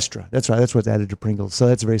 Olestra. That's right. That's what's added to Pringles. So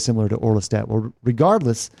that's very similar to Orlistat. Well,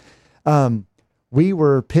 regardless, we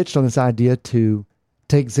were pitched on this idea to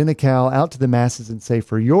take Xenical out to the masses and say,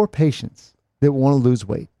 for your patients that want to lose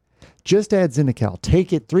weight, just add Xenical.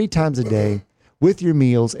 Take it 3 times a day with your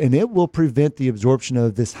meals, and it will prevent the absorption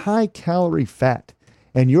of this high-calorie fat,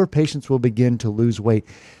 and your patients will begin to lose weight.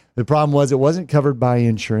 The problem was it wasn't covered by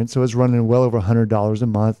insurance, so it was running well over $100 a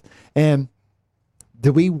month, and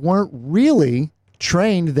that we weren't really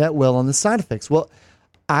trained that well on the side effects. Well,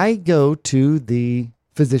 I go to the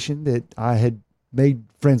physician that I had made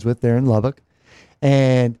friends with there in Lubbock,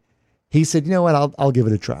 and he said, you know what, I'll give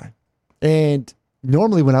it a try. And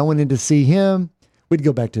normally when I went in to see him, we'd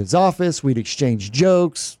go back to his office, we'd exchange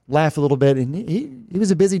jokes, laugh a little bit, and he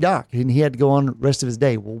was a busy doc, and he had to go on the rest of his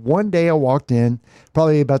day. Well, one day I walked in,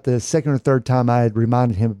 probably about the second or third time I had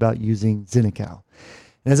reminded him about using Xenical.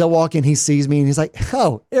 And as I walk in, he sees me and he's like,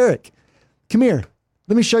 oh, Eric, come here.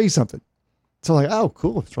 Let me show you something. So I'm like, oh,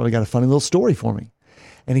 cool. It's probably got a funny little story for me.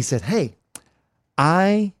 And he said, hey,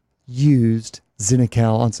 I used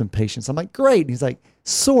Xenical on some patients. I'm like, great. And he's like,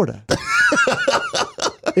 sorta.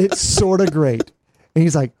 It's sorta great. And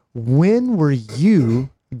he's like, when were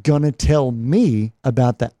you going to tell me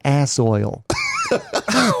about the ass oil?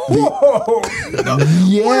 Whoa!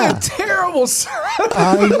 Yeah. What a terrible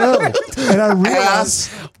I know. And I realized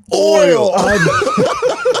oil.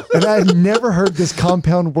 And I'd never heard this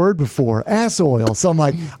compound word before, ass oil. So I'm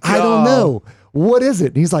like, I don't know. What is it?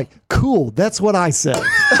 And he's like, cool. That's what I said.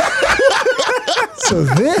 So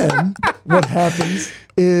then what happens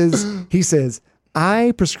is he says,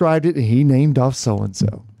 I prescribed it, and he named off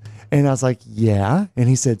so-and-so. And I was like, yeah. And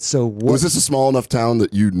he said, so what? Was this a small enough town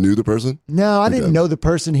that you knew the person? No, I didn't know the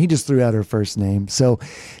person. He just threw out her first name. So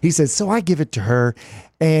he said, so I give it to her.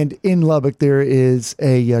 And in Lubbock, there is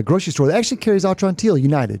a grocery store that actually carries Atrantil,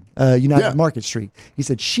 United Market Street. He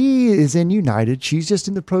said, she is in United. She's just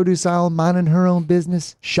in the produce aisle, minding her own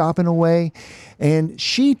business, shopping away. And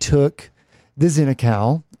she took the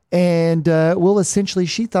Xenical. And, essentially,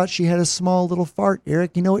 she thought she had a small little fart.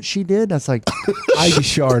 Eric, you know what she did? I was like, she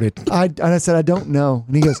sharted. And I said, I don't know.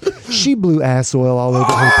 And he goes, she blew ass oil all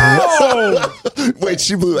over her pants. Wait,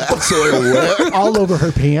 she blew ass oil where? All over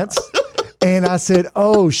her pants. And I said,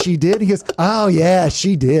 oh, she did? He goes, oh, yeah,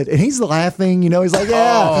 she did. And he's laughing, he's like,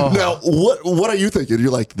 yeah. Oh. Now, what are you thinking? You're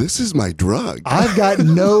like, this is my drug. I've got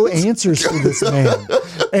no answers for this man.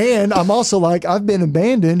 And I'm also like, I've been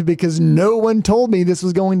abandoned because no one told me this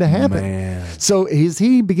was going to happen. Man. So as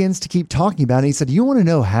he begins to keep talking about it, he said, you want to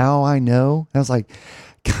know how I know? And I was like,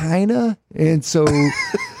 kinda. And so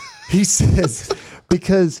he says,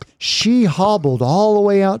 because she hobbled all the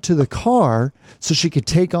way out to the car so she could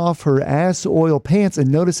take off her ass oil pants, and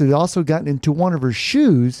notice it had also gotten into one of her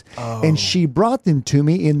shoes, and she brought them to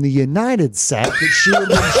me in the United sack that she had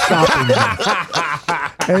been shopping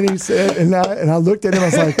in. And he said, and I looked at him, I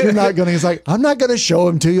was like, you're not going to, he's like, I'm not going to show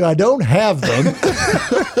them to you. I don't have them.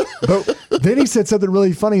 But then he said something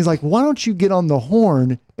really funny. He's like, why don't you get on the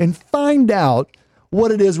horn and find out what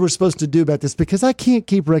it is we're supposed to do about this, because I can't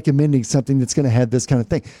keep recommending something that's going to have this kind of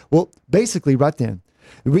thing. Well, basically right then,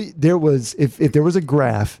 there was, if there was a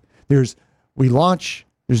graph, we launch,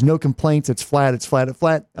 there's no complaints, it's flat.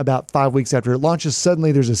 About 5 weeks after it launches,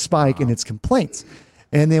 suddenly there's a spike and it's complaints.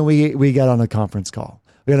 And then we got on a conference call.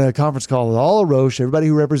 We had a conference call with all of Roche, everybody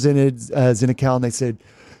who represented Xenical, and they said,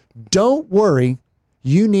 don't worry,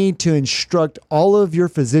 you need to instruct all of your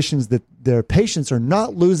physicians that their patients are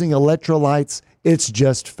not losing electrolytes, it's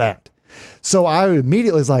just fat. So I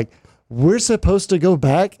immediately was like, we're supposed to go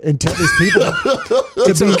back and tell these people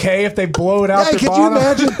it's okay if they blow it out their could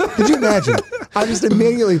bottom. Could you imagine? I just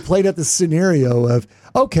immediately played out the scenario of,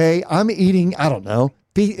 okay, I'm eating, I don't know,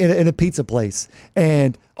 in a pizza place,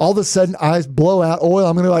 and all of a sudden I blow out oil.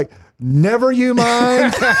 I'm going to be like, never you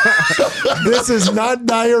mind. This is not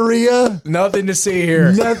diarrhea. Nothing to see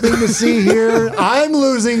here. Nothing to see here. I'm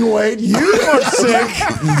losing weight. You are sick.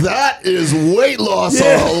 That is weight loss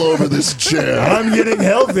all over this chair. I'm getting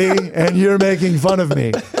healthy, and you're making fun of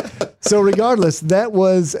me. So regardless, that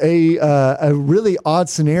was a really odd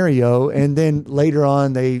scenario. And then later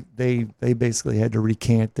on, they basically had to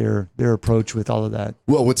recant their approach with all of that.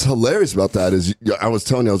 Well, what's hilarious about that is I was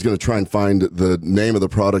telling you I was going to try and find the name of the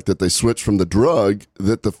product that they switched from the drug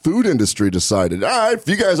that the food industry decided, all right, if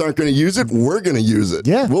you guys aren't going to use it, we're going to use it.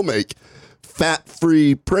 Yeah. We'll make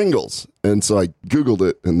fat-free Pringles. And so I Googled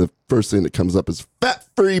it, and the first thing that comes up is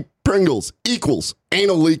fat-free Pringles equals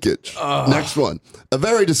anal leakage. Next one. A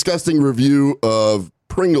very disgusting review of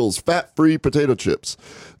Pringles fat-free potato chips.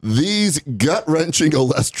 These gut-wrenching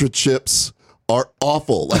Olestra chips are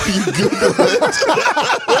awful. Like you Google it.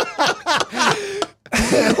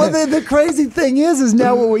 Well, the crazy thing is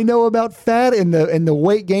now what we know about fat and the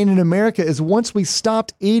weight gain in America is once we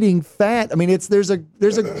stopped eating fat. I mean, there's a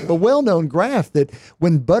well-known graph that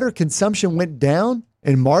when butter consumption went down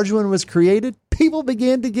and margarine was created, people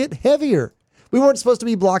began to get heavier. We weren't supposed to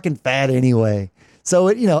be blocking fat anyway. So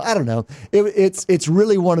I don't know. It's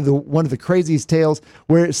really one of the craziest tales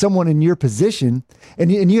where someone in your position,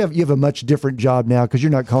 and you have a much different job now because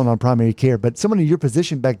you're not calling on primary care, but someone in your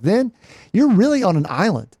position back then, you're really on an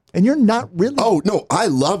island, and you're not really. Oh no, I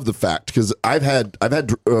love the fact because I've had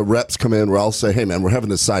reps come in where I'll say, hey man, we're having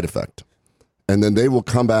this side effect, and then they will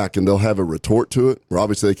come back and they'll have a retort to it. Where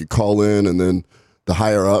obviously they could call in, and then the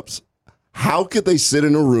higher ups, how could they sit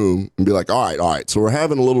in a room and be like, all right, so we're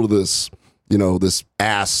having a little of this. This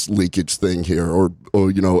ass leakage thing here or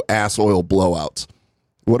ass oil blowouts.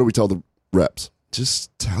 What do we tell the reps?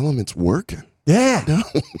 Just tell them it's working. Yeah. No.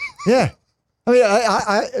 Yeah. I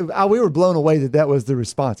mean, we were blown away that was the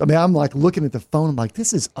response. I mean, I'm like looking at the phone. I'm like,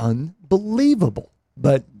 this is unbelievable.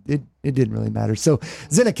 But it didn't really matter. So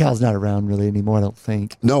Xenical's not around really anymore, I don't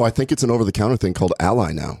think. No, I think it's an over-the-counter thing called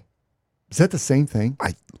Ally now. Is that the same thing?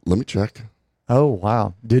 Let me check. Oh,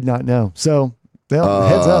 wow. Did not know. So... Well,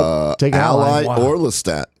 heads up. Take Ally Wow.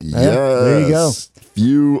 Orlistat. Yes. There you go. If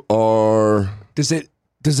you are... Does it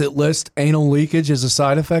list anal leakage as a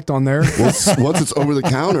side effect on there? Once it's over the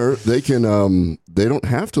counter, they can they don't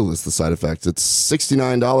have to list the side effects. It's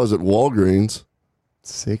 $69 at Walgreens.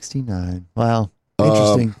 $69. Wow.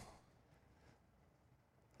 Interesting.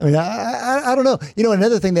 I mean, I don't know.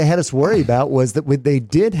 Another thing they had us worry about was that they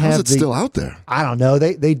did have. How's it still out there? I don't know.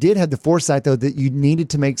 They did have the foresight though that you needed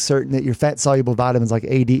to make certain that your fat soluble vitamins like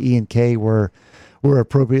A, D, E, and K were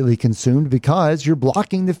appropriately consumed because you're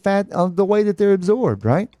blocking the fat of the way that they're absorbed,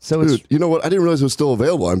 right? So Dude, you know what? I didn't realize it was still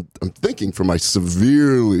available. I'm thinking for my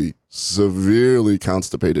severely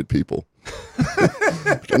constipated people.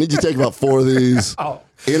 I need you to take about 4 of these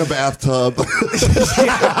in a bathtub.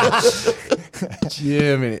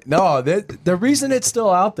 Jimmy. No, the reason it's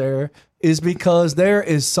still out there is because there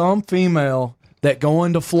is some female that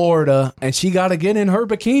going to Florida and she got to get in her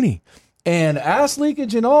bikini. And ass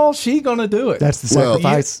leakage and all, she gonna do it. That's the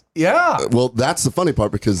sacrifice. Yeah. Well, that's the funny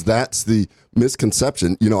part because that's the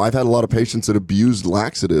misconception. I've had a lot of patients that abused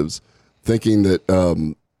laxatives, thinking that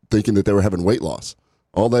they were having weight loss.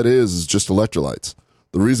 All that is just electrolytes.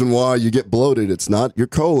 The reason why you get bloated, it's not your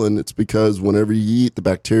colon. It's because whenever you eat, the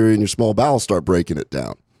bacteria in your small bowel start breaking it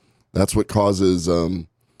down. That's what causes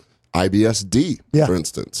IBS-D, for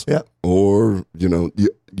instance. Yeah. Or you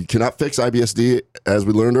cannot fix IBS-D, as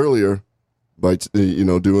we learned earlier, by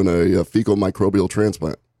doing a fecal microbial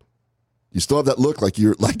transplant. You still have that look like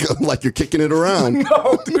you're kicking it around.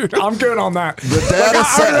 No, dude, I'm good on that. The data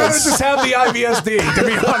says I'd rather just have the IBS-D, to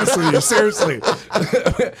be honest with you, seriously.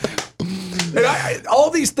 And all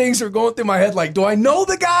these things are going through my head. Like, do I know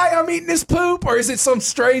the guy I'm eating his poop, or is it some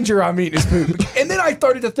stranger I'm eating his poop? And then I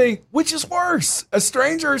started to think, which is worse, a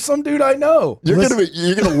stranger or some dude I know? You're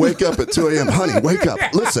gonna wake up at 2 a.m. Honey, wake up.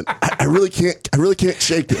 Listen, I really can't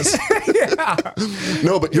shake this. Yeah.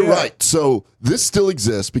 No, but you're right. So this still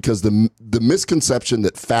exists because the misconception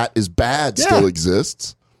that fat is bad still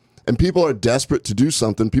exists, and people are desperate to do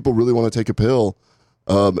something. People really want to take a pill.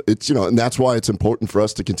 It's and that's why it's important for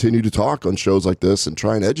us to continue to talk on shows like this and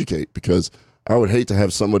try and educate, because I would hate to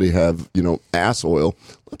have somebody have ass oil.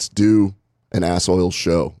 Let's do an ass oil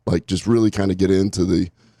show, like just really kind of get into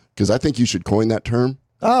because I think you should coin that term,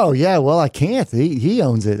 Oh yeah, well I can't. He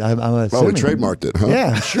owns it. I'm assuming. We trademarked it, huh?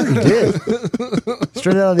 Yeah, I'm sure he did.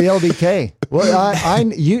 Straight out of the LDK. Well,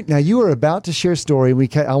 you were about to share a story.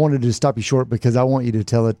 I wanted to stop you short because I want you to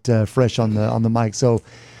tell it fresh on the mic. So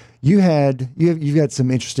you've got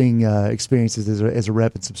some interesting experiences as a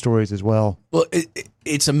rep and some stories as well. Well,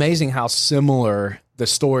 it's amazing how similar the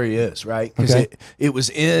story is, right? Because it was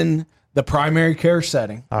in the primary care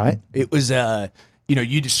setting. All right. It was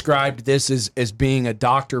you described this as being a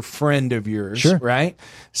doctor friend of yours, sure. right?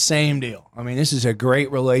 Same deal. I mean, this is a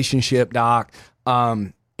great relationship, Doc.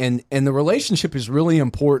 And the relationship is really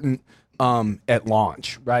important at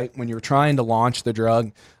launch, right? When you're trying to launch the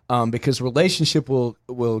drug, because relationship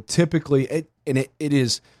will typically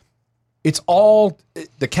it's all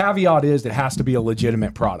the caveat is it has to be a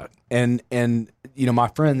legitimate product. And my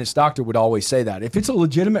friend, this doctor, would always say that if it's a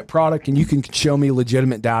legitimate product and you can show me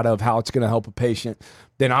legitimate data of how it's going to help a patient,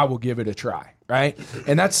 then I will give it a try, right?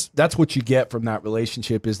 And that's what you get from that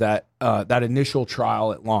relationship is that initial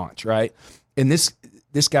trial at launch, right? And this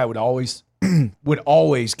guy would always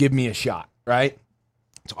give me a shot, right?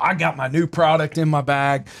 So I got my new product in my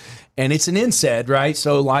bag, and it's an NSAID, right?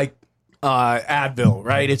 So like Advil,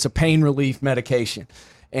 right? It's a pain relief medication.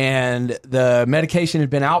 And the medication had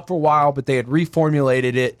been out for a while, but they had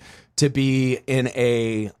reformulated it to be in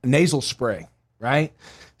a nasal spray, right?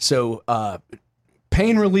 So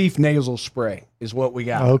pain relief nasal spray is what we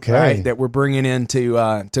got, okay, right? That we're bringing into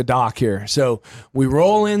to Doc here. So we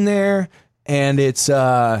roll in there, and it's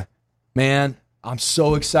man, I'm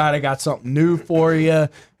so excited! I got something new for you.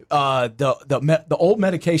 The old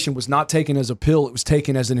medication was not taken as a pill; it was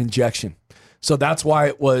taken as an injection. So that's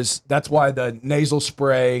why the nasal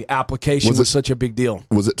spray application was such a big deal.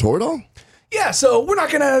 Was it Toradol? Yeah, so we're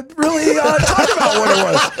not going to really talk about what it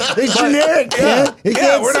was. It's generic,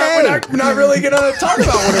 we're not really going to talk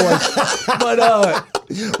about what it was.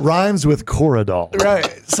 But rhymes with Coradol. Right.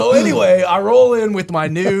 So anyway, I roll in with my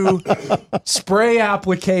new spray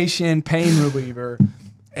application pain reliever,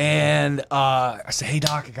 and I say, "Hey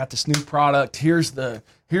Doc, I got this new product. Here's the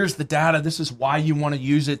data. This is why you want to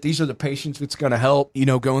use it. These are the patients it's going to help,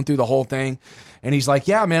 going through the whole thing." And he's like,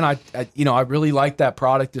 "Yeah, man, I really like that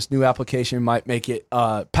product. This new application might make it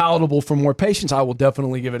palatable for more patients. I will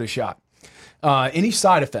definitely give it a shot." Any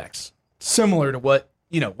side effects similar to what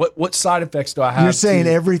side effects do I have? You're saying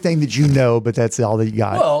everything that you know, but that's all that you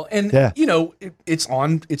got. Well, and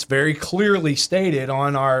it's very clearly stated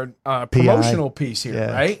on our promotional piece here,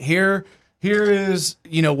 right? Here is,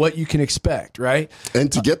 what you can expect, right?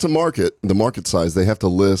 And to get to the market size, they have to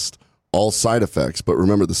list all side effects. But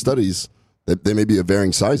remember, the studies, they may be of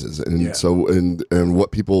varying sizes. And so, and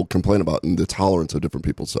what people complain about and the tolerance of different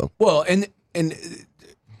people. So, well, and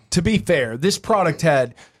to be fair, this product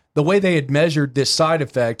had, the way they had measured this side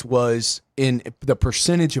effect was in the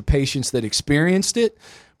percentage of patients that experienced it,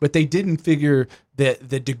 but they didn't figure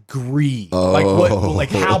the degree, like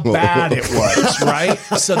how bad it was, right?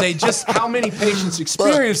 So they just, how many patients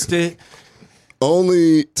experienced it.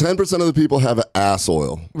 Only 10% of the people have ass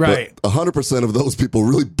oil. Right. 100% of those people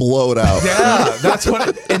really blow it out. Yeah, that's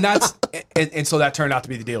what, and so that turned out to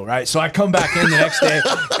be the deal, right? So I come back in the next day,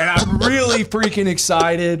 and I'm really freaking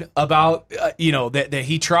excited about, that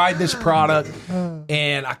he tried this product,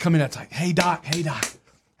 and I come in, it's like, hey doc,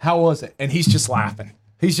 how was it? And he's just laughing.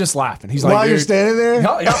 He's like, while you're standing there?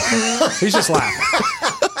 Yeah, he's just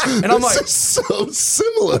laughing. And I'm like, so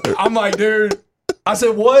similar. I'm like, dude, I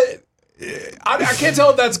said, what? I can't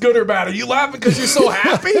tell if that's good or bad. Are you laughing because you're so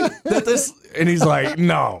happy that this? And he's like,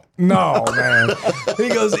 no, man. He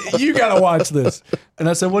goes, you got to watch this. And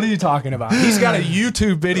I said, what are you talking about? He's got a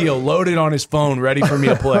YouTube video loaded on his phone ready for me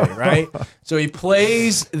to play, right? So he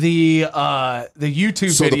plays the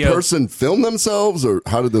YouTube video. So the person filmed themselves, or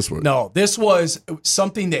how did this work? No, this was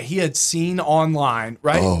something that he had seen online,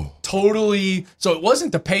 right? Oh. Totally. So it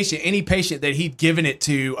wasn't any patient that he'd given it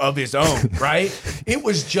to of his own, right? It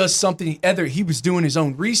was just something, either he was doing his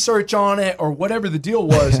own research on it or whatever the deal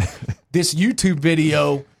was. This YouTube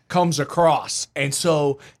video comes across. And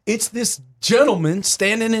so it's this gentleman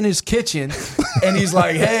standing in his kitchen, and he's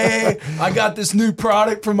like, hey, I got this new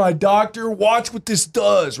product from my doctor. Watch what this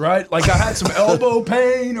does, right? Like I had some elbow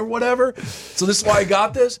pain or whatever. So this is why I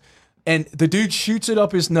got this. And the dude shoots it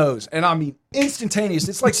up his nose. And I mean, instantaneous.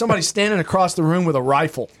 It's like somebody standing across the room with a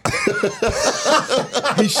rifle.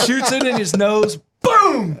 He shoots it in his nose.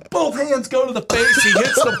 Boom! Both hands go to the face. He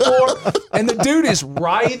hits the floor. And the dude is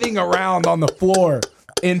writhing around on the floor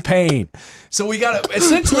in pain. So we got to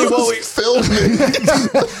essentially what we filming.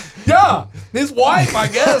 Yeah, his wife, I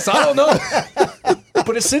guess. I don't know.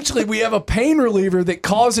 But essentially, we have a pain reliever that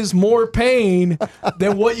causes more pain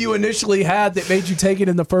than what you initially had that made you take it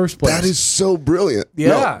in the first place. That is so brilliant. Yeah.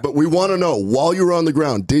 No, but we want to know, while you were on the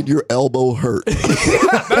ground, did your elbow hurt?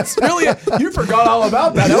 That's really, you forgot all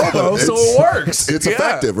about that elbow, so it works. It's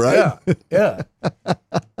effective, right? Yeah.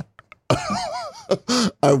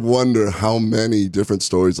 I wonder how many different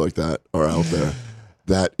stories like that are out there.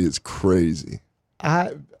 That is crazy.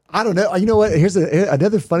 I don't know. You know what? Here's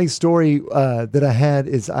another funny story that I had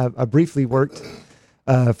is I briefly worked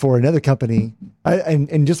for another company.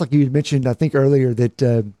 And just like you mentioned, I think earlier that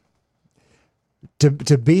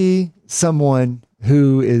to be someone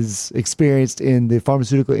who is experienced in the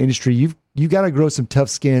pharmaceutical industry, you got to grow some tough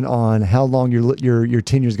skin on how long your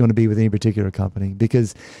tenure is going to be with any particular company,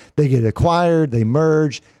 because they get acquired, they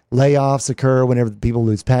merge, layoffs occur whenever people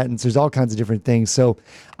lose patents. There's all kinds of different things. So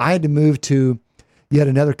I had to move to yet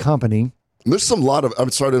another company. There's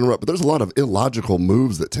I'm sorry to interrupt, but there's a lot of illogical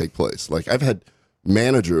moves that take place. Like, I've had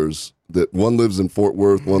managers that one lives in Fort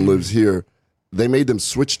Worth, one lives here. They made them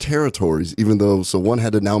switch territories, even though, so one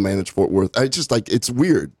had to now manage Fort Worth. I just it's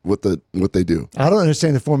weird what they do. I don't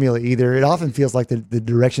understand the formula either. It often feels like the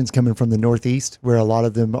direction's coming from the Northeast, where a lot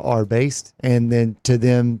of them are based. And then to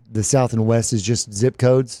them, the South and West is just zip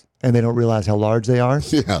codes, and they don't realize how large they are.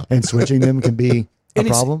 Yeah. And switching them can be a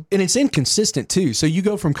problem. And it's inconsistent too. So you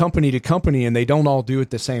go from company to company and they don't all do it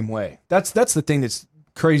the same way. That's the thing that's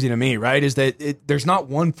crazy to me, right? Is that there's not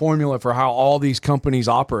one formula for how all these companies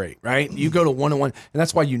operate, right? You go to one-on-one, and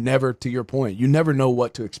that's why you never, to your point, you never know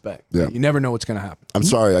what to expect. Yeah. You never know what's going to happen. I'm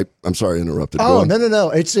sorry. I'm sorry I interrupted. Oh, no.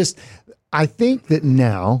 It's just, I think that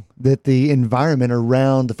now that the environment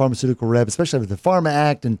around the pharmaceutical rep, especially with the Pharma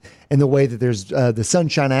Act and the way that there's the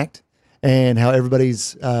Sunshine Act and how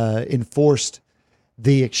everybody's enforced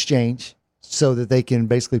the exchange so that they can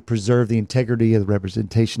basically preserve the integrity of the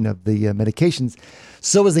representation of the medications,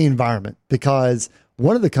 so is the environment. Because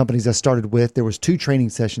one of the companies I started with, there was 2 training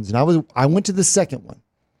sessions, and I went to the second one,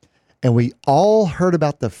 and we all heard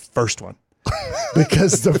about the first one.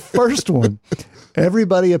 Because the first one,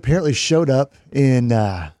 everybody apparently showed up in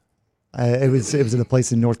it was in a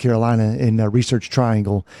place in North Carolina in Research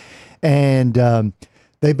Triangle, and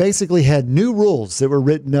they basically had new rules that were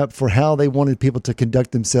written up for how they wanted people to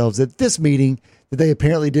conduct themselves at this meeting that they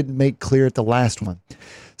apparently didn't make clear at the last one.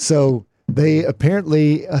 So they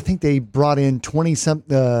apparently, I think they brought in 40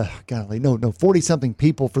 something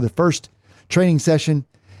people for the first training session,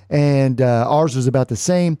 and ours was about the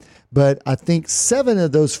same. But I think 7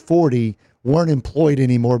 of those 40 weren't employed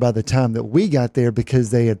anymore by the time that we got there,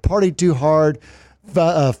 because they had partied too hard,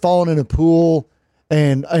 fallen in a pool,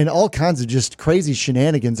 and all kinds of just crazy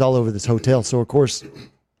shenanigans all over this hotel. So of course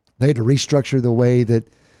they had to restructure the way that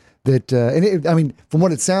from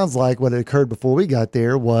what it sounds like, what had occurred before we got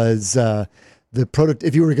there was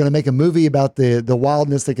if you were going to make a movie about the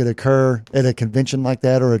wildness that could occur at a convention like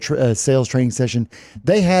that, or a sales training session,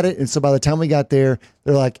 they had it. And so by the time we got there,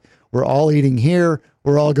 they're like, we're all eating here.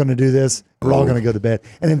 We're all going to do this. We're all going to go to bed.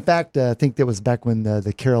 And in fact, I think that was back when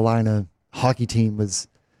the Carolina hockey team was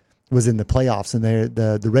in the playoffs, and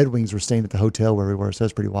the Red Wings were staying at the hotel where we were. So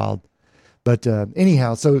that's pretty wild. But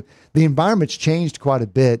anyhow, so the environment's changed quite a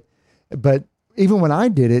bit. But even when I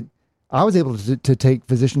did it, I was able to take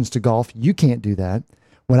physicians to golf. You can't do that.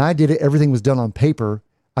 When I did it, everything was done on paper.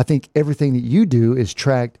 I think everything that you do is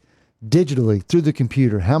tracked digitally through the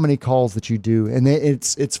computer, how many calls that you do. And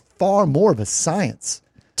it's far more of a science.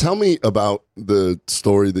 Tell me about the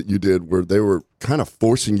story that you did where they were kind of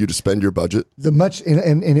forcing you to spend your budget.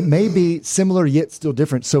 And it may be similar yet still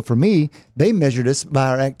different. So for me, they measured us by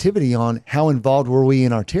our activity on how involved were we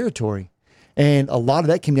in our territory. And a lot of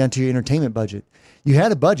that came down to your entertainment budget. You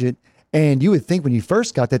had a budget, and you would think when you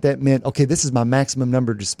first got that meant, okay, this is my maximum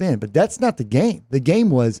number to spend. But that's not the game. The game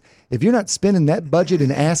was, if you're not spending that budget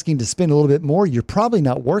and asking to spend a little bit more, you're probably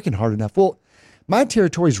not working hard enough. Well, my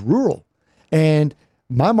territory is rural, and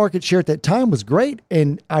my market share at that time was great,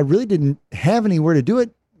 and I really didn't have anywhere to do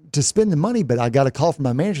it to spend the money. But I got a call from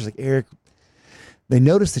my manager, like, Eric, they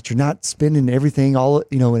noticed that you're not spending everything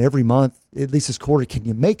in every month, at least this quarter. Can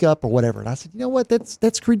you make up or whatever? And I said, you know what?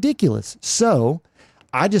 That's ridiculous. So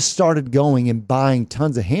I just started going and buying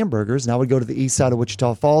tons of hamburgers, and I would go to the east side of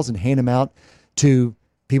Wichita Falls and hand them out to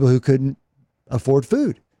people who couldn't afford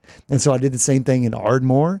food. And so I did the same thing in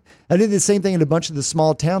Ardmore. I did the same thing in a bunch of the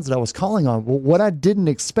small towns that I was calling on. Well, what I didn't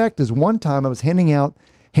expect is one time I was handing out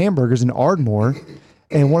hamburgers in Ardmore,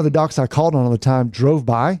 and one of the docs I called on all the time drove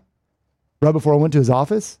by right before I went to his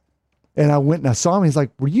office. And I went and I saw him. He's like,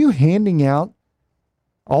 were you handing out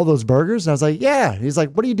all those burgers? And I was like, yeah. He's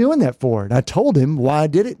like, what are you doing that for? And I told him why I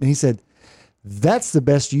did it. And he said, that's the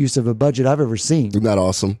best use of a budget I've ever seen. Isn't that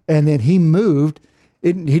awesome? And then he moved.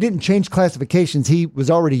 He didn't change classifications. He was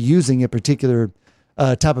already using a particular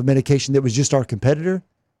type of medication that was just our competitor,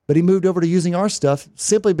 but he moved over to using our stuff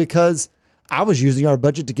simply because I was using our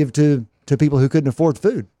budget to give to people who couldn't afford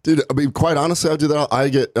food. Dude, I mean, quite honestly, I do that.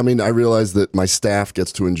 I realize that my staff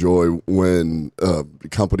gets to enjoy when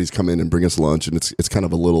companies come in and bring us lunch, and it's kind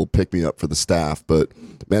of a little pick-me-up for the staff. But,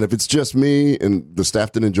 man, if it's just me and the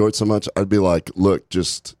staff didn't enjoy it so much, I'd be like, look,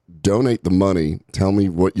 just donate the money. Tell me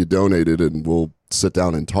what you donated, and we'll sit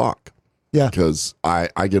down and talk. Yeah. Because I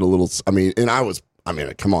get a little,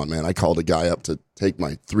 come on, man. I called a guy up to take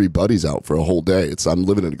my 3 buddies out for a whole day. I'm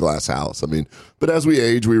living in a glass house. But as we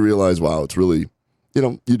age, we realize, wow, it's really,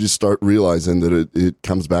 you just start realizing that it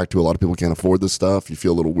comes back to a lot of people can't afford this stuff. You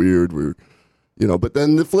feel a little weird. But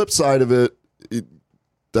then the flip side of it,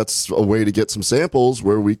 that's a way to get some samples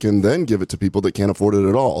where we can then give it to people that can't afford it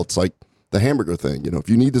at all. It's like the hamburger thing. If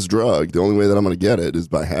you need this drug, the only way that I'm going to get it is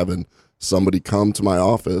by having somebody come to my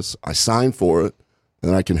office. I sign for it.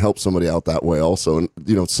 And I can help somebody out that way also. And,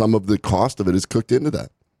 some of the cost of it is cooked into that.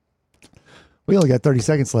 We only got 30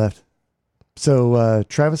 seconds left. So,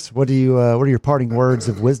 Travis, what are your parting words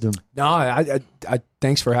of wisdom? No, I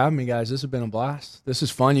thanks for having me, guys. This has been a blast. This is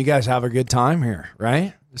fun. You guys have a good time here,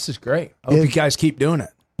 right? This is great. I hope you guys keep doing it.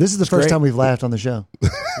 This is the first time we've laughed on the show.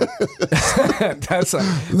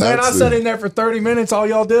 Man, I sat in there for 30 minutes. All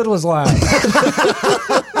y'all did was laugh.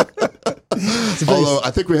 Although I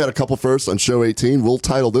think we had a couple firsts on show 18. We'll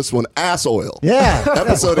title this one Ass Oil. Yeah.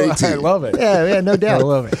 Episode 18. I love it. Yeah, no doubt. I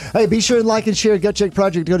love it. Hey, be sure and like and share Gut Check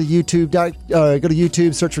Project. Go to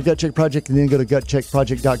YouTube, search for Gut Check Project, and then go to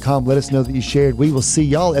gutcheckproject.com. Let us know that you shared. We will see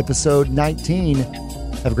y'all episode 19.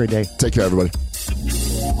 Have a great day. Take care, everybody. That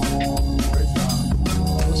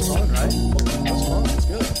was fun, right? That was fun. It's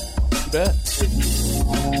good. You bet.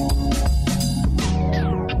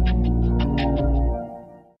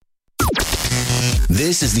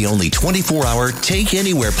 This is the only 24-hour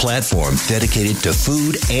take-anywhere platform dedicated to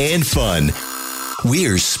food and fun.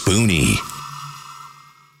 We're Spoonie.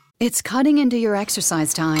 It's cutting into your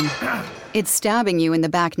exercise time. It's stabbing you in the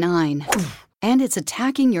back 9. And it's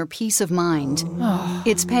attacking your peace of mind.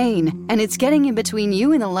 It's pain, and it's getting in between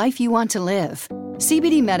you and the life you want to live.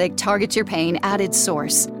 CBD Medic targets your pain at its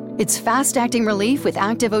source. It's fast-acting relief with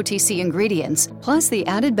active OTC ingredients, plus the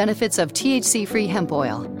added benefits of THC-free hemp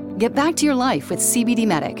oil. Get back to your life with CBD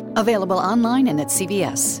Medic, available online and at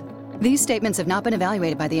CVS. These statements have not been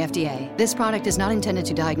evaluated by the FDA. This product is not intended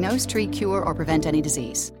to diagnose, treat, cure, or prevent any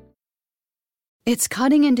disease. It's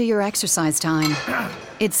cutting into your exercise time.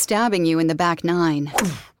 It's stabbing you in the back 9.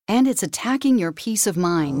 And it's attacking your peace of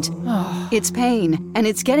mind. It's pain, and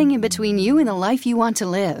it's getting in between you and the life you want to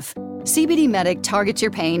live. CBD Medic targets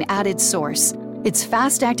your pain at its source. It's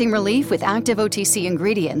fast-acting relief with active OTC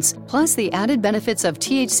ingredients, plus the added benefits of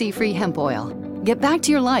THC-free hemp oil. Get back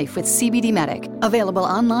to your life with CBD Medic, available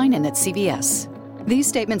online and at CVS. These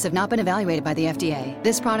statements have not been evaluated by the FDA.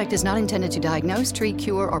 This product is not intended to diagnose, treat,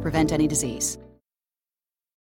 cure, or prevent any disease.